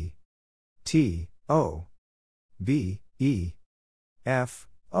 T, T, O, B, E, F,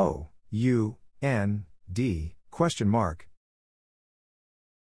 O, U, N, D, question mark.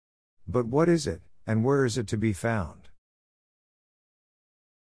 But what is it, and where is it to be found?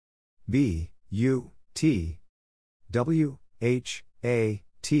 B, U, T, W, H, A,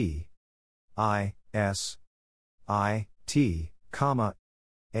 T, I, S, I, T, comma,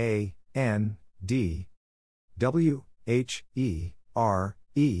 A, N, D, W, H, E, R,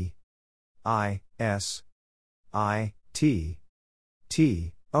 E, I, S, I, T,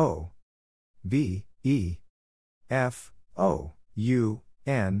 T, O, B, E, F, O, U,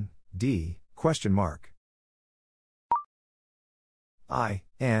 N, D, question mark. I,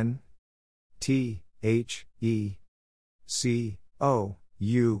 N, T, H, E, C, O,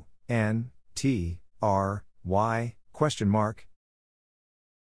 U, N, T, R, Y, question mark.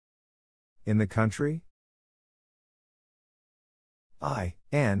 In the country? I,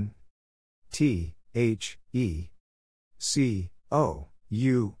 N, T, H, E, C, O,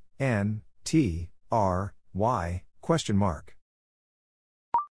 U, N, T, R, Y, question mark.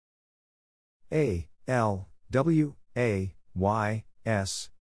 A, L, W, A, Y, S,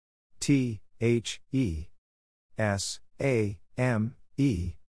 T, H, E, S, A, M,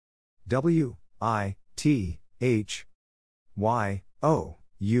 E, W, I, T, H, Y, O,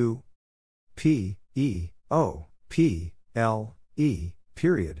 U, P, E, O, P, L, E,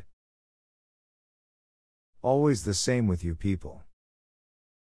 period. Always the same with you people.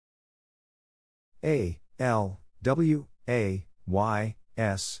 A, L, W, A, Y,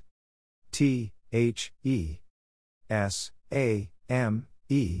 S, T, H, E, S, A, M,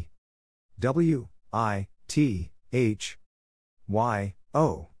 E, W, I, T, H, Y,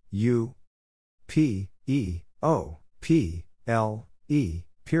 O, U, P, E, O, P, L, E,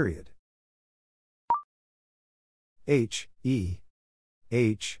 period. H, E,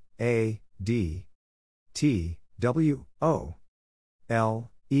 H, A, D, T, W, O,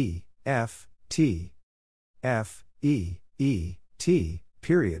 L, E, F, T, F, E, E, T,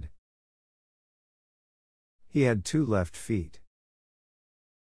 period. He had 2 left feet.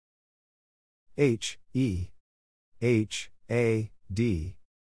 H, E, H, A, D,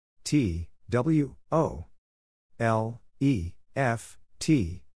 T, W, O, L, E, F,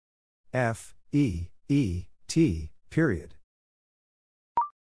 T, F, E, E, T, period.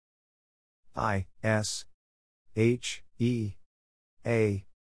 I, S, H, E, A,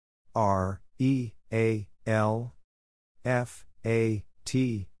 R, E, A, L, F, A,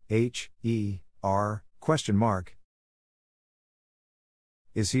 T, H, E, R, question mark.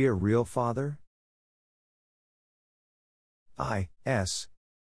 Is he a real father? I, S,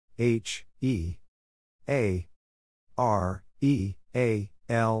 H, E, A, R, E, A,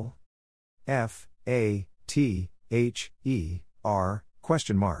 L, F, A, T, H, E, R,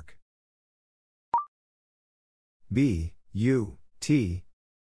 question mark. B, U, T,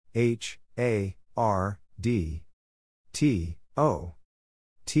 H, A, R, D, T, O,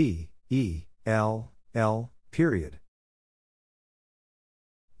 T, E, L, L, period.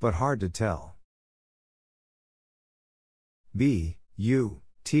 But hard to tell. B, U,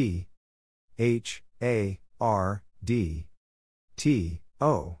 T, H, A, R, D, T,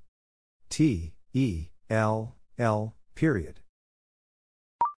 O, T, E, L, L, period.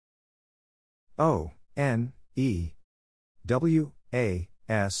 O, N, E, W, A,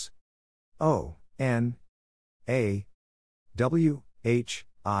 S, O, N, A, W, H,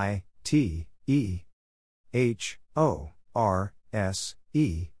 I, T, E, H, O, R, S,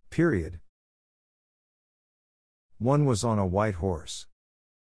 E, period. One was on a white horse.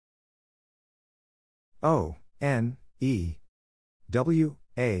 O, N, E, W,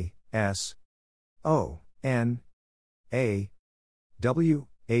 A, S, O, N, A, W,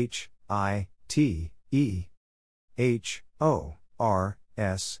 H, I, T, E, H, O, R,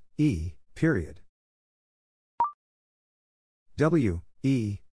 S, E, period. W,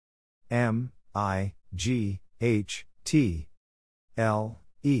 E, M, I, G, H, T, L,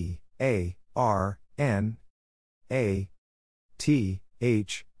 E, A, R, N, A, T,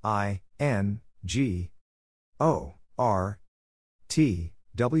 H, I, N, G, O, R, T,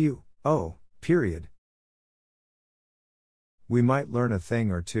 W, O, period. We might learn a thing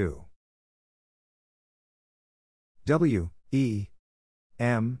or two. W, E,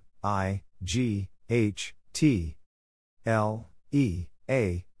 M, I, G, H, T, L, E,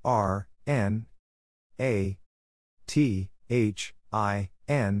 A, R, N, A, T, H, I,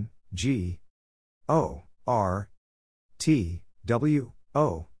 N, G, O, R, T, W,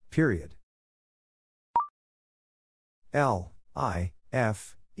 O, period. L, I,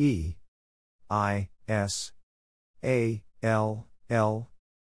 F, E, I, S, A, L, L,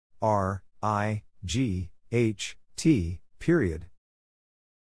 R, I, G, H, T, period.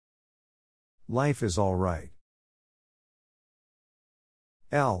 Life is all right.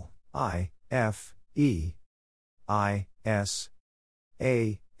 L, I, F, E, I, S,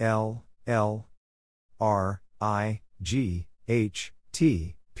 A, L, L, R, I, G, H,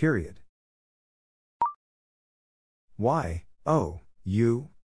 T, period. Y, O, U,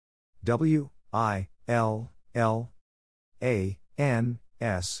 W, I, L, L, A, N,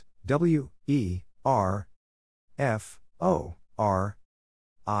 S, W, E, R, F, O, R,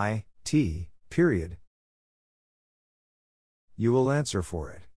 I, T, period. You will answer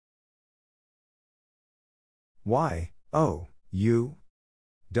for it. Y, O, U,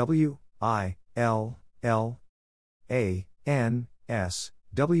 W, I, L, L, A, N, S,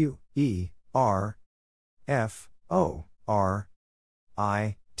 W, E, R, F, O, R,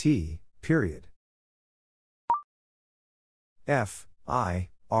 I, T, period. F, I,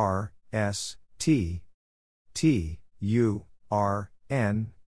 R, S, T, T, U, R,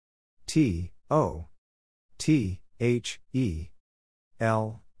 N, T, O, T, H, E,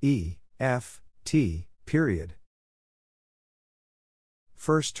 L, E, F, T, period.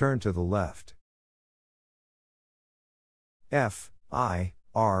 First turn to the left. F, I,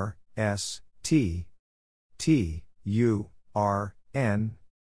 R, S, T, T, U, R, N,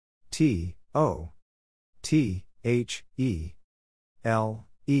 T, O, T, H, E, L,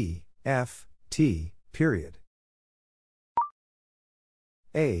 E, F, T, period.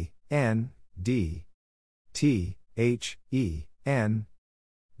 A, N, D, T, H, E, N,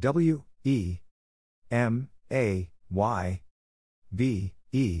 W, E, M, A, Y, B,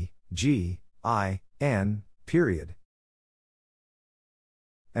 E, G, I, N, period.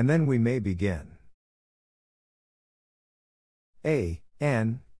 And then we may begin. A,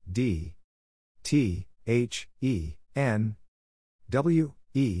 N, D, T, H, E, N, W,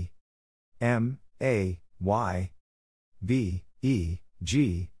 E, M, A, Y, B, E,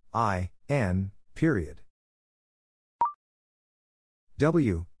 G, I, N, period.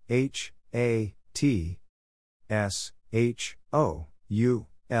 W, H, A, T, S, H, O, U,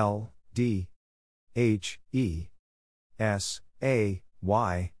 L, D, H, E, S, A,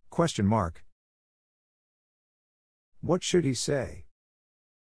 Y, question mark. What should he say?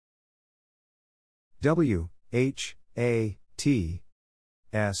 W, H, A, T,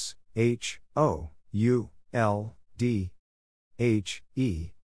 S, H, O, U, L, D, H,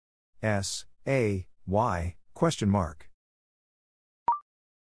 E, S, A, Y, question mark.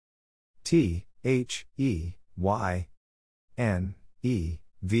 T, H, E, Y, N, E,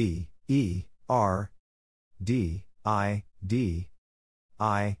 V, E, R, D, I, D,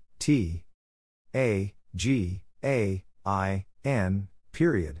 I, T, A, G, A, I, N,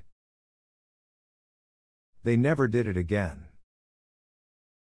 period. They never did it again.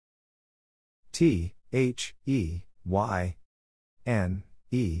 T, H, E, Y, N,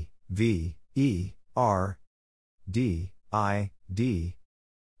 E, V, E, R, D, I, D,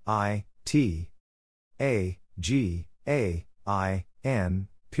 I, T, A, G, A, I, N,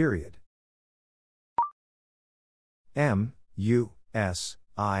 period. M, U, S,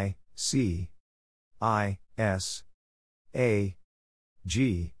 I, C, I, S, A,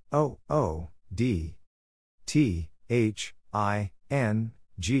 G, O, O, D, T, H, I, N,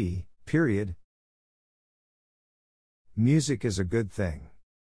 G, period. Music is a good thing.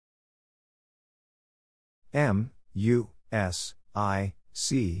 M, U, S, I,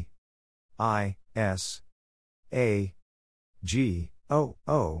 C, I, S, A, G, O,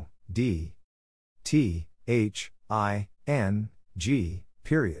 O, D, T, H, I, N, G,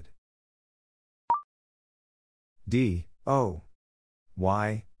 period. D, O,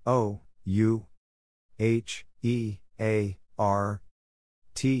 Y, O, U, H, E, A, R,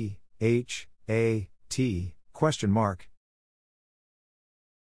 T, H, A, T, question mark.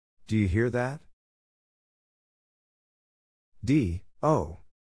 Do you hear that? D, O,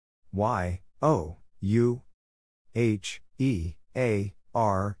 Y, O, U, H, E, A,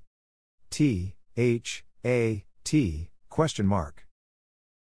 R, T, H, A, T, question mark.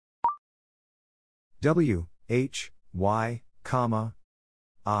 W, H, Y, comma,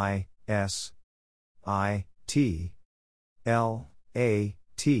 I, S, I, T, L, A,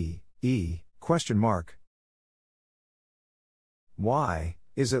 T, E, question mark. Why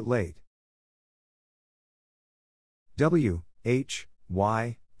is it late? W, H,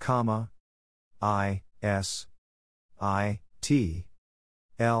 Y, comma, I, S, I, T,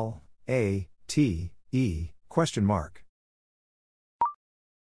 L, A, T, E, question mark.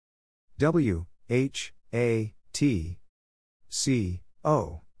 W, H, A, T, C,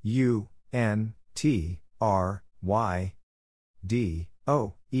 O, U, N, T, R, Y, D,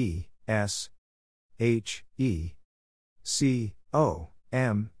 O, E, S, H, E, C, O,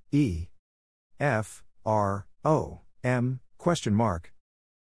 M, E, F, R, O, M, question mark.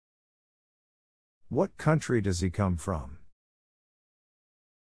 What country does he come from?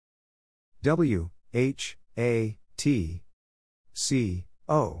 W, H, A, T, C,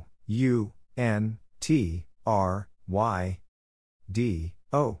 O, U, N, T, R, Y, D,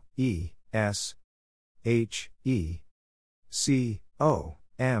 O, E, S, H, E, C, O,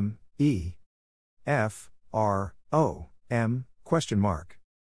 M, E, F, R, O, M, question mark.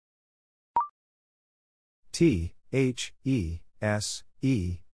 T, H, E, S,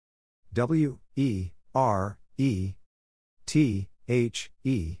 E, W, E, R, E, T, H,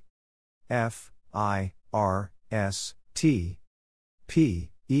 E, F, I, R, S, T, P,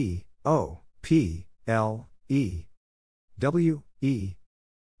 E, O, P, L, E, W, E,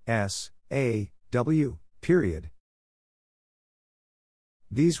 S, A, W, period.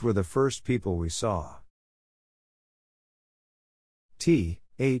 These were the first people we saw. T,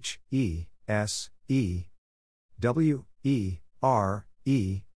 H, E, S, E, W, E, R,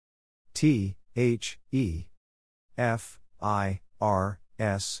 E, T, H, E, F, I, R,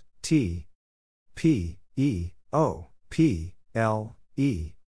 S, T, P, E, O, P, L,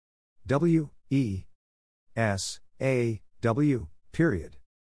 E, W, E, S, A, W, period.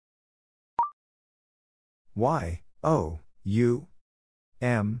 Y, O, U,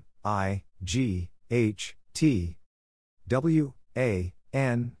 M, I, G, H, T, W, A,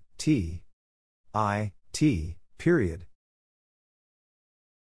 N, T, I, T, period.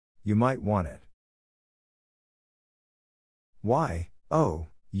 You might want it. Y, O,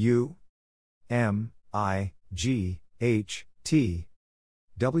 U, M, I, G, H, T,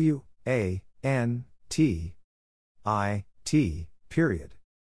 W, A, N, T, I, T, period.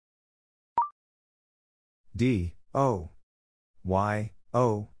 D, O Y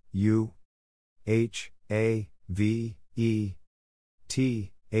O U H A V E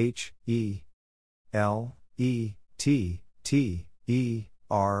T H E L E T T E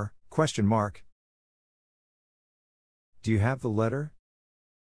R question mark. Do you have the letter?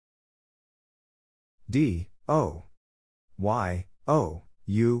 D O Y O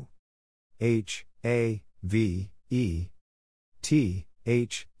U H A V E T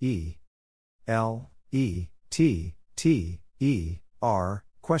H E L E T T E R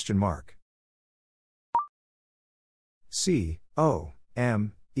question mark. C O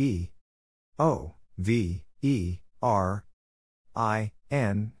M E O V E R I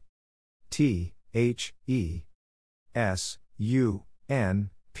N T H E S U N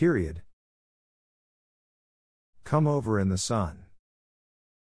period. Come over in the sun.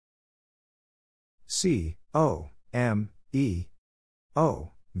 C O M E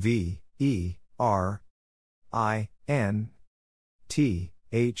O V E R I N T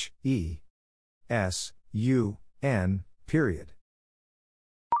H E S U N period.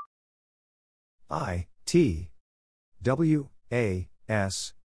 I T W A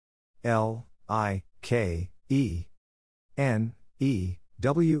S L I K E N E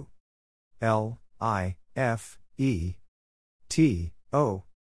W L I F E T O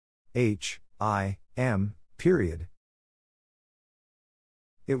H I M period.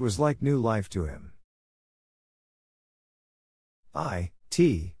 It was like new life to him. I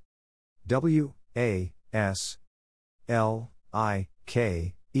T W A S L I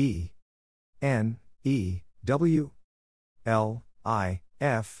K E N E W L I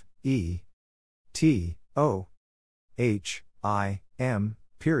F E T O H I M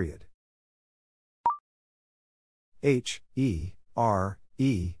period. H E R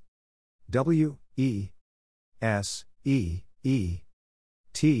E W E S E E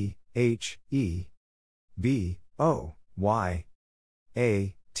T H E B O Y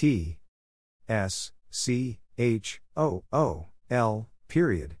A T S C H O O L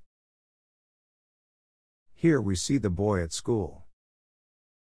period. Here we see the boy at school.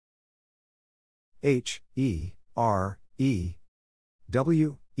 H E R E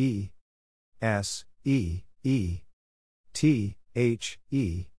W E S E E T H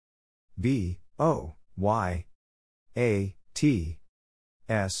E B O Y A T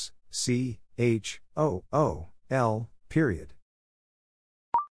S C H O O L period.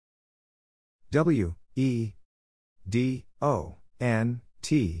 W E D O N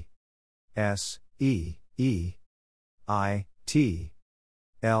T S E E I T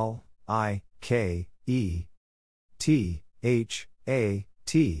L I K E T H A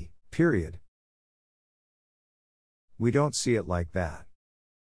T period. We don't see it like that.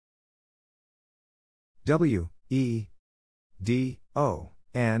 W E D O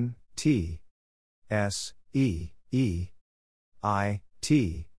N T S E E I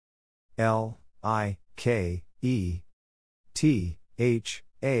T L I K E T H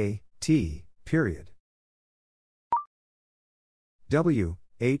A T period. W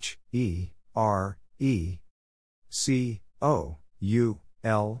H E R E C O U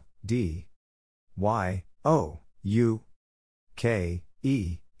L D Y O U K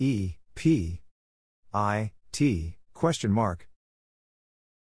E E P I T question mark.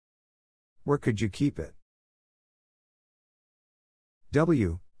 Where could you keep it?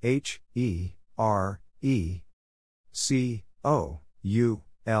 W H E R E C O U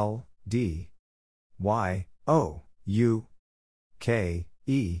L D Y O U K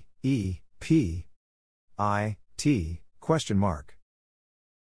E E P I T question mark.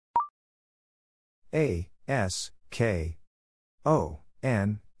 A S K O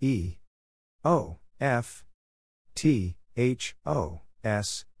N E O F T H O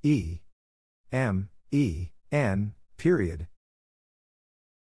S E M E N period.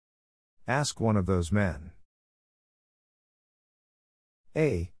 Ask one of those men.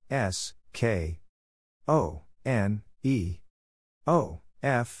 A S K O N E O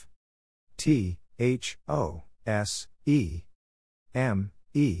F T H O S E M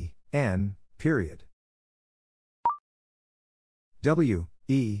E N period. W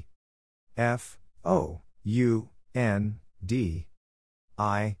E F O U N D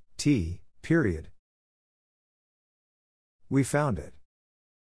I T period. We found it.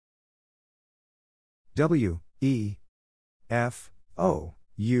 W E F O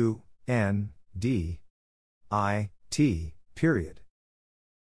U N D I T period.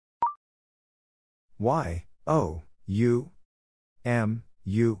 Y O U M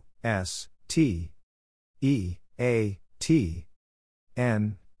U S T E A T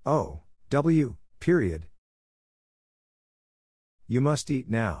N O W period. You must eat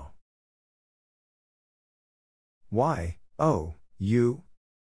now. Y, O, U,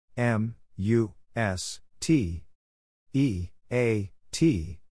 M, U, S, T, E, A,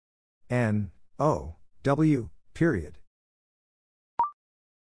 T, N, O, W, period.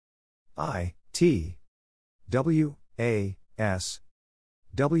 I, T, W, A, S,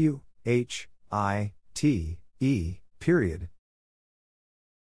 W, H, I, T, E, period.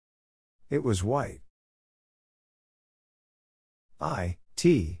 It was white. I,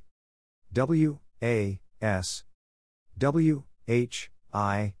 T, W, A, S, W, H,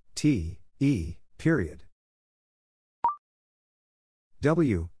 I, T, E, period.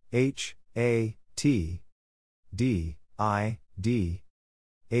 W, H, A, T, D, I, D,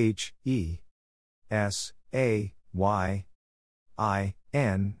 H, E, S, A, Y, I,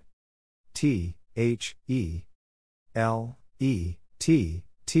 N, T, H, E, L, E, T,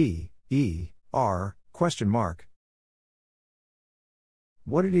 T, E, R, question mark.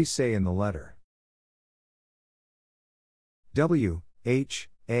 What did he say in the letter? W, H,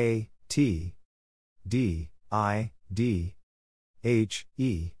 A, T, D, I, D, H,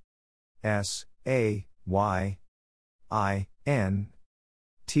 E, S, A, Y, I, N,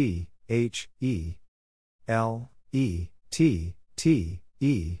 T, H, E, L, E, T, T,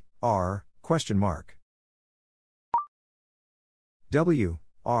 E, R, question mark. W,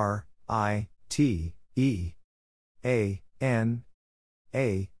 R, I, T, E, A, N,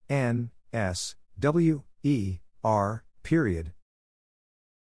 S, W, E, R, period.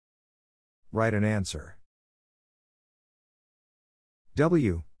 Write an answer.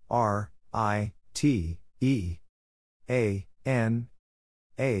 W, R, I, T, E, A, N,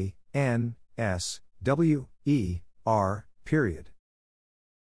 S, W, E, R, period.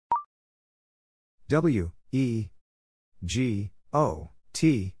 W, E, G, O,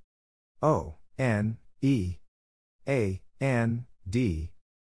 T, O, N, E, A, N, D,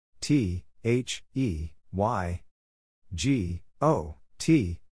 T, H, E, Y, G, O,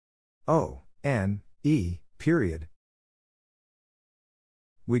 T, O, N, E, period.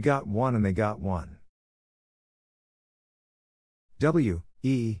 We got one and they got one. W,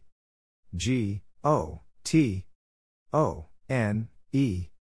 E, G, O, T, O, N, E,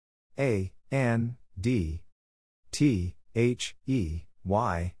 A, N, D, T, H, E,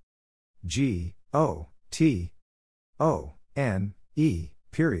 Y, G, O, T, O, N, E,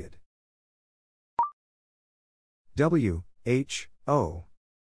 period. W, H, O,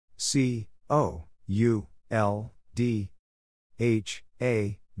 C, O, U, L, D, H,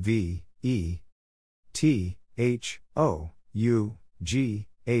 A, V, E, T, H, O, U, G,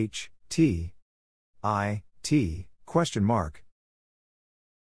 H, T, I, T, question mark.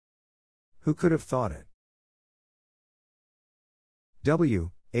 Who could have thought it?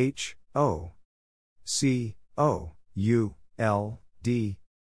 W, H, O, C, O, U, L, D,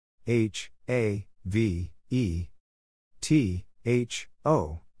 H, A, V, E, T, H,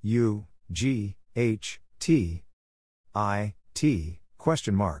 O, U, G, H, T, I, T,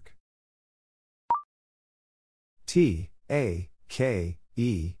 question mark. T, A, K,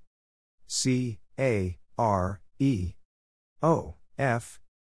 E, C, A, R, E, O, F,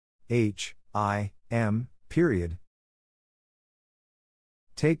 H, I, M, period.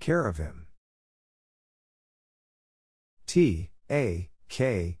 Take care of him. T, A,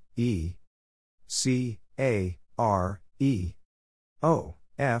 K, E, C, A, R, E, O,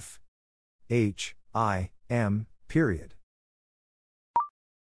 F, H, I, M, period.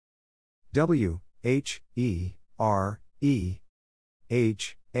 W, H, E, R, E,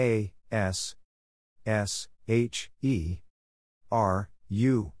 H, A, S, S, H, E, R,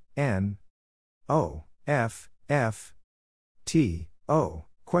 U, N, O, F, F, T, O,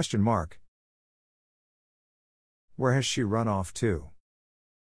 question mark. Where has she run off to?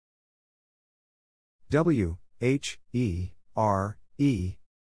 W, H, E, R, E,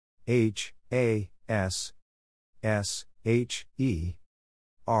 H, A, S, S, H, E,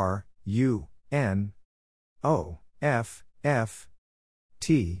 R, U, N, O, F, F,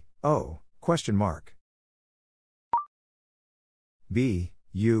 T, O, question mark. B,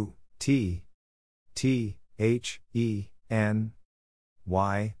 U, T, T, H, E, N,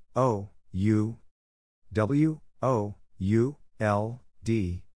 Y, O, U, W, O, U, L,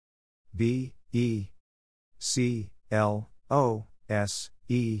 D, B, E, C, L, O, S,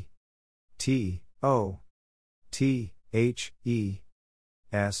 E, T, O, T, H, E,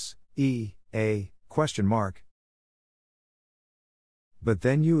 S, E, A, question mark. But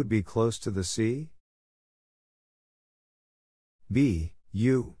then you would be close to the sea? B,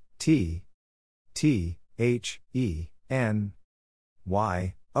 U, T, T, H, E, N,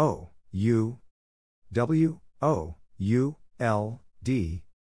 Y, O, U, W, O, U, L, D,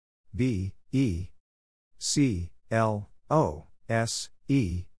 B, E, C, L, O, S,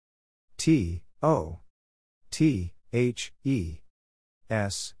 E, T, O, T, H, E,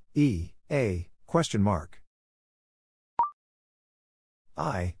 S, E, A, question mark.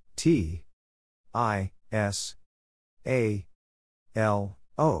 I, T, I, S, A, L,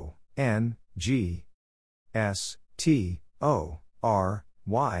 O, N, G, S, T, O, R,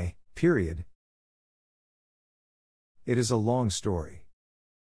 Y, period. It is a long story.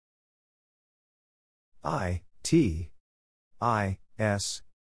 I, T, I, S,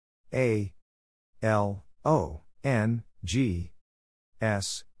 A, L, O, N, G,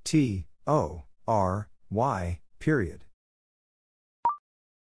 S, T, O, R, Y, period.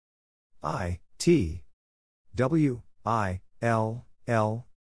 I, T, W, I, L, L,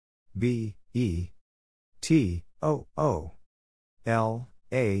 B, E, T, O, O, L,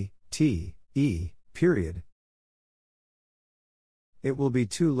 A, T, E, period. It will be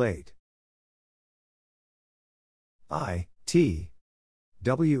too late. I, T,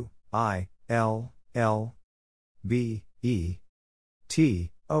 W, I, L, L, B, E,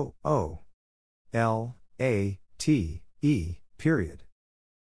 T, O, O, L, A, T, E, period.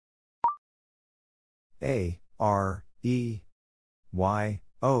 A, R, E, Y,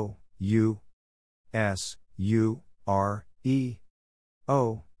 O, U, S, U, R, E,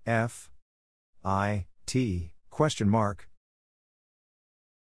 O, F, I, T, question mark.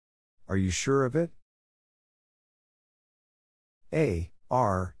 Are you sure of it? A,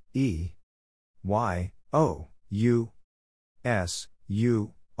 R, E, Y, O, U, S,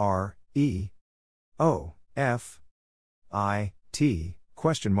 U, R, E, O, F, I, T,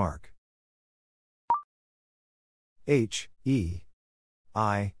 question mark. H, E,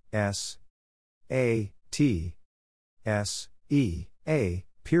 I, S, A, T, S, E, A,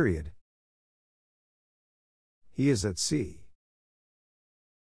 period. He is at sea.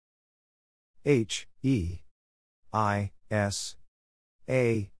 H, E, I, S,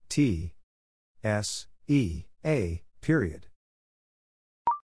 A, T, S, E, A, period.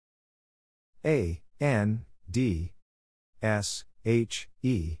 A, N, D, S, H,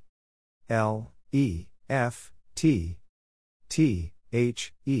 E, L, E, F, T, T,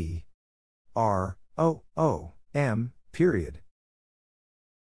 H, E, R, O, O, M, period.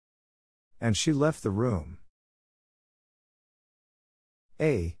 And she left the room.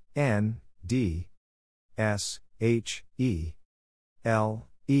 A, N, D, S, H, E, L,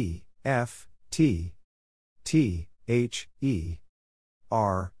 E, F, T, T, H, E,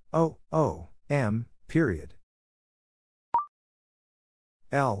 R, O, O, M, period.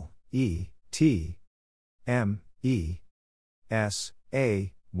 L, E, T, M, E, S,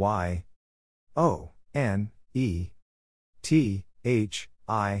 A, Y, O, N, E, T, H,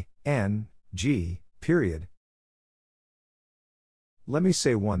 I, N, G, period. Let me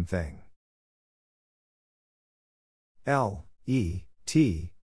say one thing. L, E,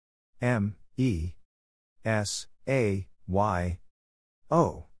 T, M, E, S, A, Y,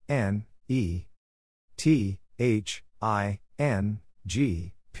 O, N, E, T, H, I, N,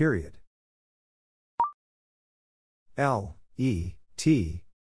 G, period. L, E, T,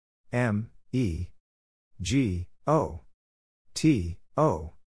 M, E, G, O, T,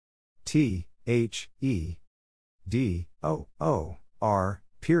 O, T, H, E, D, O, O, R,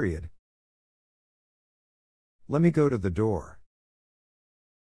 period. Let me go to the door.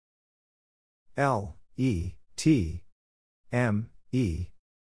 L, E, T, M, E,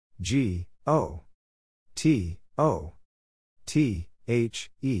 G, O, T, O, T,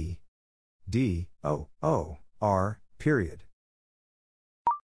 H, E, D, O, O, R, period.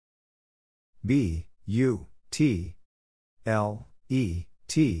 B, U, T, L, E,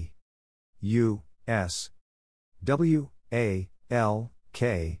 T, U, S, W, A, L,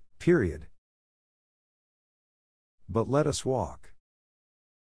 K, period. But let us walk.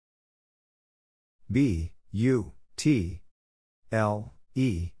 B, U, T, L,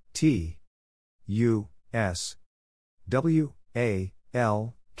 E, T, U, S, W, A,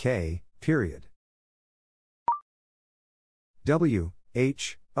 L, K, period. W,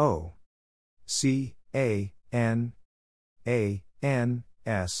 H, O, C, A, N,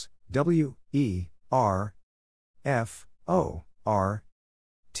 S, W, E, R, F, O, R,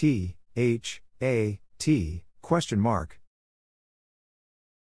 T, H, A, T, question mark.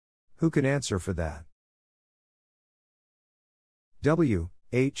 Who can answer for that? W,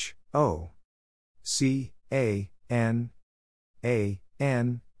 H, O, C, A, N,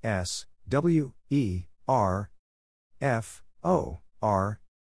 S, W, E, R, F, O, R,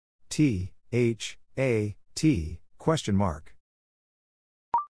 T, H, A, T, question mark.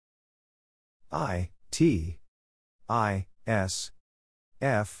 I, T, I, S,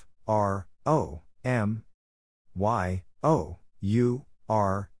 F, R, O, M, Y, O, U,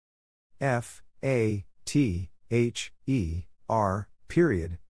 R, F, A, T, H, E, R,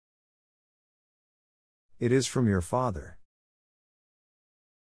 period. It is from your father.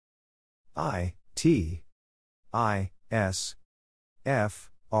 I, T, I, S,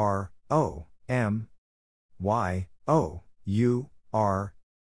 F, R, O, M, Y, O, U, R,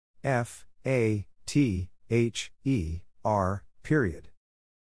 F, A, T, H, E, R, period.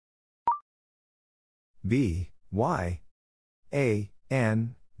 B, Y, A,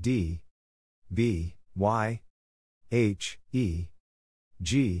 N, D, B, Y, H, E,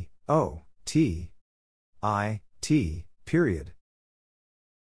 G, O, T, I, T, period.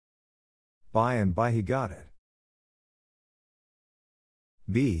 By and by he got it.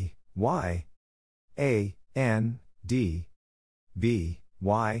 B, Y, A, N, D, B,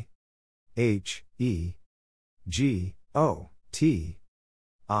 Y, H, E, G, O, T,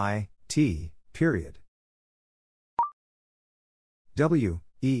 I, T, period. W,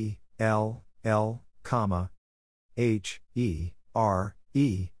 E, L, L, comma, H, E, R,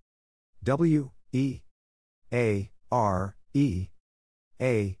 E, W, E, A, R, E,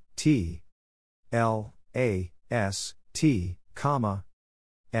 A, T, L, A, S, T, comma,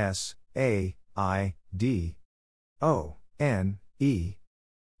 S, A, I, D, O, N, E,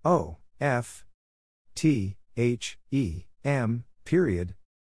 O, F, T, H, E, M, period.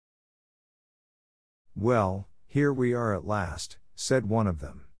 Well, here we are at last, said one of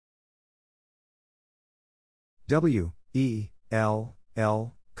them. W, E, L,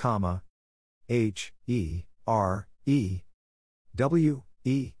 L, comma, H, E, R, E, W,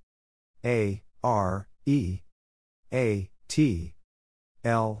 E, A, R, E, A, T,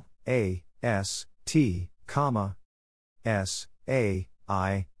 L, A, S, T, comma, S, A,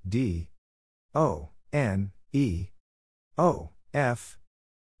 I, D, O, N, E, O, F,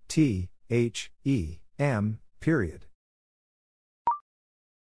 T, H, E, M, period.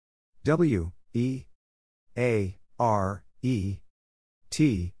 W, E, A, R, E,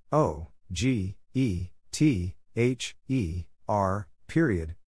 T, O, G, E, T, H, E, R,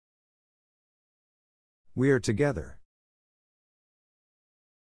 period. We are together.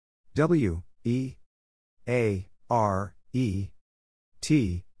 W, E, A, R, E,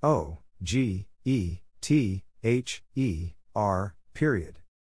 T, O, G, E, T, H, E, R, period.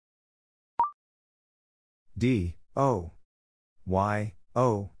 D, O, Y,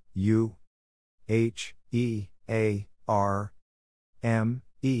 O, U, H, E, A, R, M,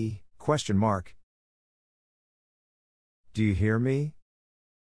 E, question mark. Do you hear me?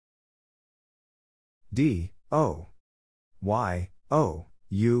 D, O, Y, O,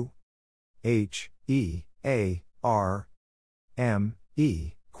 U, H, E, A, R, M,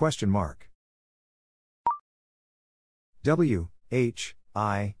 E, question mark. W, H,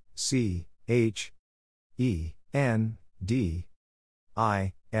 I, C, H, E, N, D,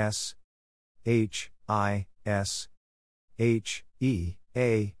 I, S, H, I, S, H, E,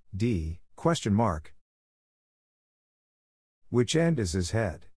 A, D, question mark. Which end is his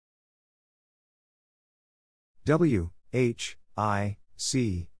head? W, H, I,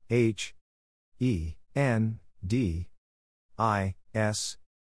 C, H, E, N, D, I, S,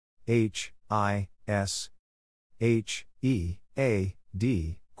 H, I, S, H, E, A,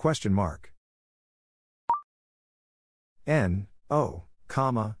 D, question mark. N, O,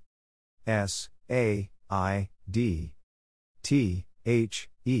 comma, S, A, I, D, T, H,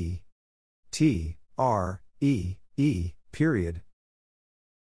 E, T, R, E, E, period.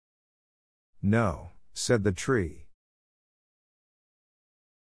 No, said the tree.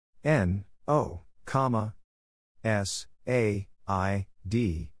 N, O, comma, S, A, I,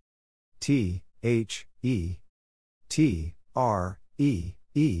 D, T, H, E, T, R, E,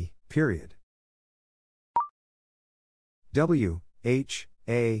 E, period. W, H,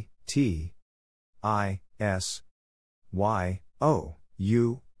 A, T, I, S, Y, O,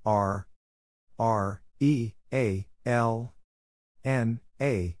 U, R, R, E, A, L, N,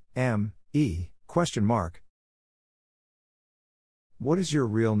 A, M, E, question mark. What is your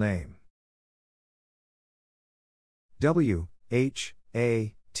real name? W, H,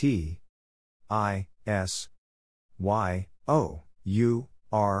 A, T, I, S, Y, O, U,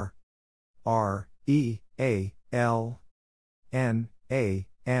 R, R, E, A, L, N, A,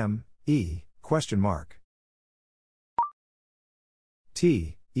 M, E, question mark.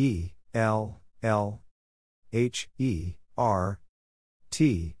 T, E, L, L, H, E, R,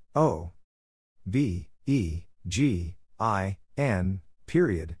 T, O, B, E, G, I, N,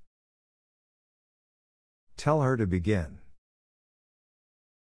 period. Tell her to begin.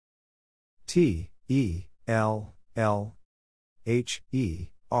 T, E, L, L, H, E,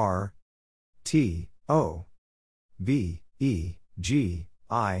 R, T, O, B, E, G,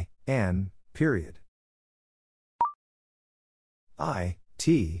 I, N, period. I,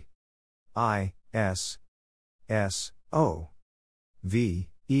 T, I, S, S, O, V,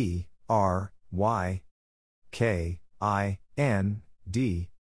 E, R, Y, K, I, N, D,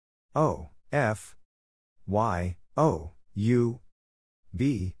 O, F, Y, O, U,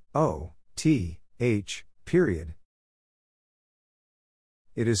 B, O, T, H, period.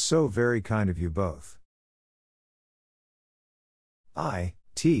 It is so very kind of you both. I,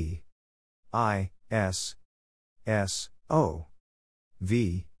 T, I, S, S, O,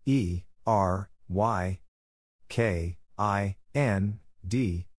 V, E, R, Y, K, I, N,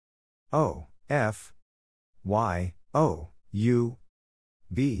 D, O, F, Y, O, U,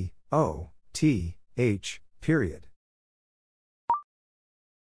 B, O, T, H, period.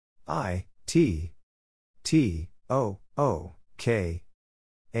 I, T, T, O, O, K,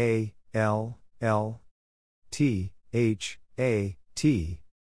 A, L, L, T, H, A, T,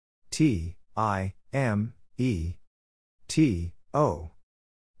 T, I, M, E, T, O,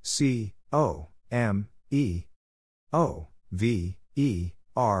 C, O, M, E, O, V, E,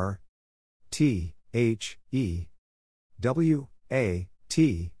 R, T, H, E, W, A,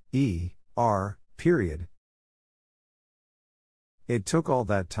 T, E, R, period. It took all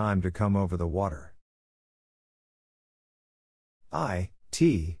that time to come over the water. I,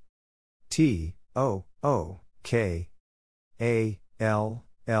 T, T, O, O, K, A, L,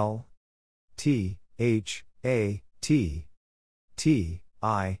 L, T, H, A, T, T,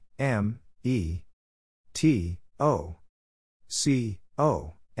 I, M, E, T, O, C,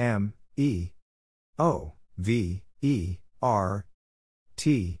 O, M, E, O, V, E, R,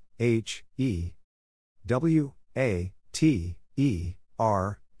 T, H, E, W, A, T, E,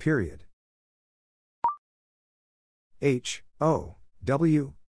 R, period. H, O,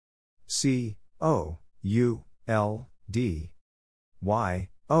 W, C, O, U, L, D, Y,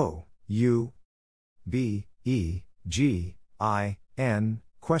 O, U, B, E, G, I, N,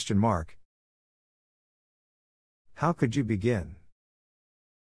 question mark. How could you begin?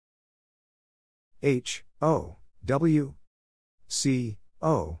 H, O, W, C,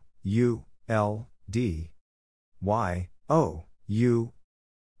 O, U, L, D, Y, O, U,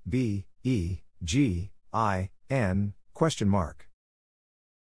 B, E, G, I, N, question mark.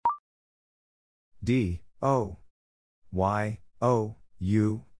 D, O, Y, O,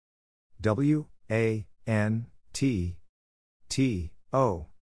 U, W, A, N, T, T, O,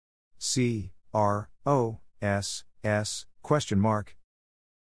 C, R, O, S, S, question mark.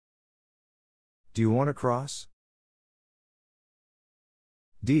 Do you want to cross?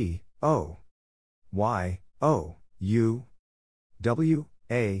 D, O, Y, O, U, W,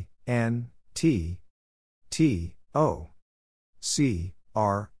 A, N, T, T, O, C,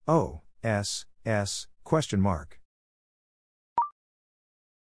 R, O, S, S, question mark.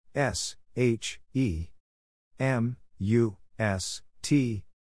 S, H, E, M, U, S, T,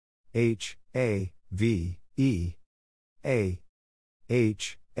 H, A, V, E, A,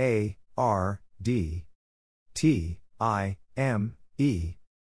 H, A, R, D, T, I, M, E,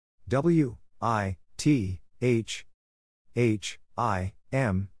 W, I, T, H, H, I,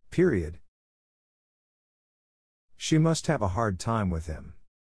 M, period. She must have a hard time with him.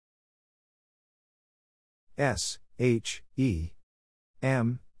 S, H, E,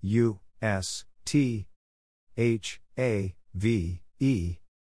 M, U, S, T, H, A, V, E,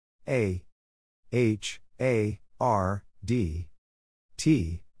 A, H, A, R, D,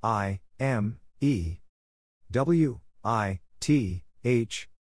 T, I, M, E, W, I, T, H,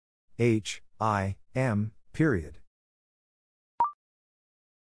 H, I, M, period.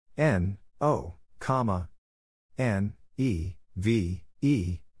 N, O, comma, N, E, V,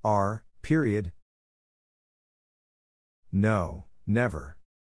 E, R, period. No, never.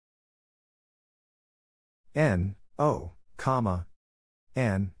 N, O, comma,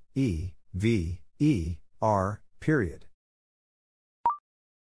 N, E, V, E, R, period.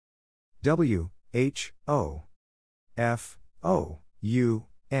 W, H, O, F, O, U,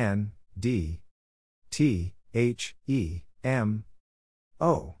 N, D, T, H, E, M,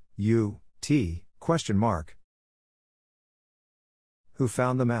 O, U, T, question mark. Who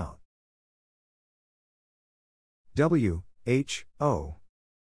found them out? W, H, O,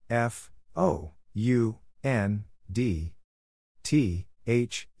 F, O, U, N, D, T,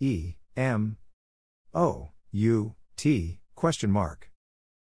 H, E, M, O, U, T, question mark.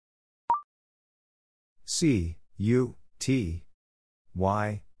 C, U, T,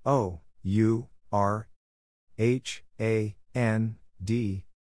 Y, O, U, R, H, A, N, D,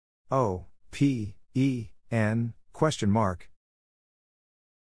 O, P, E, N, question mark.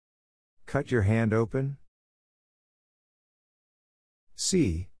 Cut your hand open?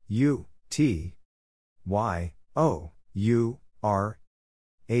 C, U, T, Y, O, U, R,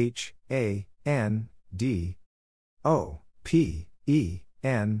 H, A, N, D, O, P, E,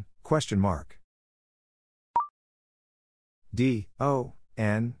 N, question mark. D, O,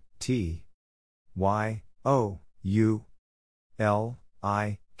 N, T, Y, O, U, L,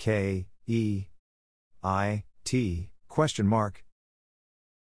 I, K, E, I, T, question mark.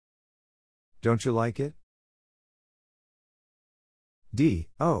 Don't you like it? D,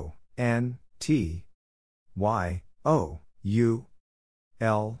 O, N, T, Y, O, U,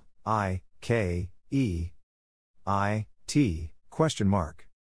 L, I, K, E, I, T, question mark.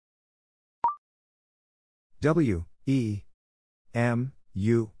 W, E, M,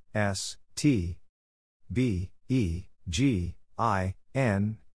 U, S, T, B, E, G, I,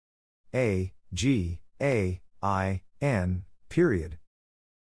 N, A, G, A, I, N, period.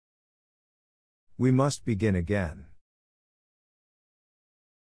 We must begin again.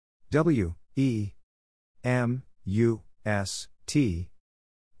 W, E, M, U, S, T,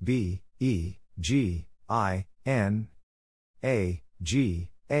 B, E, G, I, N, A, G,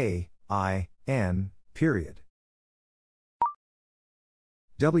 A, I, N, period.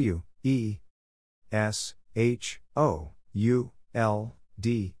 W, E, S, H, O, U, L,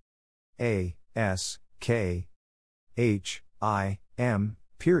 D, A, S, K, H, I, M,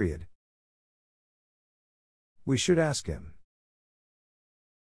 period. We should ask him.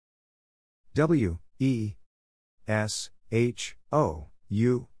 W, E, S, H, O,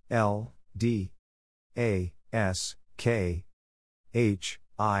 U, L, D, A, S, K, H,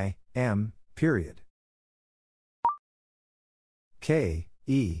 I, M, period. K,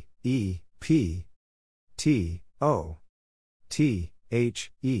 E, E, P, T, O, T,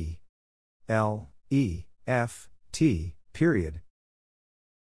 H, E, L, E, F, T, period.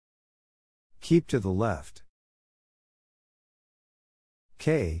 Keep to the left.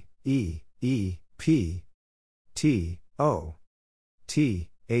 K, E, E, P, T, O, T,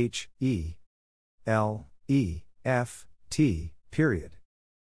 H, E, L, E, F, T, period.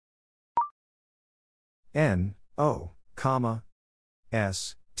 N, O, comma,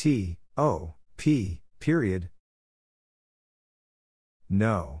 S, T, O, P, period.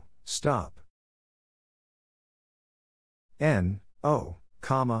 No, stop. N, O,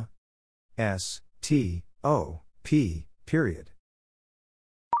 comma, S, T, O, P, period.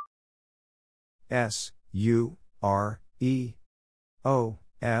 S, U, R, E, O,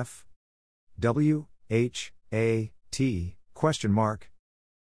 F, W, H, A, T, question mark.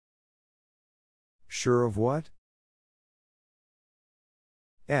 Sure of what?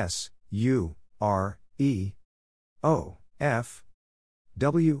 S, U, R, E, O, F,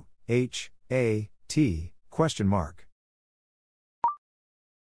 W, H, A, T, question mark.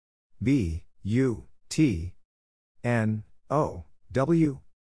 B, U, T, N, O, W,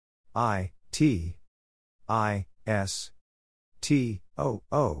 I, T, I, S, T, O,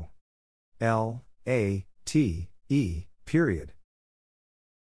 O, L, A, T, E, period.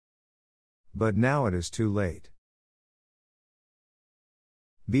 But now it is too late.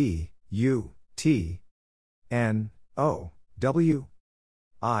 B, U, T, N, O, W,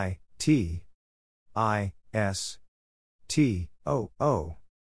 I, T, I, S, T, O, O,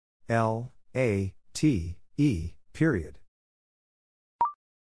 L, A, T, E, period.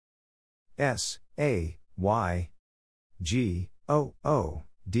 S, A, Y, G, O, O,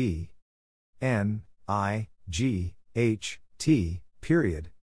 D, N, I, G, H, T, period.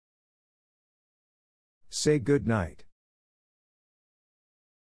 Say good night.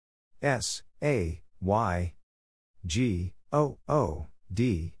 S, A, Y, G, O, O,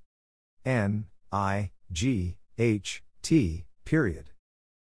 D, N, I, G, H, T, period.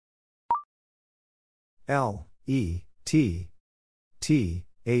 L, E, T, T,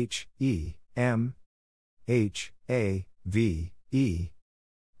 H, E, M, H, A, V, E,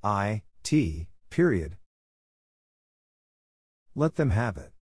 I, T, period. Let them have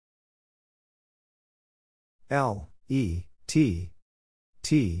it. L, E, T,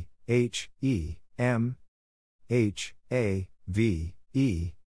 T, H, E, M, H, A, V,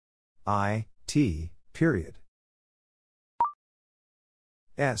 E, I, T, period.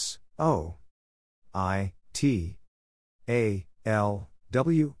 S, O, I, T, A, L,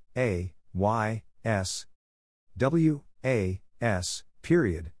 W, A, Y, S, W, A, S,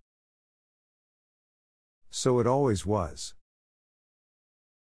 period. So it always was.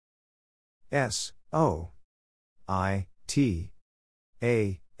 S, O, I, T,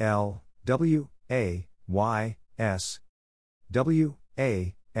 A, L, W, A, Y, S, W,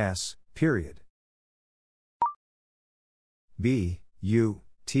 A, S, period. B, U,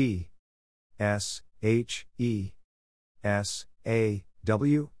 T, S, H, E, S, A,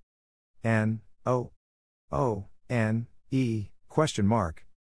 W N O O N E question mark.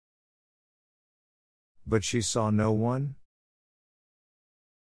 But she saw no one?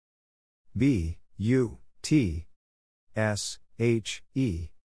 B U T S H E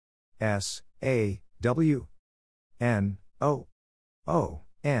S A W N O O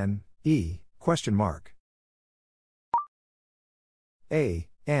N E question mark. A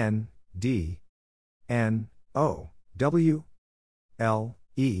N D N O W L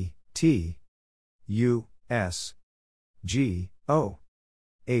E T U S G O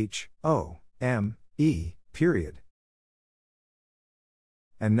H O M E period.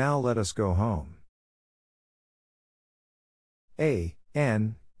 And now let us go home. A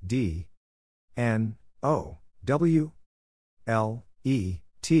N D N O W L E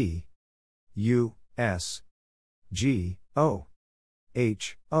T U S G O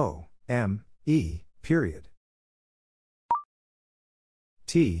H O M E period.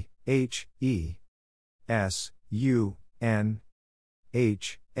 T H E S U N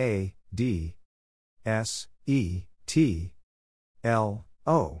H A D S E T L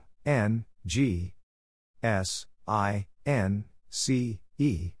O N G S I N C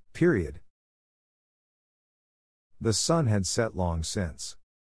E period. The sun had set long since.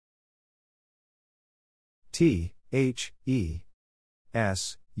 T H E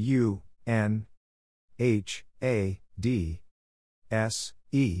S U N H A D S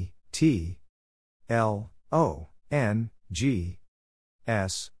E T L O N G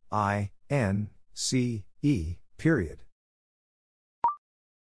S I N C E period.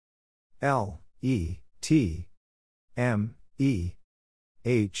 L E T M E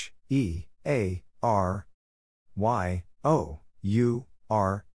H E A R Y O U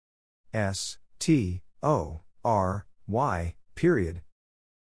R S T O R Y period.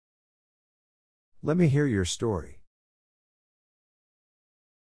 Let me hear your story.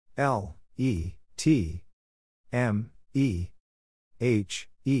 L E T M E H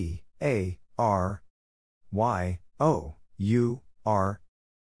E A R Y O U R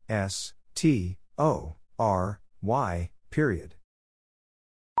S T O R Y period.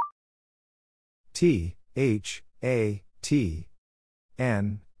 T H A T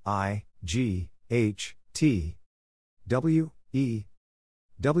N I G H T W E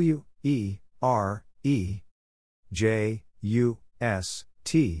W E R E J U S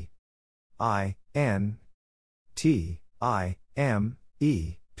T I N T I M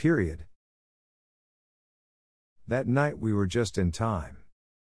E period. That night we were just in time.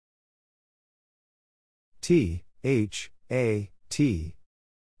 T H A T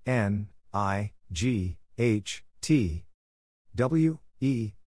N I G H T W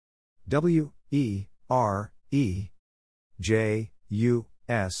E W E R E J U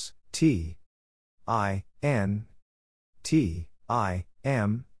S T I N T I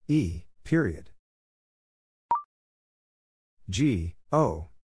M E period. G O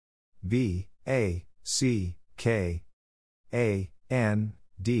B A C K A N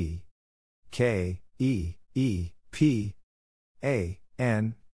D K E E P A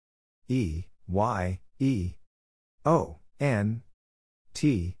N E Y E O N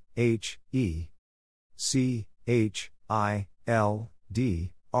T H E C H I L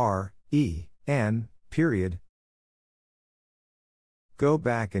D R E N period. Go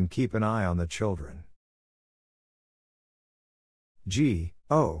back and keep an eye on the children. G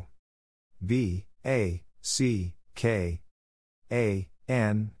O B A C K A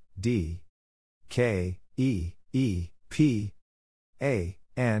N D K E E P A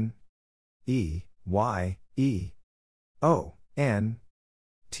N E Y E O N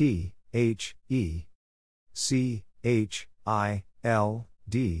T H E C H I L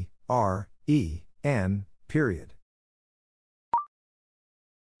D R E N period.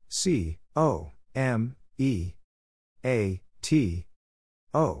 C O M E A T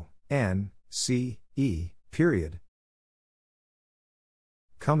O N C E period.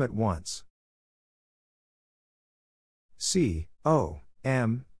 Come at once. C O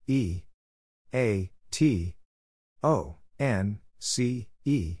M E A T O N C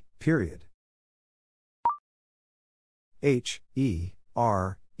E period. H E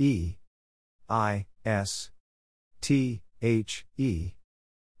R E I S T H E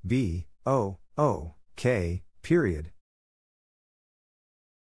B O O K period.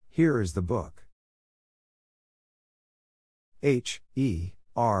 Here is the book. H E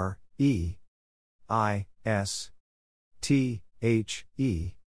R E I S T H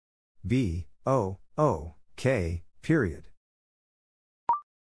E B O O K period.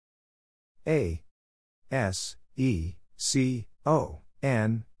 A S E C O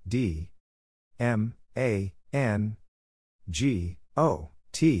N D M A N G O,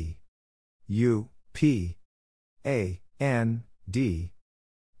 T, U, P, A, N, D,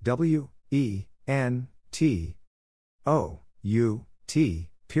 W, E, N, T, O, U, T,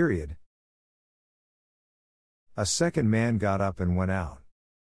 period. A second man got up and went out.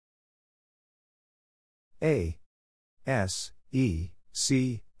 A, S, E,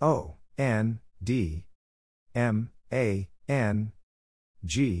 C, O, N, D, M, A, N,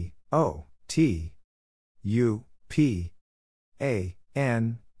 G, O, T, U, P, A,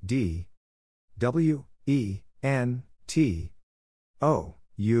 N, D, W, E, N, T, O,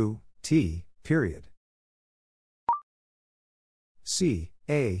 U, T, period. C,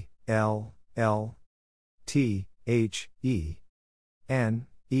 A, L, L, T, H, E, N,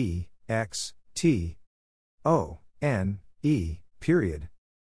 E, X, T, O, N, E, period.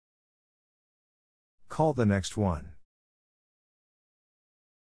 Call the next one.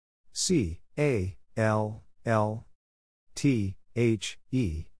 C, A, L, L, T, H,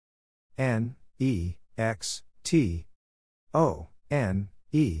 E, N, E, X, T, O, N,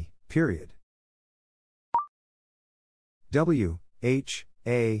 E, period. W, H,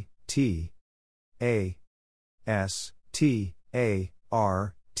 A, T, A, S, T, A,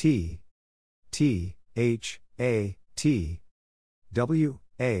 R, T, T, H, A, T, W,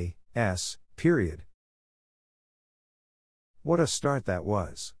 A, S, period. What a start that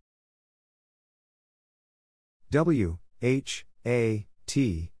was. W, H, A,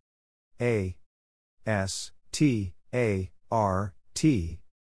 T, A, S, T, A, R, T,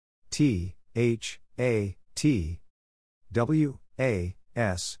 T, H, A, T, W, A,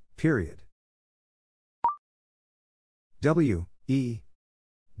 S, period. W, E,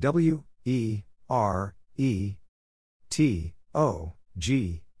 W, E, R, E, T, O,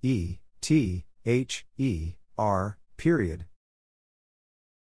 G, E, T, H, E, R, period.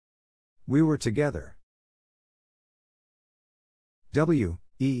 We were together. W,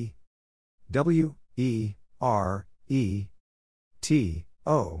 E, W, E, R, E, T,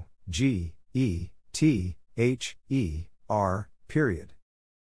 O, G, E, T, H, E, R, period.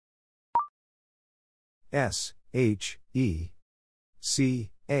 S, H, E, C,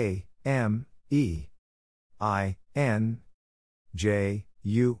 A, M, E, I, N, J,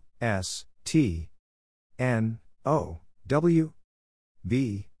 U, S, T, N, O, W,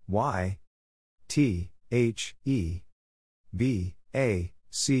 B, Y, T, H, E, B, A,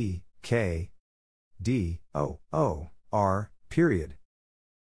 C, K, D, O, O, R, period.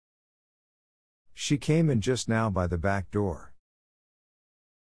 She came in just now by the back door.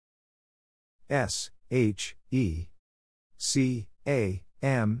 S, H, E, C, A,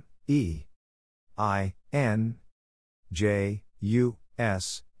 M, E, I, N, J, U,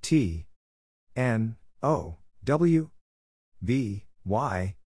 S, T, N, O, W, B,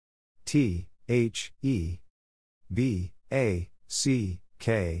 Y, T, H, E, B, A, C,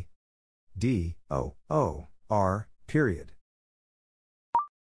 K, D, O, O, R, period.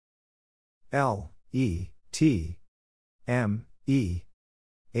 L, E, T, M, E,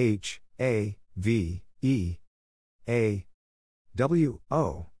 H, A, V, E, A, W,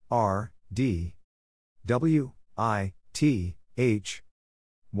 O, R, D, W, I, T, H,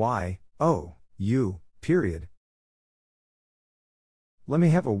 Y, O, U, period. Let me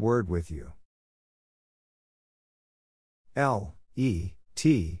have a word with you. L, E,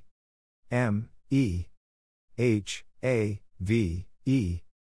 T, M, E, H, A, V, E,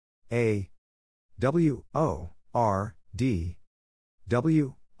 A, W, O, R, D,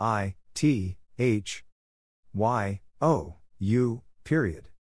 W, I, T, H, Y, O, U, period.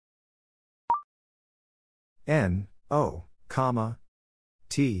 N, O, comma,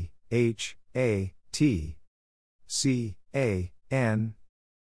 T, H, A, T, C, A, N,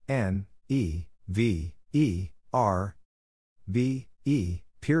 N, E, V, E, R, B, E,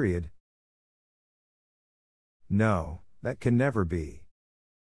 period. No, that can never be.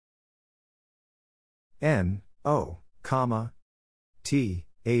 N, O, comma, T,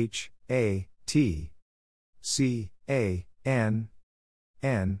 H, A, T, C, A, N,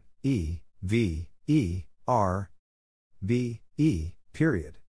 N, E, V, E, R, B, E,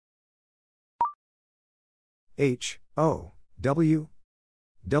 period. H, O, W,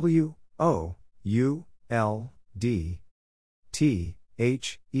 W, O, U, L, D, T,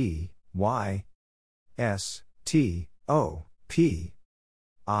 H, E, Y, S, T, O, P,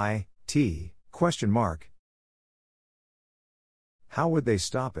 I, T, question mark. How would they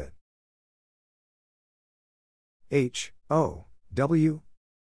stop it? H, O, W,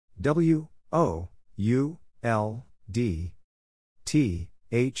 W, O, U, L, D, T,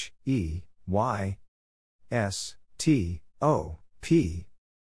 H, E, Y, S, T, O, P,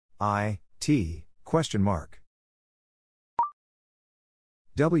 I, T, question mark.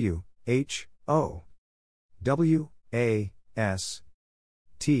 W, H, O, W, A, S,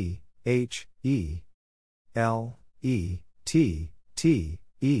 T, H, E, L, E, T, T,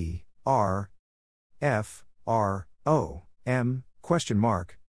 E, R, F, R, O, M, question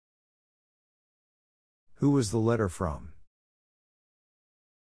mark. Who was the letter from?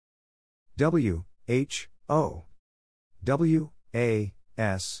 W, H, O, W, A,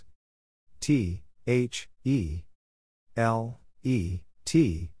 S, T, H, E, L, E,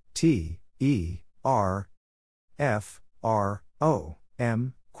 T, T, E, R, F, R, O,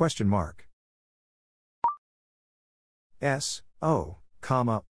 M, question mark. S, O,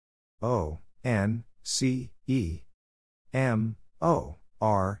 comma, O, N, C, E, M, O,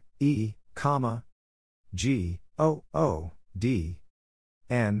 R, E, comma, G, O, O, D,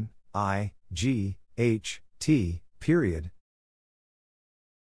 N, I, G, H, T, period.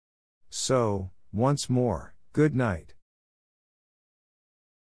 So, once more, good night.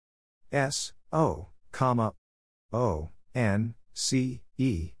 S, O, comma, O, N, C,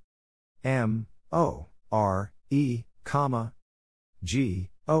 E, M, O, R, E, comma, G,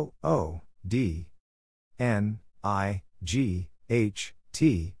 O, O, D, N, I, G, H,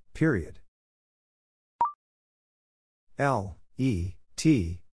 T, period. L, E,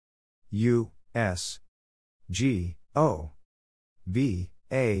 T, U, S, G, O, V,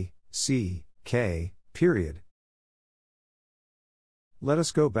 A, C, K, period. Let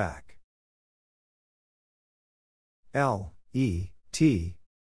us go back. L, E, T,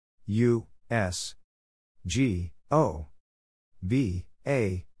 U, S, G, O, V,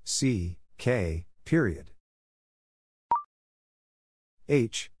 A, C, K, period.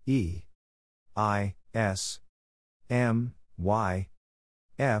 H, E, I, S, M, Y,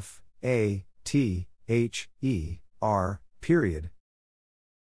 F, A, T, H, E, R, period.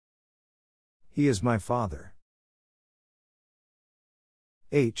 He is my father.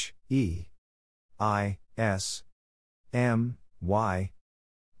 H, E, I, S, M, Y,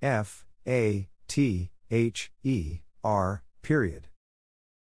 F, A, T, H, E, R, period.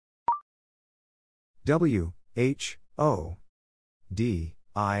 W, H, O, D,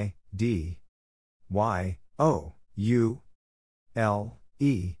 I, D, Y, O, U, L,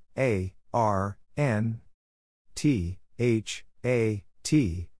 E, A, R, N, T, H, A,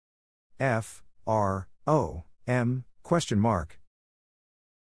 T, F, R, O, M, question mark.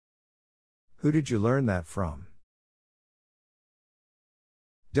 Who did you learn that from?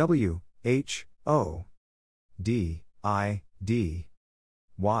 W, H, O, D, I, D,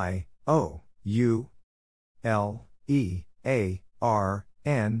 Y, O, U, L, E, A, R,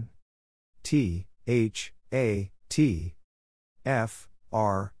 N, T, H, A, T, F,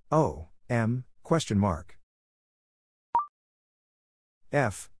 R, O, M, question mark.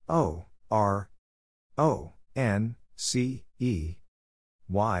 F, O, R, O, N, C, E,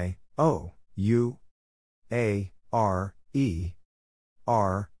 Y, O, U, A, R, E,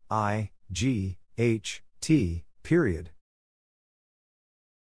 R, I, G, H, T, period.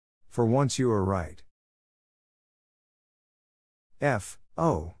 For once you are right. F,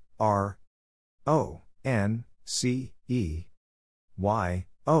 O, R, O, N, C, E, Y,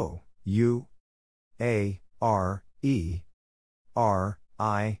 O, U, A, R, E, R,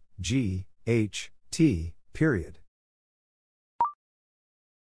 I, G, H, T, period.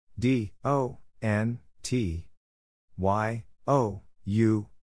 D, O, N, T, Y, O, U,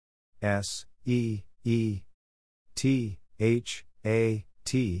 S, E, E, T, H, A,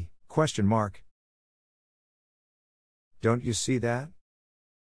 T, question mark. Don't you see that?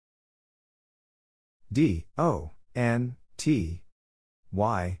 D, O, N, T,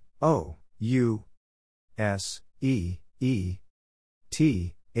 Y, O, U, S, E, E,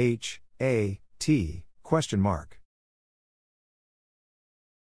 T, H, A, T, question mark.